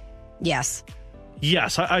 Yes.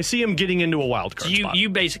 Yes, I see him getting into a wild card spot. You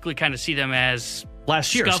basically kind of see them as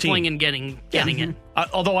last year's scuffling team. And getting in.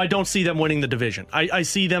 Although I don't see them winning the division. I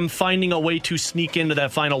see them finding a way to sneak into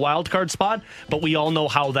that final wild card spot, but we all know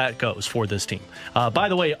how that goes for this team. By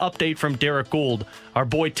the way, update from Derek Gould. Our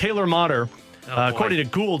boy Taylor Motter, according to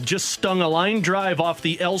Gould, just stung a line drive off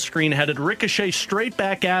the L screen, had it ricochet straight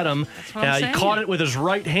back at him. He caught it with his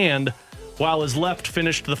right hand while his left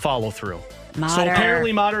finished the follow-through. So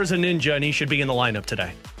apparently Motter is a ninja, and he should be in the lineup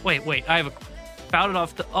today. Wait, I have fouled it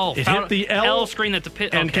off the it hit the L screen at the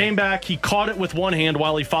pit and came back. He caught it with one hand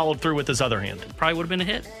while he followed through with his other hand. Probably would have been a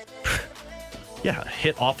hit. Yeah, a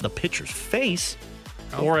hit off the pitcher's face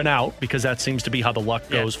or an out, because that seems to be how the luck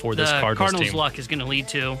goes for this Cardinals team. Luck is going to lead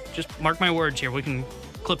to, just mark my words here, we can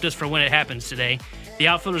clip this for when it happens today. The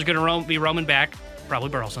outfielder's going to be roaming back. probably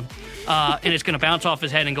Burleson, and it's going to bounce off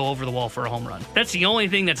his head and go over the wall for a home run. That's the only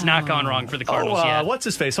thing that's not gone wrong for the Cardinals yet. What's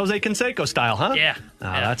his face? Jose Canseco style, huh? Yeah.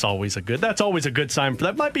 That's always a good sign.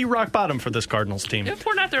 That might be rock bottom for this Cardinals team. If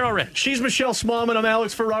we're not there already. She's Michelle Smallman. I'm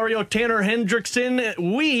Alex Ferrario. Tanner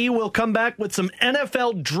Hendrickson. We will come back with some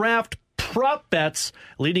NFL draft prop bets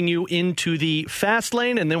leading you into the fast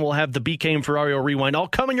lane, and then we'll have the BK and Ferrario rewind all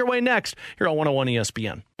coming your way next here on 101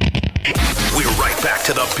 ESPN. We're right back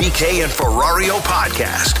to the BK and Ferrario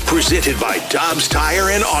podcast, presented by Dobbs Tire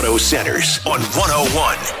and Auto Centers on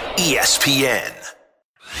 101 ESPN.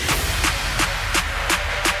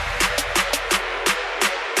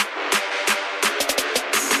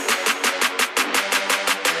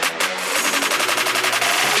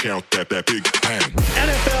 Count that big bang.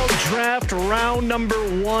 NFL draft round number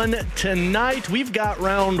 1 tonight. We've got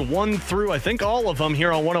round 1 through, I think, all of them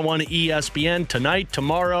here on 101 ESPN tonight,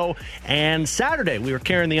 tomorrow, and Saturday. We were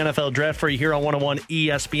carrying the NFL draft for you here on 101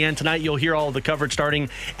 ESPN. Tonight, you'll hear all of the coverage starting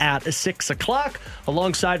at 6 o'clock.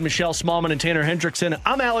 Alongside Michelle Smallman and Tanner Hendrickson,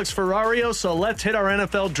 I'm Alex Ferrario, so let's hit our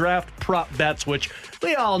NFL draft prop bets, which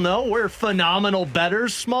we all know we're phenomenal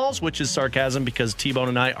bettors, Smalls, which is sarcasm because T-Bone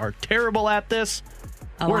and I are terrible at this.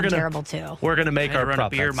 I'm terrible too. We're gonna make our run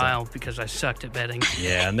prop a beer bets mile because I sucked at betting.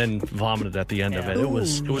 Yeah, and then vomited at the end of it. It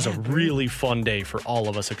was a really fun day for all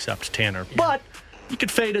of us except Tanner. Yeah. But you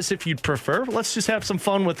could fade us if you'd prefer. Let's just have some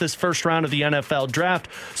fun with this first round of the NFL draft.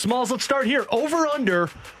 Smalls, let's start here. Over under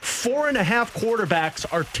 4.5 quarterbacks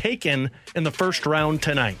are taken in the first round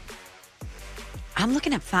tonight. I'm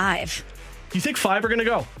looking at 5. You think 5 are gonna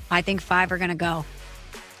go? I think 5 are gonna go.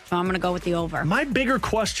 So I'm going to go with the over. My bigger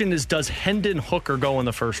question is, does Hendon Hooker go in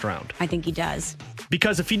the first round? I think he does.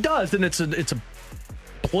 Because if he does, then it's a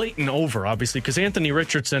blatant over, obviously, because Anthony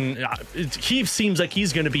Richardson, he seems like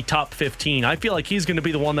he's going to be top 15. I feel like he's going to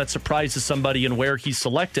be the one that surprises somebody in where he's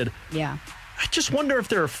selected. Yeah. I just wonder if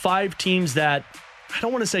there are 5 teams that, I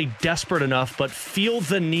don't want to say desperate enough, but feel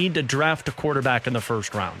the need to draft a quarterback in the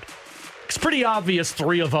first round. It's pretty obvious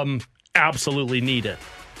 3 of them absolutely need it.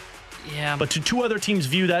 Yeah. But do 2 other teams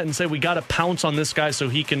view that and say, we got to pounce on this guy so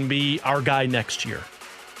he can be our guy next year?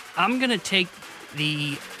 I'm going to take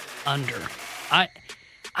the under.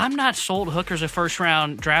 I'm not sold Hooker's a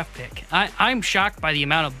first-round draft pick. I'm shocked by the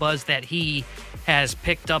amount of buzz that he has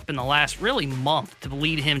picked up in the last really month to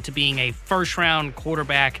lead him to being a first-round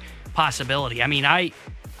quarterback possibility. I mean, I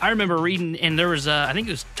remember reading, and there was, I think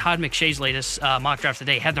it was Todd McShay's latest mock draft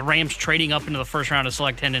today, had the Rams trading up into the first round to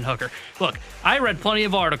select Hendon Hooker. Look, I read plenty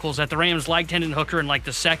of articles that the Rams liked Hendon Hooker in like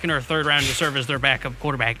the second or third round to serve as their backup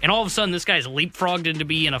quarterback. And all of a sudden, this guy's leapfrogged into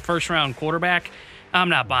being a first-round quarterback. I'm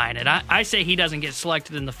not buying it. I say he doesn't get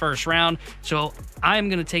selected in the first round, so I'm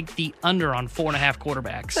going to take the under on 4.5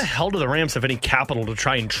 quarterbacks. The hell do the Rams have any capital to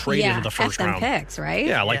try and trade into the first round? Picks, right?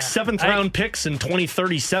 Yeah, like 7th round picks in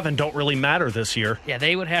 2037 don't really matter this year. Yeah,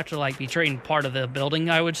 they would have to like be trading part of the building,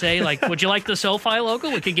 I would say. Like, would you like the SoFi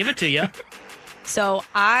logo? We could give it to you. So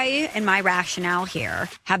I, in my rationale here,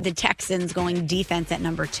 have the Texans going defense at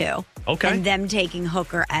number 2. Okay. And them taking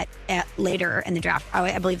Hooker at later in the draft.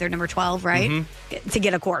 I believe they're number 12, right? Mm-hmm. To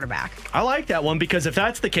get a quarterback. I like that one because if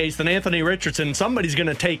that's the case, then Anthony Richardson, somebody's going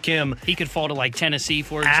to take him. He could fall to like Tennessee,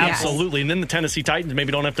 for example. Absolutely. And then the Tennessee Titans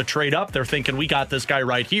maybe don't have to trade up. They're thinking, we got this guy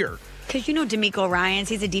right here. Because DeMeco Ryans,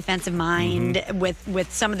 he's a defensive mind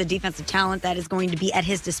with some of the defensive talent that is going to be at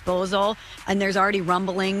his disposal. And there's already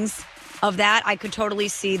rumblings of that. I could totally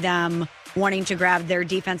see them wanting to grab their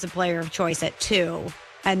defensive player of choice at 2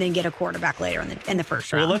 and then get a quarterback later in the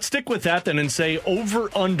first round. Well, let's stick with that then and say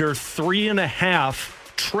over under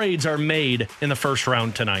 3.5 trades are made in the first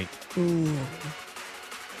round tonight. Ooh.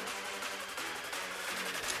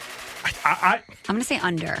 I'm going to say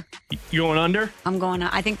under. You going under? I'm going.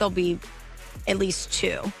 I think there'll be at least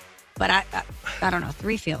 2. But I don't know.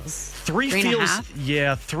 3 feels. 3 feels.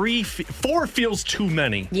 Yeah, 4 feels too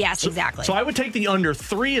many. Yes, exactly. So I would take the under.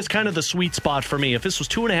 3 is kind of the sweet spot for me. If this was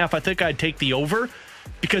 2.5, I think I'd take the over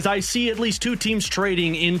because I see at least 2 teams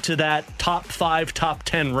trading into that top 5, top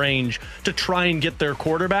 10 range to try and get their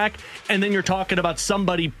quarterback. And then you're talking about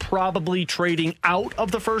somebody probably trading out of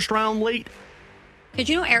the first round late. Because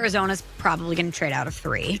Arizona's probably going to trade out of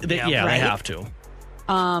 3. They have to.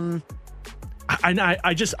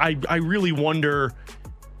 I really wonder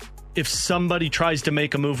if somebody tries to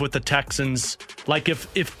make a move with the Texans, like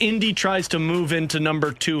if Indy tries to move into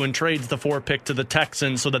number 2 and trades the 4 pick to the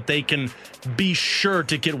Texans so that they can be sure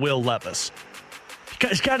to get Will Levis. You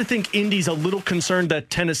guys got to think Indy's a little concerned that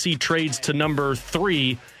Tennessee trades to number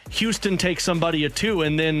 3. Houston takes somebody at 2,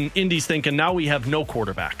 and then Indy's thinking, now we have no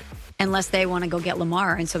quarterback. unless they want to go get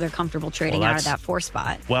Lamar, and so they're comfortable trading out of that 4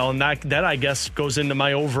 spot. Well, and that I guess goes into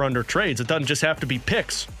my over-under trades. It doesn't just have to be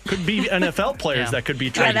picks. Could be NFL players that could be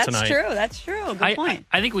traded tonight. That's true. Good point.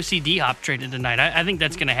 I think we see D-Hop traded tonight. I think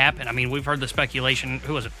that's going to happen. I mean, we've heard the speculation.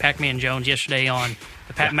 Who was it? Pac-Man Jones yesterday on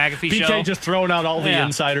the Pat McAfee show. BK just throwing out all the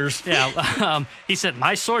insiders. Yeah. He said,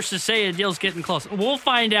 my sources say a deal's getting close. We'll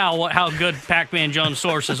find out how good Pac-Man Jones'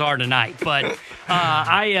 sources are tonight. But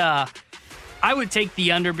I would take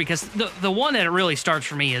the under because the one that really starts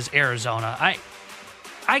for me is Arizona.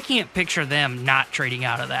 I can't picture them not trading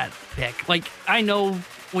out of that pick. Like, I know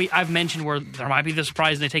I've mentioned where there might be the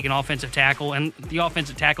surprise they take an offensive tackle, and the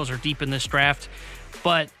offensive tackles are deep in this draft,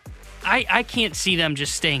 but I can't see them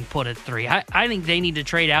just staying put at 3. I think they need to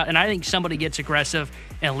trade out, and I think somebody gets aggressive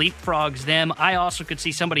and leapfrogs them. I also could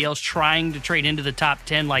see somebody else trying to trade into the top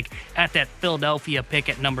 10, like at that Philadelphia pick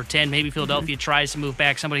at number 10. Maybe Philadelphia tries to move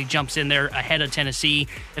back. Somebody jumps in there ahead of Tennessee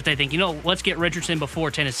if they think, let's get Richardson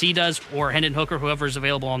before Tennessee does, or Hendon Hooker, whoever is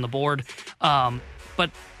available on the board.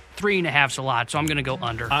 But 3.5's a lot, so I'm going to go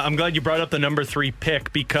under. I'm glad you brought up the number 3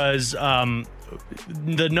 pick because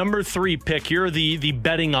the number 3 pick, here are the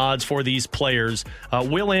betting odds for these players.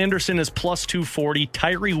 Will Anderson is plus 240,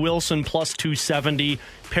 Tyree Wilson plus 270,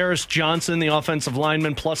 Paris Johnson, the offensive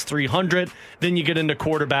lineman, plus 300. Then you get into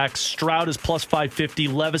quarterbacks. Stroud is plus 550,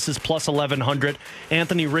 Levis is plus 1100,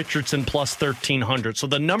 Anthony Richardson plus 1300. So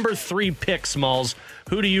the number 3 pick, Smalls,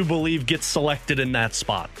 who do you believe gets selected in that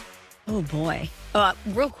spot? Oh, boy.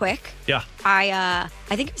 Real quick. Yeah. I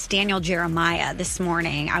think it was Daniel Jeremiah this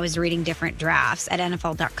morning. I was reading different drafts at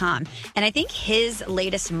NFL.com. And I think his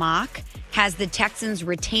latest mock has the Texans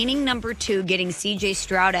retaining number 2, getting C.J.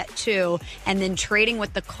 Stroud at 2, and then trading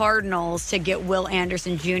with the Cardinals to get Will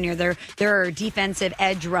Anderson Jr., their defensive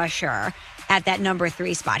edge rusher, at that number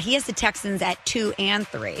 3 spot. He has the Texans at 2 and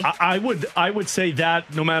 3. I would say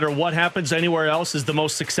that no matter what happens anywhere else is the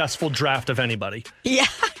most successful draft of anybody. Yeah.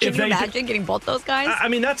 Can you imagine getting both those guys? I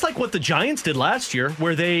mean, that's like what the Giants did last year,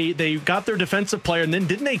 where they got their defensive player, and then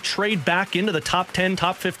didn't they trade back into the top 10,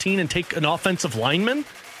 top 15 and take an offensive lineman?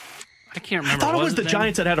 I can't remember. I thought it was the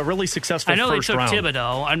Giants that had a really successful first round. I know they took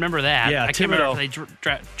Thibodeau. I remember that. Yeah, I can't remember if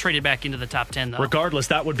they traded back into the top 10, though. Regardless,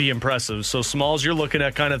 that would be impressive. So, Smalls, you're looking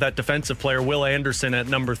at kind of that defensive player, Will Anderson, at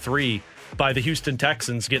number 3 by the Houston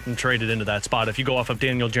Texans getting traded into that spot if you go off of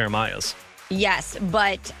Daniel Jeremiah's. Yes,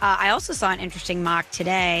 but I also saw an interesting mock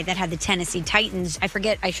today that had the Tennessee Titans. I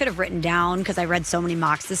forget, I should have written down because I read so many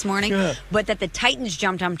mocks this morning, but that the Titans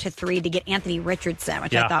jumped up to 3 to get Anthony Richardson,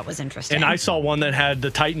 which I thought was interesting. And I saw one that had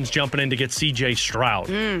the Titans jumping in to get C.J. Stroud.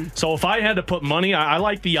 So if I had to put money, I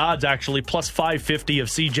like the odds actually, plus 550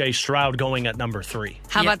 of C.J. Stroud going at number 3.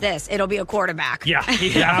 How about this? It'll be a quarterback. Yeah,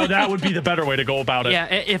 that would be the better way to go about it. Yeah,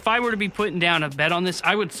 if I were to be putting down a bet on this,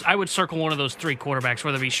 I would circle one of those 3 quarterbacks,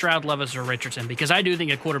 whether it be Stroud, Levis, or Richardson, because I do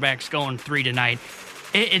think a quarterback's going 3 tonight.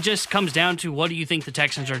 It just comes down to what do you think the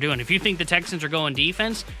Texans are doing. If you think the Texans are going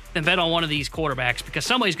defense, then bet on one of these quarterbacks because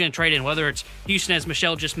somebody's going to trade in, whether it's Houston, as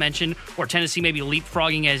Michelle just mentioned, or Tennessee maybe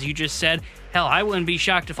leapfrogging, as you just said. Hell, I wouldn't be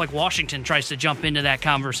shocked if Washington tries to jump into that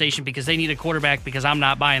conversation because they need a quarterback because I'm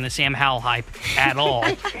not buying the Sam Howell hype at all.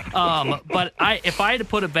 But if I had to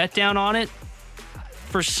put a bet down on it,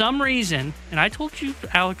 for some reason, and I told you,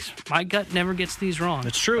 Alex, my gut never gets these wrong.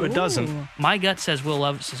 It's true, it doesn't. My gut says Will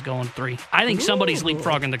Levis is going 3. I think somebody's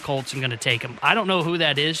leapfrogging the Colts and going to take him. I don't know who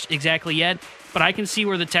that is exactly yet, but I can see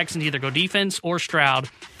where the Texans either go defense or Stroud,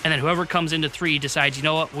 and then whoever comes into 3 decides, you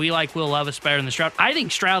know what, we like Will Levis better than Stroud. I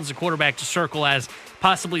think Stroud's the quarterback to circle as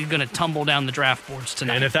possibly going to tumble down the draft boards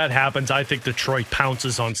tonight. And if that happens, I think Detroit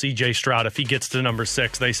pounces on C.J. Stroud. If he gets to number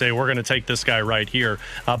 6, they say, we're going to take this guy right here.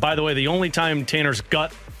 By the way, the only time Tanner's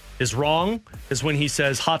gut is wrong is when he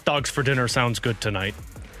says hot dogs for dinner sounds good tonight.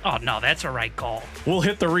 Oh, no, that's a right call. We'll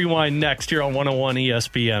hit the rewind next here on 101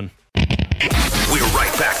 ESPN. We're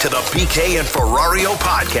right back to the BK and Ferrario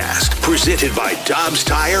podcast, presented by Dobbs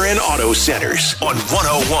Tire and Auto Centers on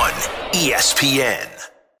 101 ESPN.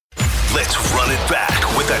 Let's run it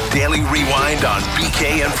back with a daily rewind on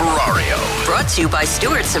BK and Ferrario. Brought to you by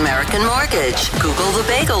Stewart's American Mortgage. Google the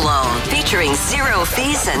Bagel Loan, featuring 0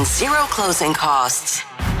 fees and 0 closing costs.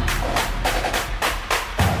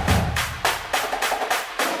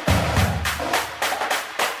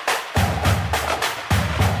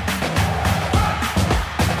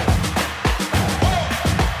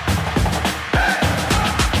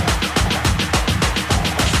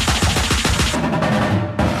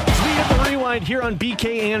 Here on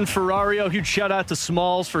BK and Ferrario. Huge shout out to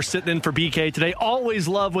Smalls for sitting in for BK today. Always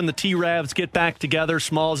love when the T-Ravs get back together.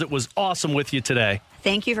 Smalls, it was awesome with you today.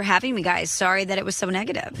 Thank you for having me, guys. Sorry that it was so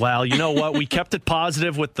negative. Well, you know what? We kept it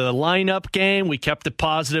positive with the lineup game. We kept it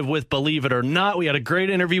positive with Believe It or Not. We had a great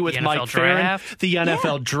interview with Mike Farron. The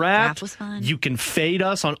NFL draft was fun. You can fade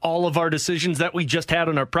us on all of our decisions that we just had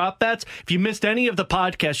on our prop bets. If you missed any of the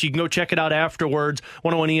podcasts, you can go check it out afterwards,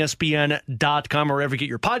 101ESPN.com, or wherever you get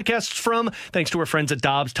your podcasts from. Thanks to our friends at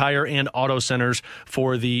Dobbs Tire and Auto Centers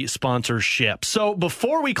for the sponsorship. So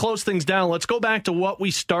before we close things down, let's go back to what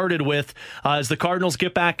we started with as the Cardinals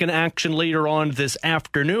get back in action later on this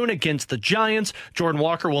afternoon against the Giants. Jordan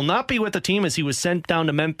Walker will not be with the team as he was sent down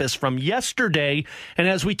to Memphis from yesterday. And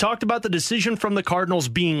as we talked about the decision from the Cardinals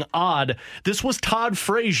being odd, this was Todd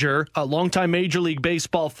Frazier, a longtime Major League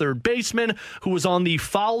Baseball third baseman, who was on the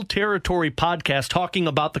Foul Territory podcast talking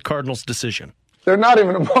about the Cardinals' decision. They're not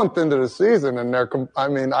even a month into the season, and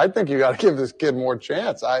I think you got to give this kid more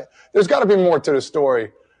chance. There's got to be more to the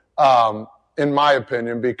story, in my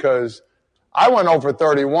opinion, because I went 0 for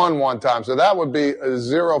 31 one time, so that would be a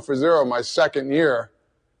 0 for 0 my second year,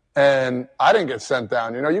 and I didn't get sent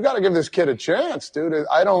down. You got to give this kid a chance, dude.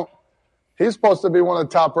 He's supposed to be one of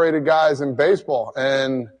the top-rated guys in baseball,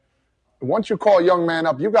 and once you call a young man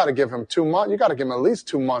up, you got to give him 2 months. You got to give him at least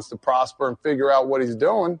 2 months to prosper and figure out what he's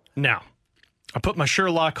doing. Now, I put my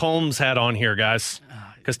Sherlock Holmes hat on here, guys,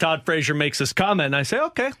 because Todd Frazier makes this comment, and I say,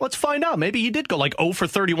 okay, let's find out. Maybe he did go like 0 for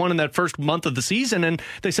 31 in that first month of the season, and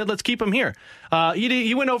they said, let's keep him here.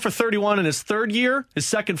 He went 0 for 31 in his third year, his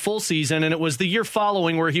second full season, and it was the year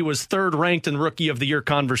following where he was third ranked in Rookie of the Year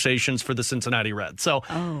conversations for the Cincinnati Reds. So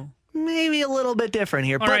maybe a little bit different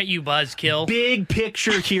here. All right, you buzzkill. Big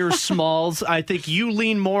picture here, Smalls. I think you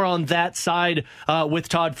lean more on that side with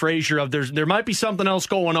Todd Frazier of there might be something else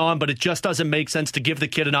going on, but it just doesn't make sense to give the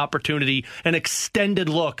kid an opportunity, an extended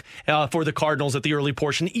look for the Cardinals at the early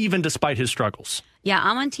portion, even despite his struggles. Yeah,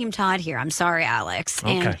 I'm on Team Todd here. I'm sorry, Alex.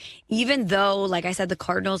 Okay. And even though, like I said, the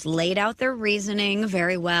Cardinals laid out their reasoning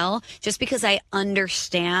very well, just because I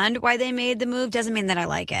understand why they made the move doesn't mean that I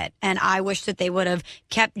like it. And I wish that they would have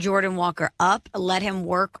kept Jordan Walker up, let him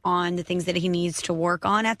work on the things that he needs to work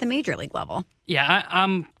on at the major league level. Yeah,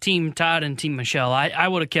 I'm Team Todd and Team Michelle. I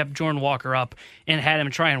would have kept Jordan Walker up and had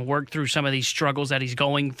him try and work through some of these struggles that he's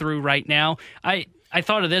going through right now. I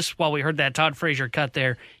thought of this while we heard that Todd Frazier cut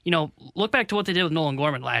there. Look back to what they did with Nolan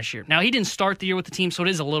Gorman last year. Now, he didn't start the year with the team, so it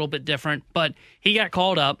is a little bit different, but he got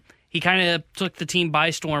called up. He kind of took the team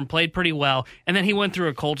by storm, played pretty well, and then he went through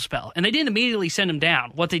a cold spell. And they didn't immediately send him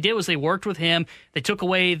down. What they did was they worked with him. They took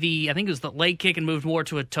away I think it was the leg kick and moved more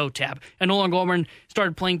to a toe tap. And Nolan Gorman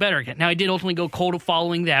started playing better again. Now, he did ultimately go cold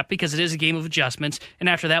following that because it is a game of adjustments. And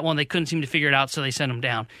after that one, they couldn't seem to figure it out, so they sent him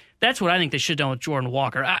down. That's what I think they should have done with Jordan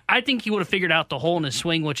Walker. I think he would have figured out the hole in his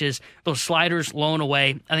swing, which is those sliders low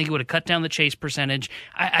away. I think he would have cut down the chase percentage.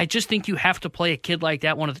 I just think you have to play a kid like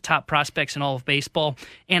that, one of the top prospects in all of baseball,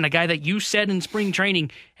 and a guy that you said in spring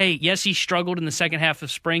training, hey, yes, he struggled in the second half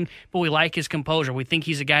of spring, but we like his composure. We think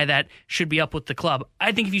he's a guy that should be up with the club.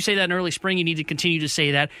 I think if you say that in early spring, you need to continue to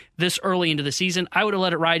say that this early into the season. I would have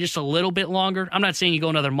let it ride just a little bit longer. I'm not saying you go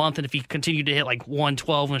another month, and if he continued to hit like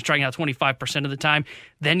 112 and was striking out 25% of the time,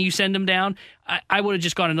 then you send him down. I would have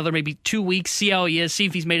just gone another maybe 2 weeks, see how he is, see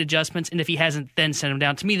if he's made adjustments, and if he hasn't, then send him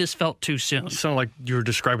down. To me, this felt too soon. It sounded like you were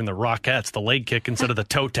describing the Rockettes, the leg kick instead of the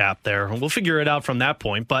toe tap there. We'll figure it out from that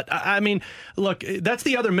point. But, I mean, look, that's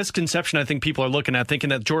the other misconception I think people are looking at, thinking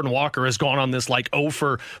that Jordan Walker has gone on this like 0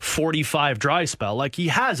 for 45 dry spell. Like, he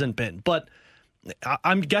hasn't been. But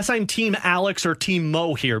I'm Team Alex or Team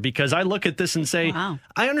Mo here, because I look at this and say, wow,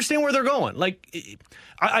 I understand where they're going. Like,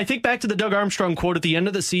 I think back to the Doug Armstrong quote at the end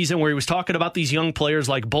of the season where he was talking about these young players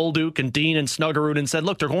like Bolduc and Dean and Snuggerud and said,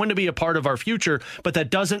 look, they're going to be a part of our future, but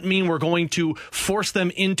that doesn't mean we're going to force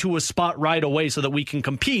them into a spot right away so that we can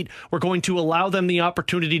compete. We're going to allow them the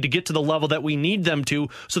opportunity to get to the level that we need them to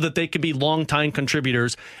so that they can be long-time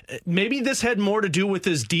contributors. Maybe this had more to do with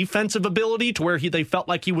his defensive ability, to where they felt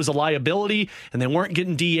like he was a liability and they weren't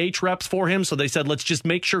getting DH reps for him. So they said, let's just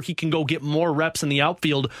make sure he can go get more reps in the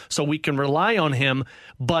outfield so we can rely on him.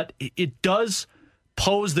 But it does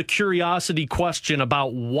pose the curiosity question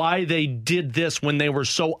about why they did this when they were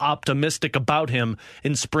so optimistic about him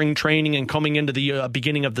in spring training and coming into the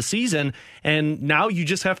beginning of the season. And now you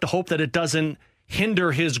just have to hope that it doesn't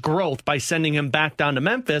hinder his growth by sending him back down to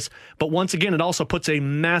Memphis. But once again, it also puts a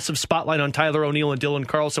massive spotlight on Tyler O'Neill and Dylan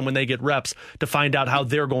Carlson when they get reps to find out how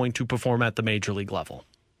they're going to perform at the major league level.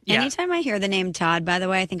 Yeah. Anytime I hear the name Todd, by the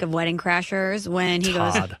way, I think of Wedding Crashers when he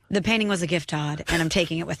goes, the painting was a gift, Todd, and I'm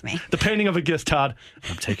taking it with me. The painting of a gift, Todd.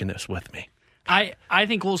 I'm taking this with me. I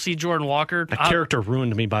think we'll see Jordan Walker. That character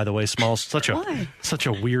ruined me, by the way, Smalls. Such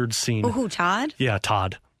a weird scene. Who, Todd? Yeah,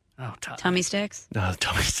 Todd. Oh, Todd. Tummy sticks? No,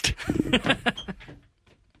 tummy sticks.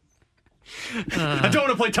 I don't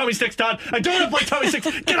want to play tummy sticks, Todd. I don't want to play tummy sticks.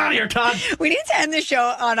 Get out of here, Todd. We need to end the show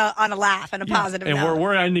on a laugh and a positive And note.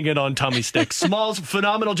 we're ending it on tummy sticks. Smalls,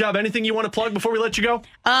 phenomenal job. Anything you want to plug before we let you go?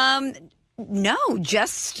 No,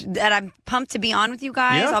 just that I'm pumped to be on with you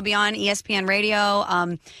guys. Yeah. I'll be on ESPN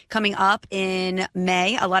Radio coming up in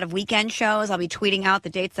May. A lot of weekend shows. I'll be tweeting out the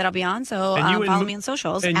dates that I'll be on. So follow me on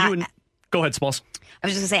socials. Go ahead, Smalls. I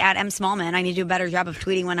was just going to say at M. Smallman. I need to do a better job of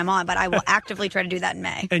tweeting when I'm on, but I will actively try to do that in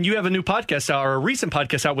May. And you have a new podcast out, or a recent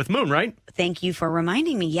podcast out with Moon, right? Thank you for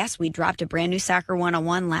reminding me. Yes, we dropped a brand new Soccer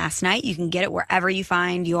 101 last night. You can get it wherever you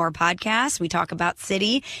find your podcasts. We talk about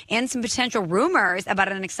City and some potential rumors about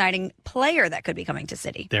an exciting player that could be coming to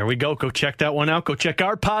City. There we go. Go check that one out. Go check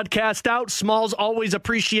our podcast out. Smalls, always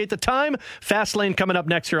appreciate the time. Fastlane coming up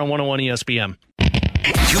next here on 101 ESPN.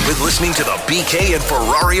 You've been listening to the BK and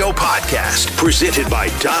Ferrario podcast, presented by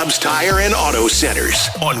Dobbs Tire and Auto Centers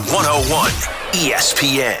on 101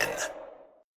 ESPN.